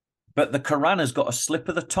 But the Quran has got a slip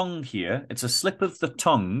of the tongue here. It's a slip of the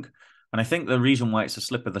tongue. And I think the reason why it's a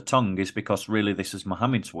slip of the tongue is because really this is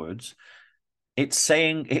Muhammad's words. It's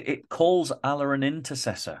saying, it calls Allah an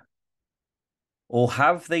intercessor. Or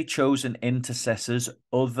have they chosen intercessors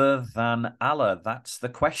other than Allah? That's the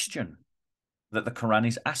question that the Quran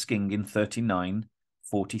is asking in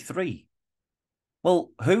 39:43.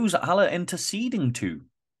 Well, who's Allah interceding to?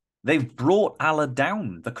 They've brought Allah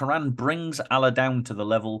down. The Quran brings Allah down to the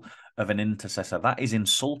level of an intercessor. That is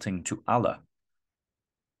insulting to Allah.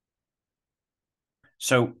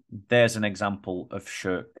 So there's an example of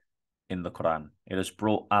shirk in the Quran. It has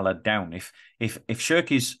brought Allah down. If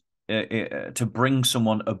shirk is to bring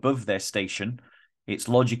someone above their station, it's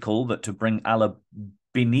logical that to bring Allah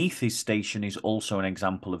beneath his station is also an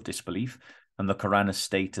example of disbelief. And the Quran has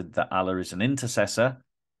stated that Allah is an intercessor.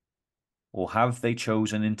 Or have they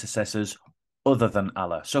chosen intercessors other than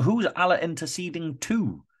Allah? So who's Allah interceding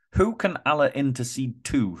to? Who can Allah intercede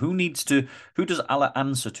to? Who does Allah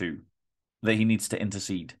answer to that he needs to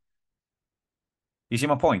intercede? You see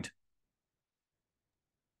my point?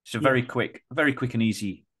 It's a very quick and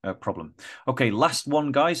easy problem. Okay, last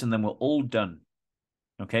one, guys, and then we're all done.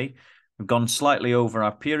 Okay, we've gone slightly over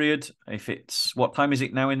our period. What time is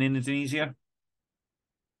it now in Indonesia?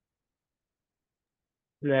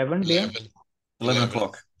 11 p.m. 11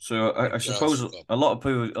 o'clock. So I suppose a lot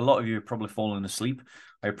of you are probably falling asleep.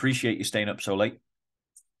 I appreciate you staying up so late.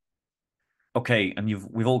 Okay, and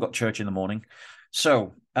we've all got church in the morning.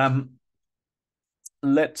 So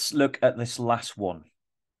let's look at this last one,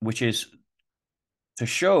 which is to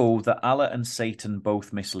show that Allah and Satan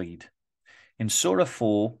both mislead. In Surah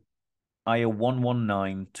 4, Ayah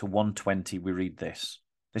 119 to 120, we read this.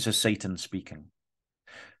 This is Satan speaking.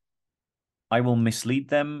 I will mislead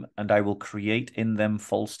them, and I will create in them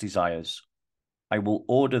false desires. I will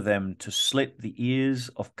order them to slit the ears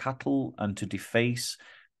of cattle and to deface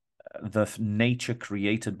the nature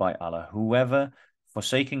created by Allah. Whoever,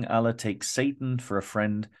 forsaking Allah, takes Satan for a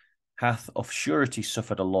friend, hath of surety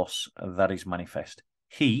suffered a loss that is manifest.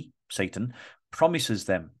 He, Satan, promises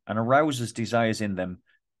them and arouses desires in them,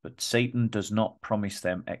 but Satan does not promise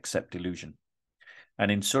them except delusion.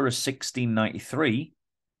 And in Surah 1693,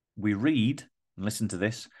 we read, and listen to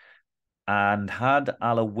this, and had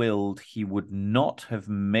Allah willed, he would not have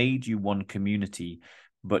made you one community,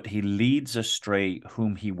 but he leads astray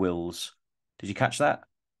whom he wills. Did you catch that?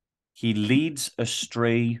 He leads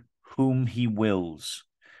astray whom he wills,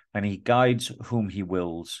 and he guides whom he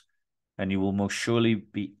wills, and you will most surely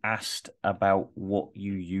be asked about what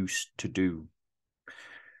you used to do.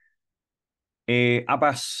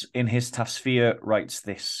 Abbas, in his tafsir, writes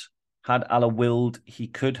this: had Allah willed, he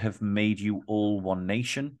could have made you all one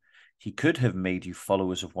nation. He could have made you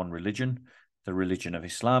followers of one religion, the religion of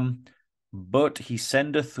Islam, but he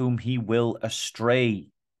sendeth whom he will astray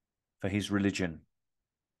for his religion.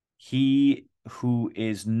 He who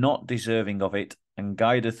is not deserving of it, and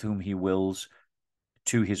guideth whom he wills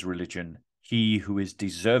to his religion, he who is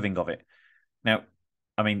deserving of it. Now,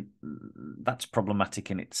 I mean, that's problematic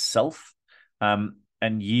in itself.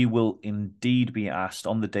 And ye will indeed be asked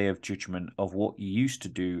on the day of judgment of what ye used to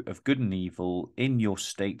do of good and evil in your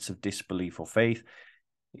states of disbelief or faith.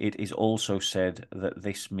 It is also said that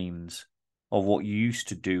this means of what you used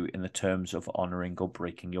to do in the terms of honoring or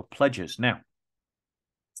breaking your pledges. Now,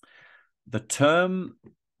 the term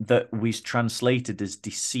that was translated as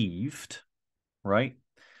deceived, right?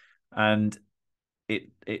 And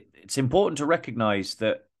it's important to recognize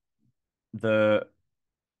that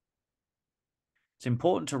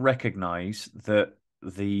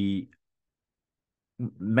the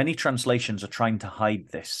many translations are trying to hide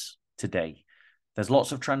this today. There's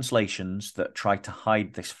lots of translations that try to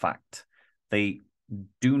hide this fact. They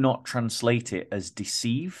do not translate it as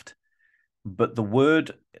deceived, but the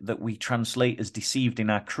word that we translate as deceived in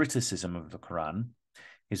our criticism of the Quran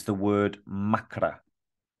is the word makra.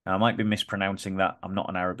 Now, I might be mispronouncing that. I'm not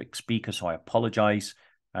an Arabic speaker, so I apologize.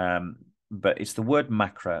 But it's the word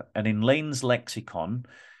makra. And in Lane's lexicon,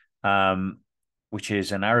 which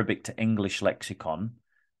is an Arabic to English lexicon,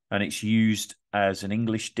 and it's used as an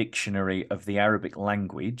English dictionary of the Arabic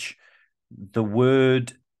language, the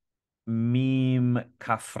word mim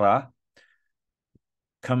kafra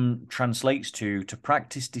translates to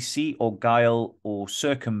practice deceit or guile or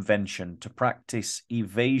circumvention, to practice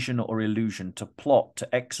evasion or illusion, to plot,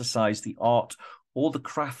 to exercise the art or the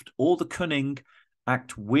craft or the cunning,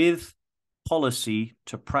 act with policy,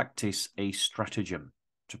 to practice a stratagem,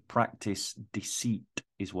 to practice deceit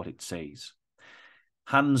is what it says.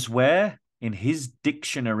 Hans Ware, in his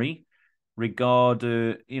dictionary,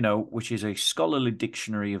 which is a scholarly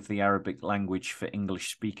dictionary of the Arabic language for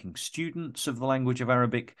English-speaking students of the language of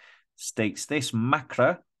Arabic, states this: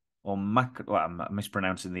 makra, or makra, well, I'm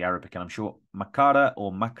mispronouncing the Arabic, and I'm sure makara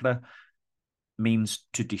or makra means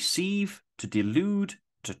to deceive, to delude,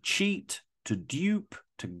 to cheat, to dupe,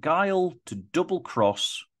 to guile, to double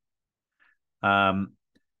cross.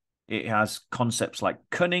 It has concepts like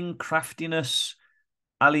cunning, craftiness,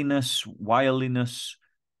 alliness, wiliness,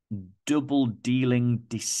 double dealing,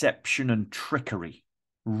 deception and trickery,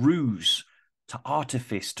 ruse, to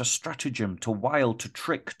artifice, to stratagem, to wile, to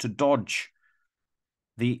trick, to dodge.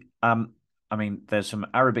 There's some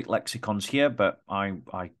Arabic lexicons here, but I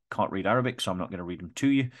can't read Arabic, so I'm not going to read them to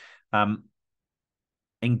you.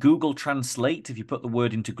 In Google Translate, if you put the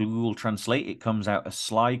word into Google Translate, it comes out as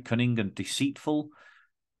sly, cunning, and deceitful.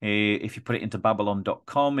 If you put it into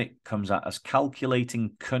Babylon.com, it comes out as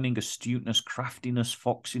calculating, cunning, astuteness, craftiness,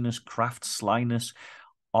 foxiness, craft, slyness,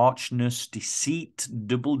 archness, deceit,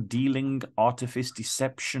 double dealing, artifice,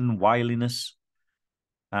 deception, wiliness.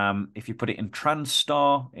 If you put it in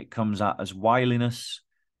Transstar, it comes out as wiliness.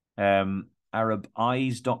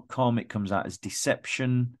 ArabEyes.com, it comes out as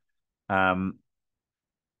deception.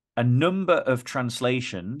 A number of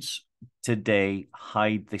translations today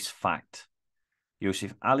hide this fact.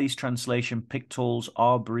 Yusuf Ali's translation, Pictols,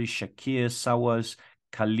 Arbery, Shakir, Sawaz,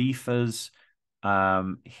 Khalifas,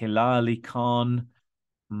 Hilali Khan,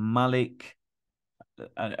 Malik,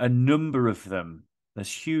 a number of them.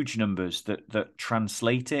 There's huge numbers that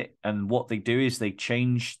translate it, and what they do is they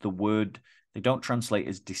change the word. They don't translate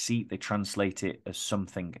as deceit, they translate it as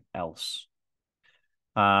something else.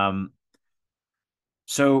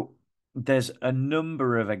 So there's a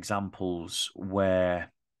number of examples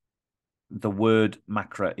where the word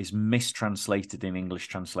makra is mistranslated in English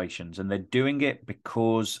translations, and they're doing it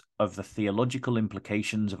because of the theological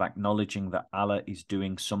implications of acknowledging that Allah is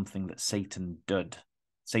doing something that Satan did.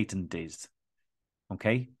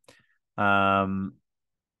 Okay? And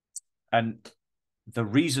the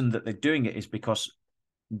reason that they're doing it is because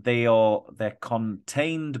they're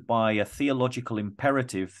contained by a theological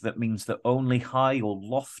imperative that means that only high or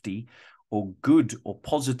lofty or good or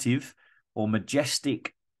positive or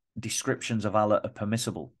majestic descriptions of Allah are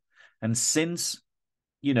permissible. And since,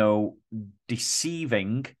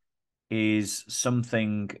 deceiving is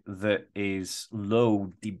something that is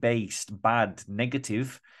low, debased, bad,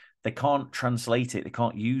 negative, they can't translate it. They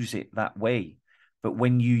can't use it that way. But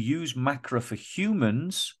when you use makra for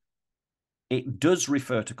humans, it does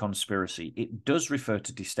refer to conspiracy. It does refer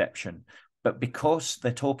to deception. But because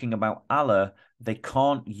they're talking about Allah, they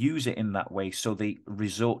can't use it in that way. So they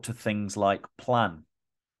resort to things like plan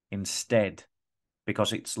instead,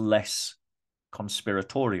 because it's less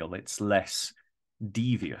conspiratorial. It's less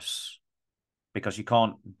devious, because you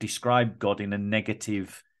can't describe God in a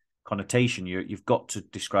negative connotation. You've got to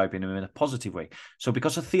describe him in a positive way. So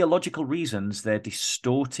because of theological reasons, they're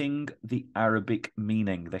distorting the Arabic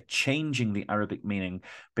meaning. They're changing the Arabic meaning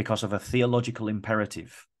because of a theological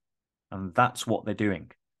imperative. And that's what they're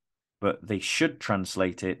doing. But they should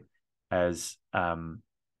translate it as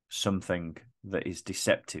something that is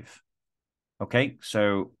deceptive. Okay,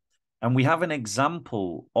 so, and we have an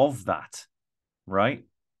example of that, right?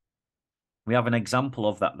 We have an example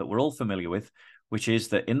of that we're all familiar with, which is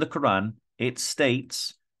that in the Qur'an, it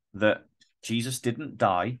states that Jesus didn't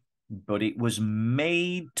die, but it was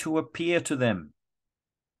made to appear to them.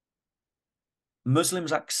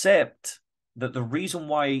 Muslims accept that the reason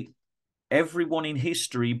why everyone in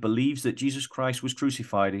history believes that Jesus Christ was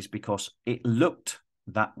crucified is because it looked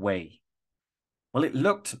that way. Well, it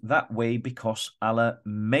looked that way because Allah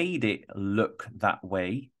made it look that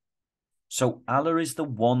way. So Allah is the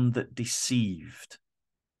one that deceived.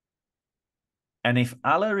 And if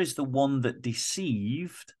Allah is the one that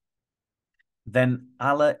deceived, then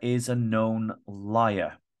Allah is a known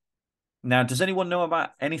liar. Now, does anyone know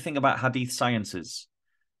anything about hadith sciences?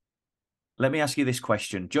 Let me ask you this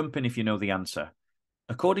question. Jump in if you know the answer.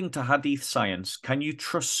 According to hadith science, can you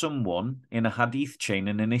trust someone in a hadith chain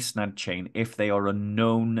and an isnad chain if they are a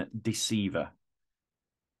known deceiver?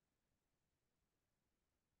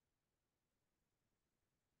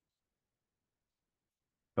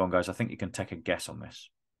 Go on, guys. I think you can take a guess on this.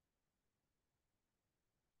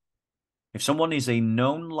 If someone is a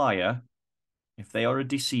known liar, if they are a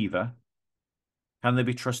deceiver, can they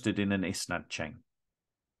be trusted in an isnad chain?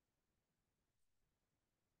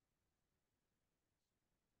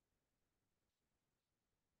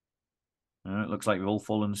 It looks like we've all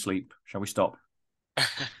fallen asleep. Shall we stop?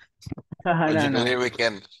 Logically we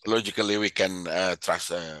can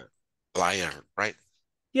trust a liar, right?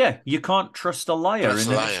 Yeah, you can't trust a liar in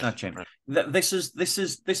an isnad chain. Right. This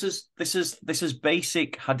is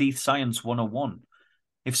basic hadith science 101.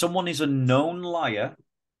 If someone is a known liar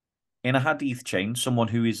in a hadith chain, someone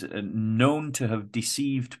who is known to have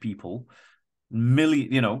deceived people,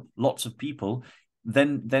 lots of people,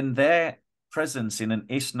 then their presence in an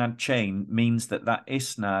isnad chain means that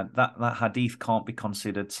isnad, that hadith can't be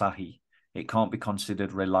considered sahih. It can't be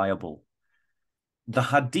considered reliable. The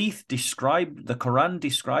Quran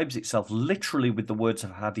describes itself literally with the words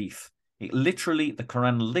of hadith. The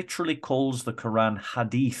Quran literally calls the Quran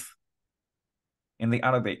hadith in the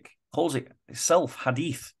Arabic, calls it itself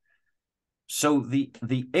hadith. So the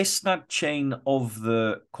isnad chain of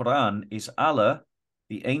the Quran is Allah,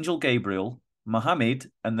 the angel Gabriel,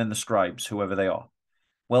 Muhammad, and then the scribes, whoever they are.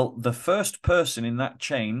 Well, the first person in that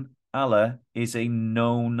chain, Allah, is a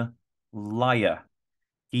known liar.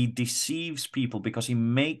 He deceives people because he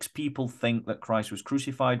makes people think that Christ was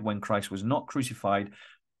crucified when Christ was not crucified.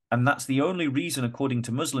 And that's the only reason, according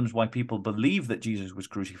to Muslims, why people believe that Jesus was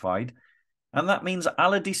crucified. And that means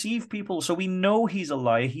Allah deceived people. So we know he's a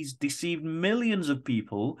liar. He's deceived millions of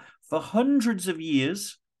people for hundreds of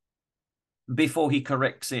years before he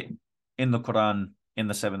corrects it in the Quran in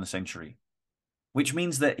the 7th century. Which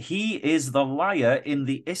means that he is the liar in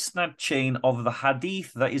the isnad chain of the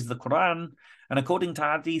hadith that is the Quran. And according to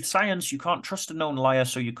hadith science, you can't trust a known liar,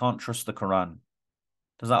 so you can't trust the Quran.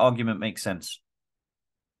 Does that argument make sense?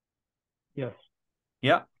 Yes.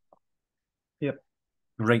 Yeah? Yep.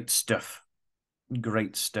 Great stuff.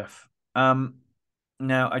 Great stuff. Now,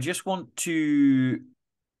 I just want to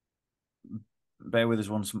bear with us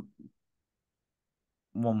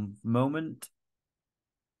one moment.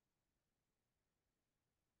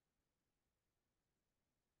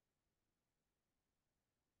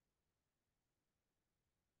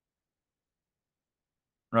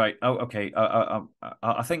 Right. Oh, okay.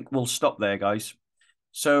 I think we'll stop there, guys.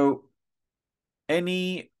 So,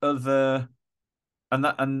 any other,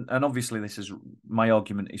 and obviously this is my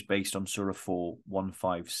argument is based on Surah 4,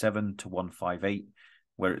 157 to 158,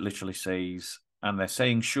 where it literally says, and they're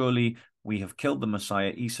saying, surely we have killed the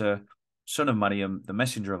Messiah, Isa, son of Maryam, the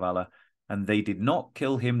messenger of Allah, and they did not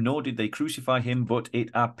kill him, nor did they crucify him, but it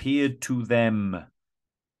appeared to them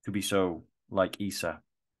to be so, like Isa.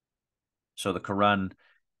 So the Quran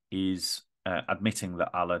is admitting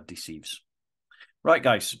that Allah deceives. Right,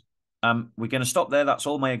 guys. We're going to stop there. That's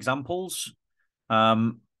all my examples.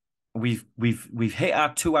 We've hit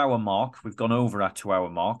our 2-hour mark. We've gone over our 2-hour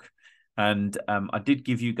mark. And I did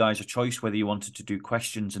give you guys a choice whether you wanted to do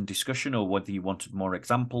questions and discussion or whether you wanted more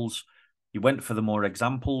examples. You went for the more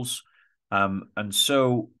examples. And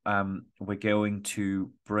so we're going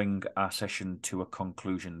to bring our session to a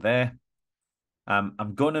conclusion there.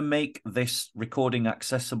 I'm going to make this recording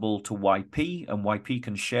accessible to YP, and YP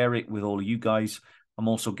can share it with all you guys. I'm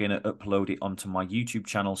also going to upload it onto my YouTube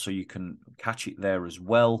channel so you can catch it there as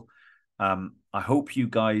well. I hope you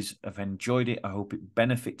guys have enjoyed it. I hope it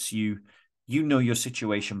benefits you. You know your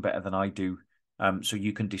situation better than I do, so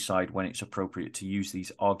you can decide when it's appropriate to use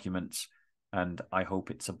these arguments, and I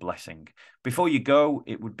hope it's a blessing. Before you go,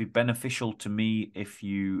 it would be beneficial to me if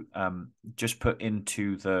you just put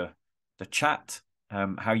into the chat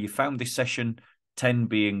how you found this session, 10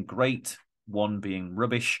 being great, 1 being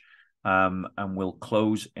rubbish, and we'll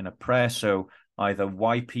close in a prayer. So either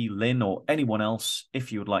YP, Lynn, or anyone else,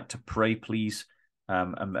 if you would like to pray, please.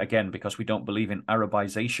 And again, because we don't believe in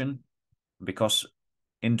Arabization, because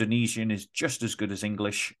Indonesian is just as good as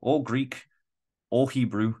English or Greek or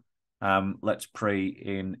Hebrew, let's pray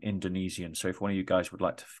in Indonesian. So if one of you guys would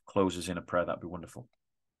like to close us in a prayer, that'd be wonderful.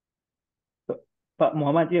 Pak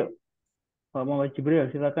Muhammad, yuk. Pak Muhammad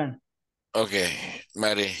Jibril, silakan. Oke,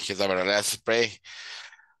 mari kita berdoa. Let's pray.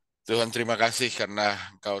 Tuhan, terima kasih karena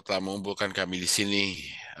Engkau telah mengumpulkan kami di sini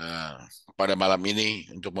pada malam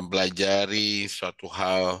ini untuk mempelajari suatu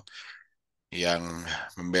hal yang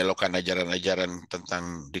membelokkan ajaran-ajaran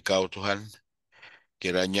tentang Dikau, Tuhan.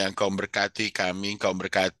 Kiranya Engkau memberkati kami, Engkau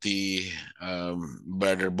memberkati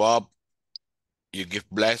Brother Bob. You give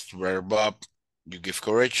bless Brother Bob. You give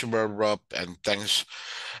courage, Brother Bob, and thanks.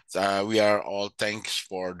 We are all thanks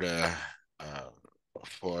for the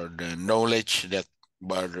knowledge that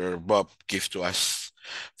Brother Bob give to us.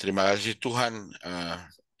 Terima kasih Tuhan.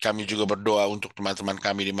 Kami juga berdoa untuk teman-teman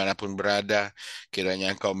kami dimanapun berada. Kiranya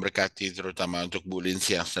Engkau memberkati, terutama untuk Bu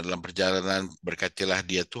Lindsay yang sedang dalam perjalanan. Berkatilah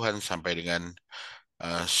dia Tuhan sampai dengan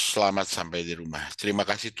selamat sampai di rumah. Terima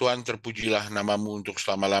kasih Tuhan, terpujilah namamu untuk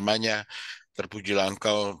selama-lamanya. Terpujilah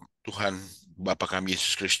Engkau Tuhan, Bapa kami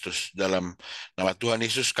Yesus Kristus. Dalam nama Tuhan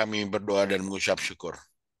Yesus kami berdoa dan mengucap syukur.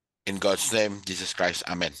 In God's name, Jesus Christ.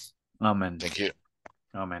 Amen. Amen. Thank you.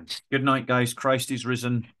 Amen. Good night, guys. Christ is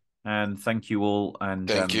risen. And thank you all. And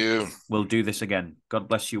Thank you. We'll do this again. God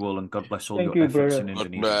bless you all, and God bless all Thank your you, efforts brother. in God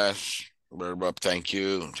Indonesia. bless. Brother Bob, thank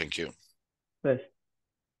you. Thank you. Bless.